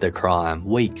planned the crime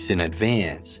weeks in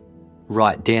advance,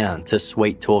 right down to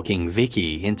sweet-talking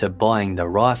Vicky into buying the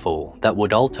rifle that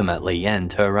would ultimately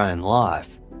end her own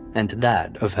life and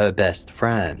that of her best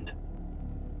friend.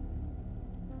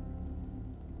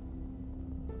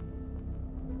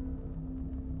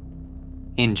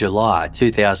 In July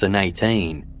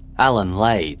 2018, Alan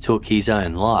Lay took his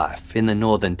own life in the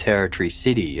Northern Territory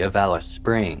city of Alice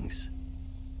Springs.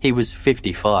 He was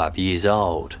 55 years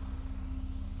old.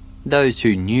 Those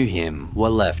who knew him were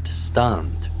left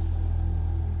stunned.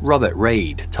 Robert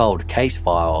Reed told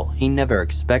Casefile he never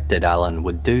expected Alan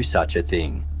would do such a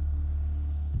thing.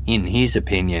 In his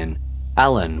opinion,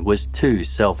 Alan was too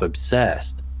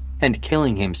self-obsessed, and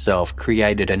killing himself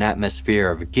created an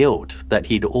atmosphere of guilt that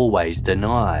he'd always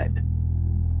denied.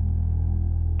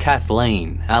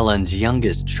 Kathleen, Alan's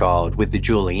youngest child with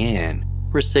Julianne,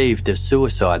 received a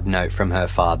suicide note from her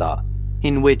father,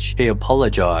 in which he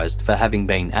apologised for having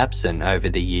been absent over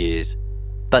the years,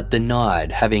 but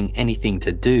denied having anything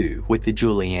to do with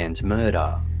Julianne's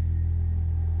murder.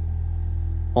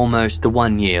 Almost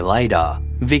 1 year later,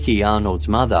 Vicky Arnold's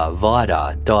mother,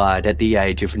 Vida, died at the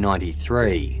age of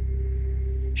 93.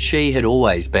 She had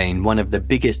always been one of the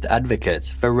biggest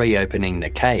advocates for reopening the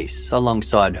case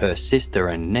alongside her sister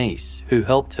and niece, who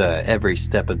helped her every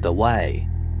step of the way.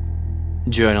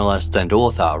 Journalist and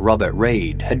author Robert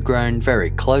Reed had grown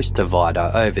very close to Vida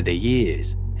over the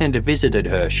years and visited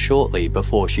her shortly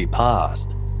before she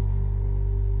passed.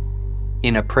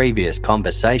 In a previous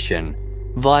conversation,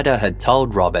 Vida had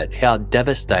told Robert how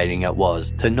devastating it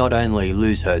was to not only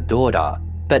lose her daughter,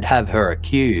 but have her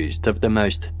accused of the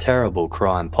most terrible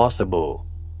crime possible.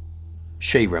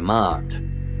 She remarked,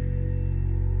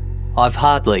 "I've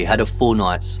hardly had a full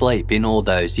night's sleep in all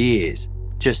those years,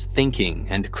 just thinking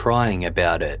and crying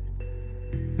about it.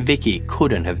 Vicky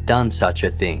couldn't have done such a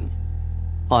thing.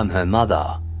 I'm her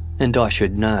mother, and I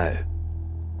should know."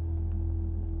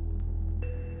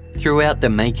 Throughout the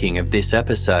making of this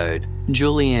episode,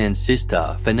 Julianne's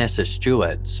sister, Vanessa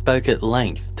Stewart, spoke at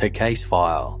length to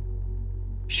Casefile.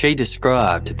 She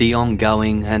described the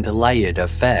ongoing and layered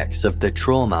effects of the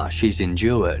trauma she's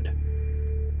endured.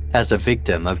 As a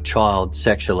victim of child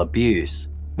sexual abuse,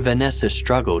 Vanessa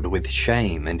struggled with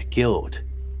shame and guilt.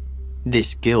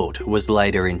 This guilt was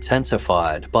later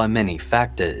intensified by many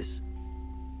factors.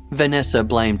 Vanessa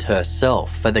blamed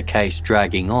herself for the case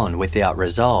dragging on without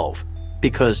resolve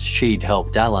because she'd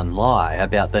helped Alan lie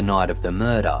about the night of the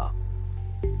murder.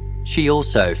 She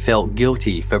also felt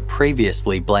guilty for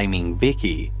previously blaming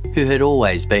Vicky, who had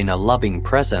always been a loving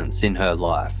presence in her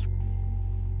life.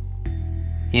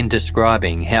 In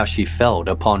describing how she felt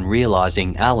upon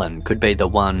realising Alan could be the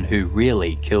one who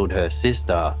really killed her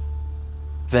sister,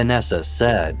 Vanessa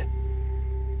said,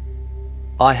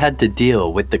 "I had to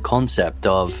deal with the concept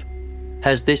of,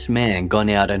 has this man gone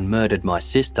out and murdered my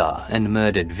sister and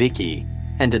murdered Vicky,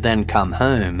 and then come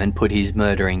home and put his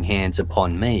murdering hands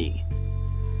upon me?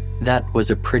 That was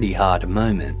a pretty hard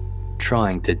moment,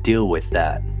 trying to deal with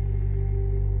that."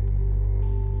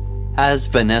 As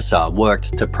Vanessa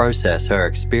worked to process her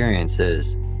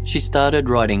experiences, she started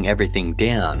writing everything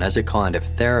down as a kind of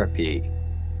therapy.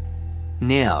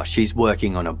 Now she's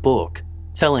working on a book,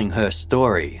 telling her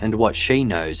story and what she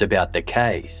knows about the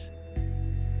case.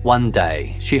 One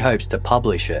day, she hopes to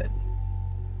publish it.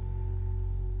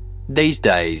 These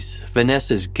days,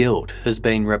 Vanessa's guilt has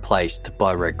been replaced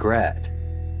by regret.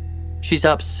 She's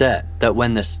upset that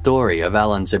when the story of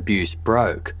Alan's abuse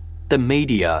broke, the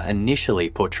media initially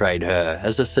portrayed her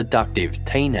as a seductive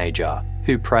teenager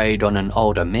who preyed on an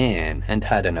older man and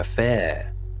had an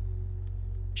affair.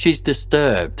 She's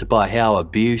disturbed by how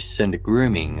abuse and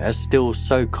grooming are still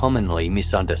so commonly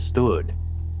misunderstood,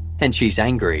 and she's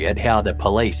angry at how the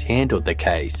police handled the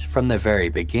case from the very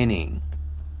beginning.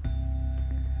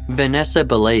 Vanessa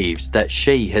believes that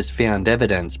she has found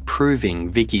evidence proving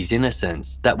Vicky's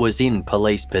innocence that was in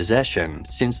police possession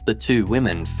since the two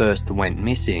women first went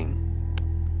missing.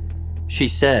 She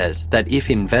says that if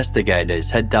investigators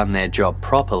had done their job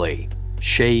properly,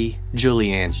 she,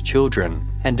 Julianne's children,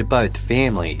 and both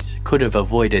families could have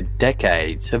avoided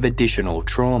decades of additional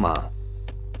trauma.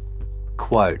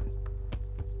 Quote,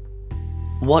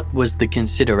 "What was the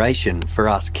consideration for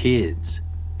us kids?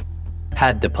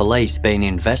 Had the police been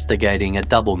investigating a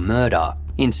double murder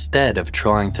instead of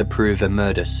trying to prove a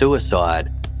murder-suicide,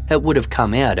 it would have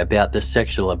come out about the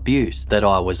sexual abuse that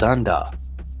I was under.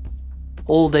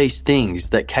 All these things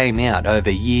that came out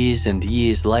over years and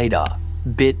years later,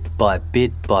 bit by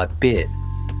bit by bit,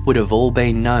 would have all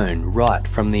been known right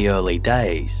from the early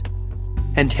days.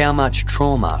 And how much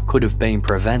trauma could have been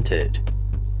prevented?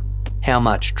 How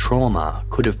much trauma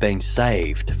could have been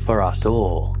saved for us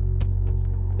all?"